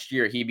 but next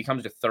year he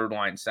becomes the third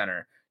line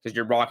center because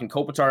you're rocking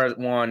Kopitar at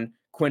 1,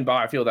 Quinn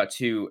Byfield at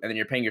 2, and then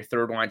you're paying your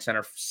third line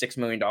center $6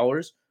 million.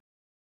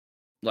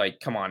 Like,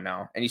 come on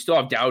now, and you still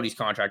have Doughty's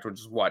contract, which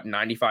is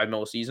 $95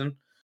 million a season,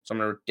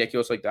 something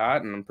ridiculous like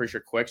that. And I'm pretty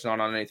sure Quick's not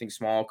on anything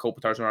small,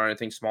 Kopitar's not on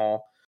anything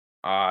small.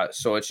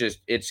 So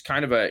it's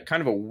kind of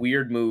a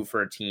weird move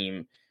for a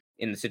team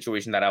in the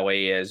situation that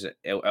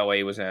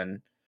LA was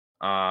in.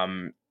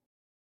 And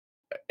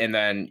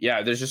then,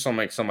 there's just some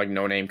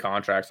no-name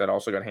contracts that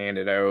also got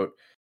handed out.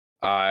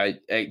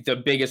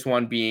 The biggest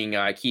one being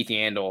Keith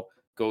Yandle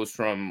goes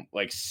from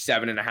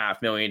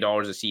 $7.5 million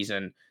a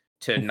season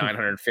to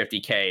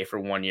 $950K for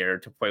 1 year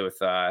to play with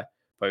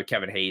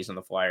Kevin Hayes and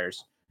the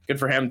Flyers. Good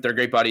for him. They're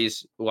great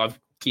buddies. Love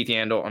Keith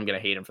Yandle. I'm going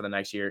to hate him for the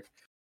next year.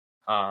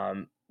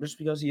 just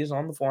because he is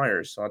on the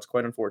Flyers. So that's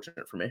quite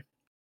unfortunate for me.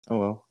 Oh,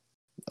 well.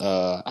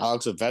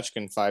 Alex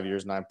Ovechkin, 5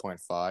 years,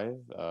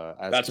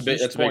 9.5. That's a big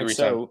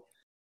return.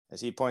 As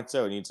he points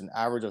out, he needs an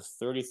average of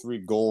 33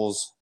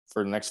 goals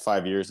for the next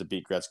 5 years to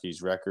beat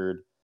Gretzky's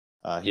record.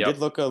 He did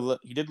look a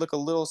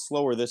little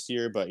slower this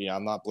year, but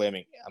I'm not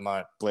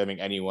blaming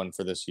anyone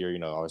for this year.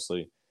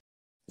 Obviously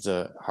it's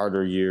a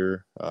harder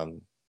year,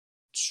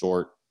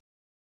 short,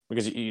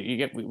 because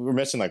we're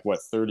missing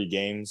 30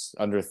 games,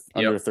 under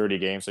 30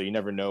 games, so you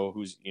never know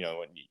who's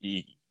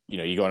you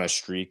go on a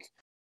streak.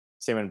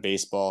 Same in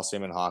baseball,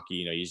 same in hockey.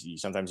 You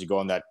sometimes you go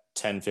on that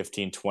 10,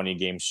 15, 20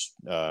 games,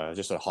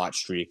 just a hot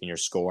streak, and you're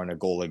scoring a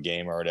goal a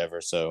game or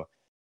whatever. So,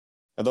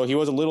 although he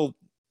was a little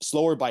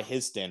slower by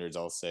his standards,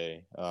 I'll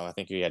say. I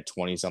think he had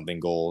 20-something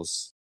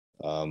goals.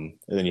 And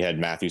then you had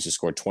Matthews who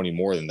scored 20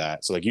 more than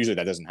that. So, usually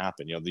that doesn't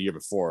happen. The year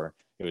before,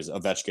 it was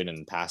Ovechkin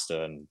and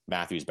Pasta and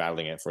Matthews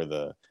battling it for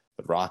the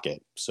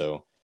Rocket.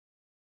 So,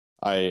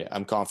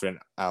 I'm confident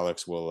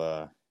Alex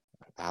will...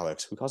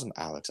 Alex? Who calls him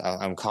Alex?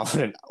 I'm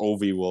confident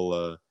Ovi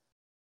will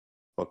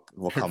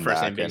come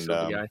back.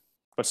 And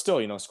but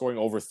still, scoring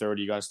over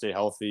 30, you got to stay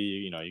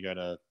healthy. You got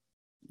to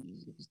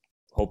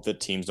hope that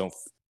teams don't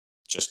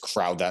just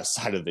crowd that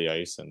side of the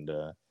ice. And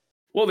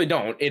well, they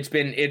don't.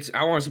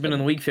 How long has he been in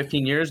the league?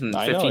 15 years, and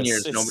 15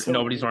 years,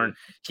 nobody's learned.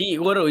 He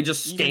literally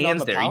just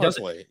stands there.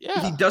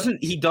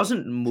 He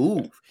doesn't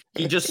move.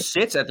 He just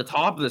sits at the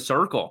top of the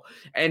circle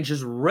and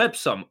just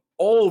rips them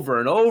over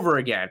and over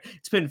again.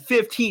 It's been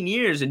 15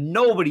 years and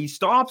nobody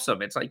stops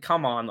him. It's like,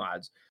 come on,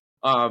 lads.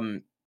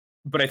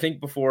 But I think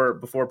before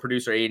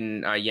producer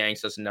Aiden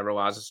yanks us and never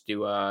allows us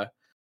to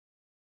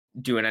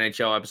do an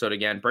NHL episode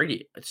again,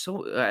 Brady,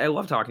 I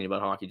love talking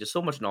about hockey. Just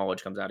so much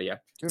knowledge comes out of you.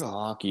 Good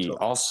hockey.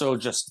 Also,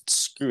 just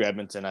screw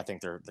Edmonton. I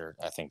think they're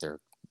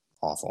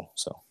awful.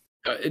 So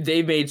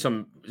they made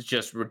some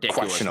just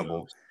ridiculous questionable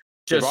moves.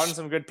 They brought in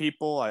some good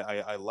people.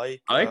 I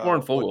like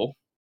Warren Foegele.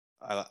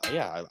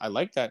 I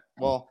like that.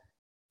 Well,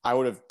 I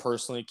would have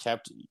personally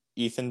kept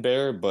Ethan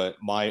Bear, but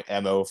my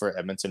MO for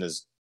Edmonton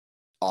is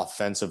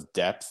offensive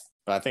depth.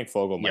 But I think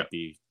Foegele might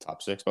be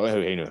top 6, but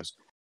who knows?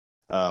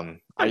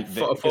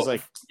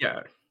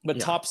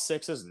 Top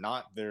 6 is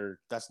not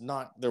that's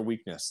not their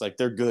weakness.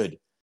 They're good.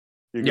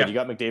 You're good. You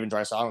got McDavid,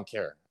 Draisaitl. I don't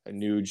care.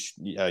 Nuge,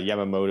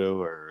 Yamamoto,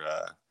 or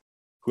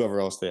whoever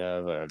else they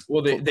have.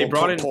 They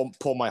brought in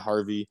Pull my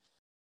Harvey.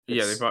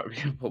 They brought.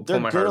 They're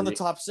good on the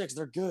top 6.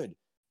 They're good.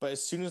 But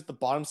as soon as the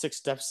bottom 6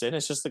 steps in,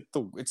 it's just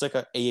it's like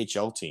an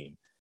AHL team,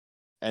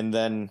 and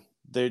then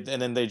they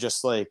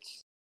just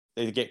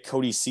they get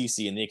Cody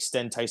Ceci and they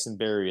extend Tyson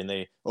Barrie and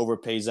they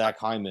overpay Zach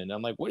Hyman.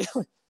 I'm like, what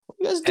are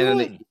you guys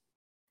doing?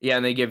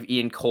 And they give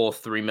Ian Cole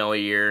 $3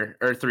 million a year,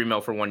 or $3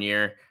 million for 1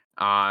 year.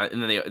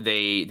 And then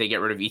they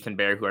get rid of Ethan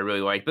Bear, who I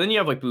really like. But then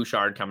you have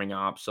Bouchard coming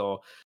up.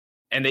 So,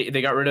 and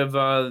they got rid of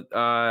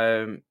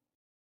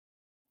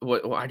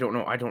what I don't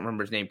know. I don't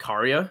remember his name.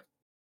 Karia.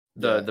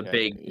 The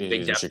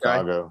big depth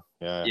Chicago.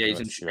 Guy. Yeah, he's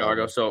in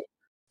Chicago. So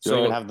you don't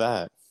even have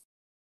that.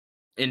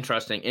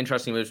 Interesting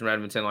moves from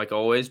Edmonton, like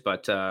always.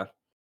 But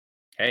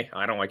hey,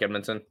 I don't like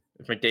Edmonton.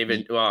 If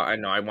McDavid, well, I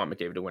know I want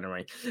McDavid to win it,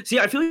 right? See,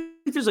 I feel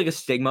like there's a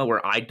stigma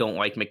where I don't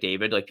like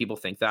McDavid. People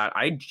think that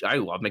I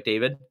love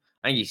McDavid.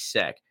 I think he's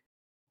sick.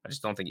 I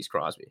just don't think he's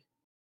Crosby.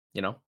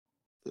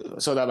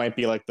 So that might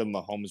be the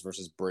Mahomes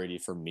versus Brady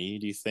for me.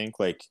 Do you think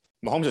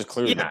Mahomes is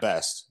clearly the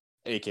best?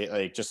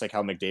 AK, just like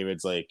how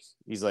McDavid's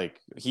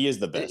he is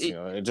the best,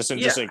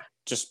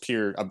 just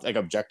pure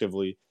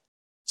objectively.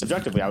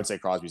 Subjectively, I would say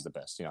Crosby's the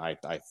best. I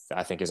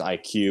think his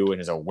IQ and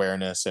his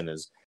awareness and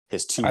his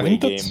two-way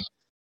game.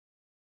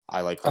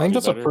 I like Crosby. I think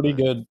that's a pretty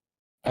good.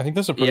 I think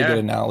that's a pretty good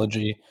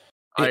analogy.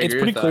 It's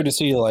pretty clear to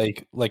see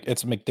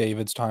it's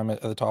McDavid's time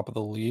at the top of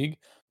the league,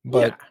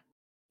 but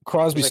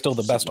Crosby's still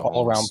the best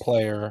all-around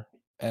player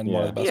and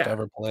one of the best to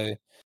ever play.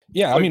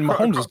 Yeah, I mean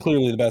Mahomes is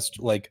clearly the best.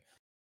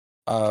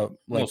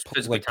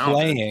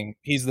 Playing,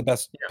 he's the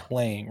best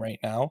playing right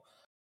now.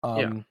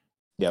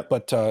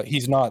 But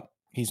he's not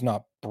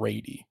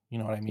Brady. You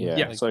know what I mean?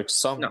 Yeah. It's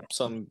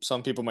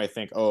some people might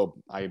think, oh,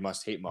 I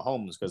must hate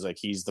Mahomes because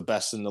he's the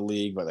best in the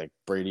league, but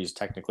Brady's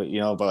technically,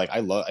 but I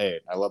love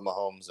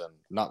Mahomes and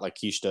not like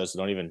Keish does. So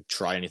don't even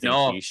try anything.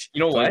 No, Keish.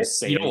 You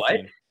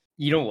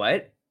know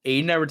what?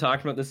 Aiden and I were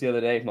talking about this the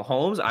other day.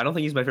 Mahomes, I don't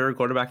think he's my favorite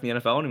quarterback in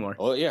the NFL anymore.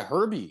 Oh yeah,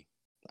 Herbie.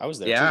 I was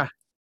there. Yeah.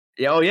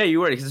 Too. Yeah. Oh yeah,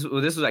 you were. This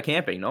was at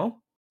camping, no?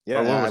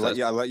 Yeah. I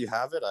let you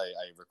have it.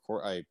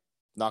 I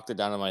knocked it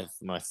down on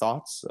my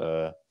thoughts.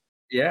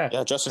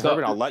 Yeah, Justin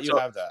Herbert. I'll let you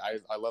have that.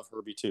 I love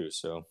Herbie too.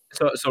 So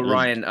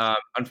Ryan,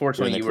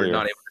 unfortunately, you were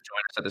not able to join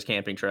us at this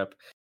camping trip.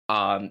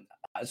 I'm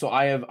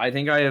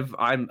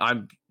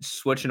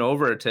switching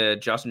over to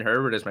Justin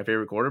Herbert as my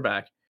favorite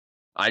quarterback.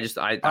 I just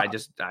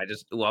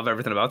love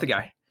everything about the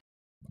guy.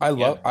 I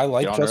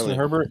like Justin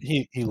Herbert.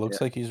 He looks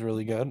like he's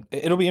really good.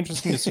 It'll be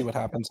interesting to see what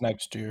happens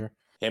next year.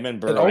 Him and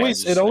Burrow.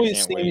 It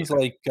always seems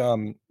like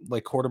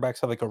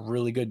quarterbacks have a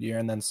really good year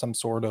and then some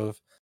sort of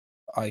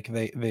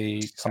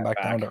they come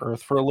back down to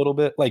earth for a little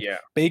bit.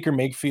 Baker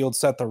Mayfield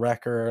set the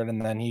record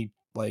and then he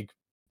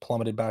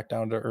plummeted back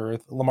down to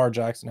earth. Lamar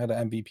Jackson had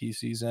an MVP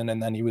season,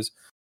 and then he was,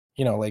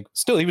 like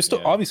he was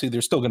still obviously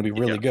they're still going to be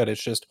really good.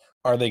 It's just,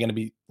 are they going to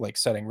be like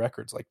setting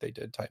records like they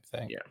did type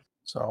thing? Yeah.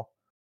 So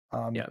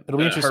it'll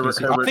be interesting to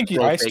see.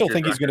 I still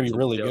think he's going to be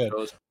really good.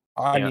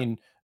 I mean,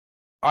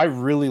 I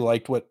really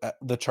liked what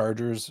the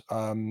Chargers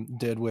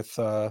did with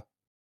their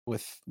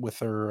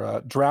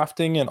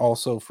drafting and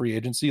also free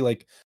agency.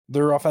 Like,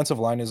 their offensive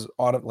line is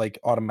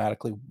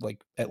automatically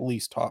like at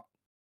least top,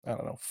 I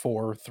don't know,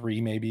 4 or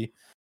 3 maybe.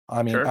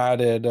 I mean,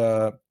 added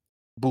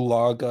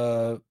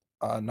Bulaga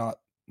not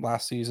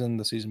last season,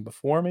 the season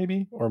before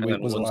maybe, or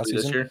was it last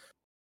season?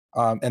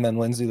 And then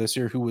Lindsay this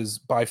year, who was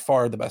by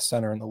far the best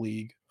center in the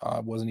league,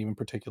 wasn't even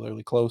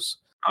particularly close.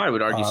 I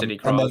would argue Sidney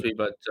Crosby,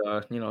 but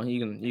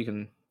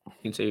you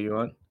can say who you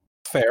want.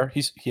 Fair.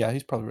 He's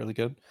probably really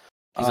good.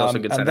 He's also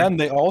a good center. And then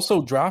they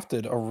also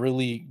drafted a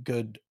really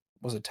good,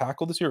 was it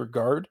tackle this year or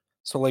guard?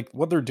 So like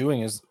what they're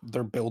doing is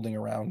they're building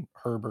around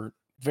Herbert.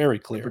 Very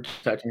clear.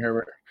 Protecting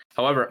Herbert.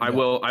 However, I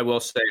will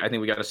say, I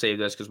think we got to save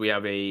this because we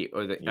have the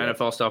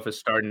NFL stuff is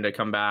starting to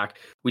come back.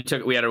 We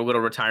had a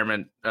little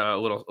retirement, a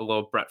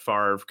little Brett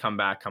Favre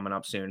comeback coming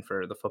up soon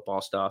for the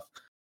football stuff.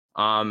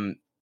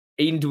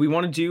 Aiden, do we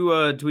want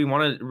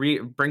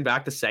to bring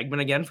back the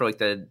segment again for like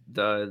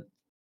the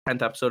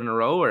 10th episode in a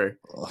row, or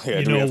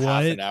you know what?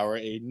 Half an hour,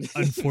 Aiden.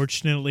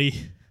 Unfortunately,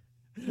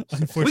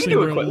 we can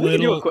do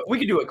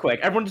it quick.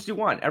 Everyone just do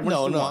one.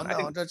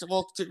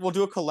 We'll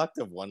do a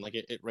collective one. Like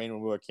it rained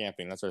when we were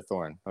camping. That's our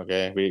thorn.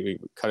 Okay, we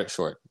cut it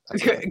short.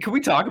 Can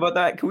we talk about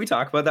that?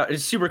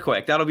 It's super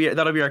quick. That'll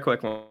be our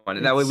quick one,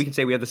 and that way we can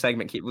say we have the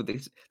segment.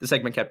 The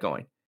segment kept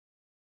going.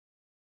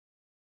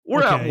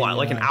 We're at what,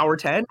 like an hour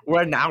 10?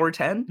 We're at an hour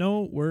 10.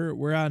 No,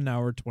 we're at an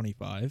hour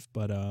 25.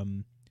 But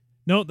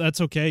no, that's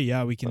okay.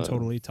 Yeah, we can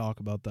totally talk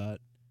about that.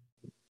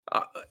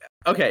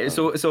 Okay,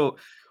 so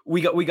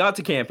we got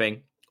to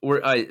camping.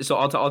 So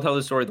I'll tell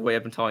the story the way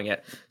I've been telling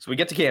it. So we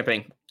get to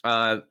camping.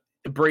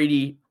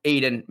 Brady,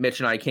 Aiden, Mitch,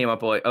 and I came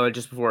up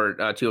just before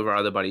 2 of our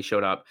other buddies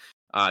showed up.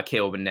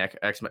 Caleb and Nick,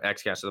 ex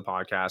guests of the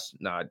podcast.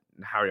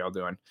 How are y'all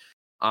doing?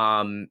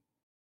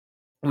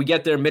 We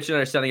get there. Mitch and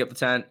I are setting up the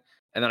tent,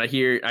 and then I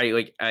hear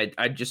like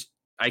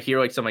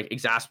some like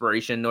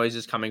exasperation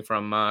noises coming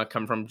from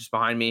just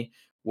behind me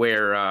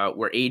where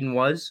Aiden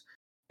was,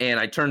 and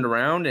I turned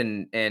around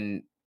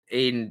and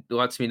Aiden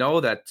lets me know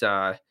that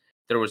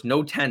there was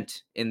no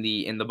tent in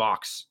the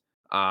box,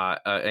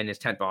 in his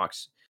tent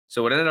box.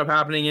 So what ended up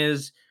happening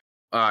is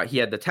he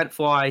had the tent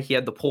fly, he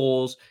had the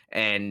poles,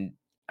 and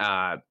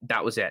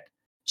that was it.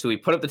 So we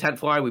put up the tent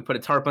fly, we put a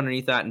tarp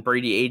underneath that, and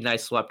Brady, Aiden, and I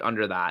slept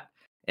under that,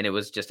 and it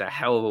was just a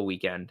hell of a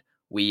weekend.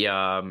 We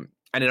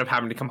ended up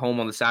having to come home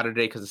on the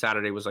Saturday because the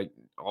Saturday was like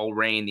all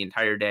rain the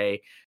entire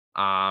day,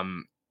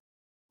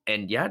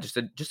 and yeah, just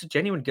a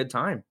genuine good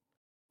time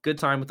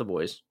with the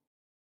boys.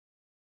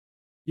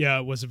 Yeah,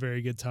 it was a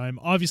very good time.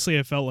 Obviously,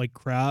 I felt like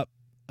crap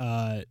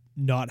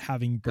not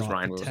having brought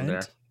Ryan the wasn't tent.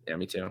 there. Yeah,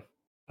 me too.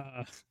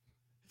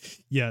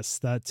 Yes,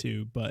 that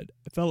too. But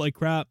I felt like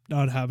crap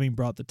not having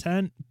brought the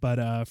tent.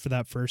 But for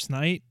that first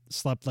night,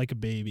 slept like a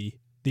baby.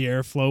 The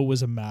airflow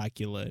was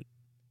immaculate.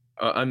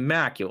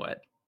 Immaculate.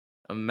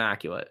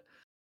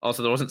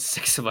 Also, there wasn't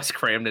 6 of us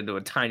crammed into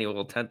a tiny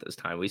little tent this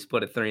time. We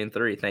split it 3 and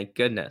 3. Thank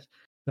goodness.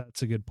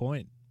 That's a good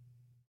point.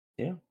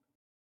 Yeah.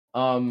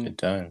 Good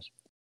times.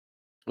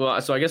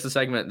 Well, so I guess the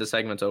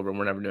segment's over, and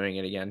we're never doing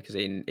it again because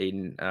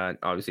Aiden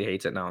obviously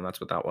hates it now, and that's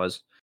what that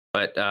was.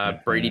 But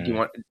Brady, do you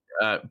want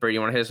to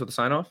hit us with the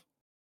sign off?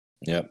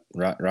 Yep.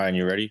 Ryan,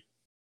 you ready?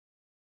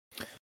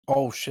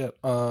 Oh shit.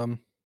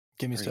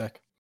 Give me a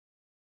sec.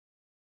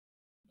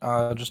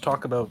 Just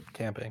talk about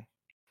camping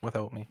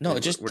without me. No,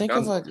 just think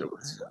of like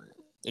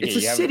it's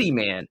a city,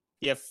 man.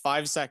 You have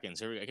 5 seconds.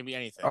 Here it can be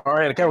anything. All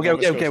right. Okay.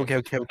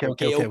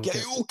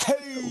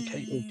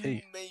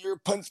 May your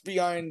punch be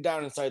ironed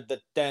down inside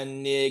the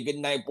den. Yeah, good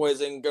night,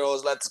 boys and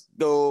girls. Let's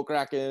go,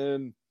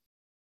 Kraken.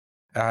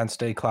 And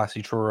stay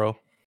classy, churro.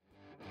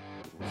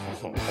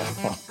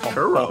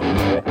 Churro.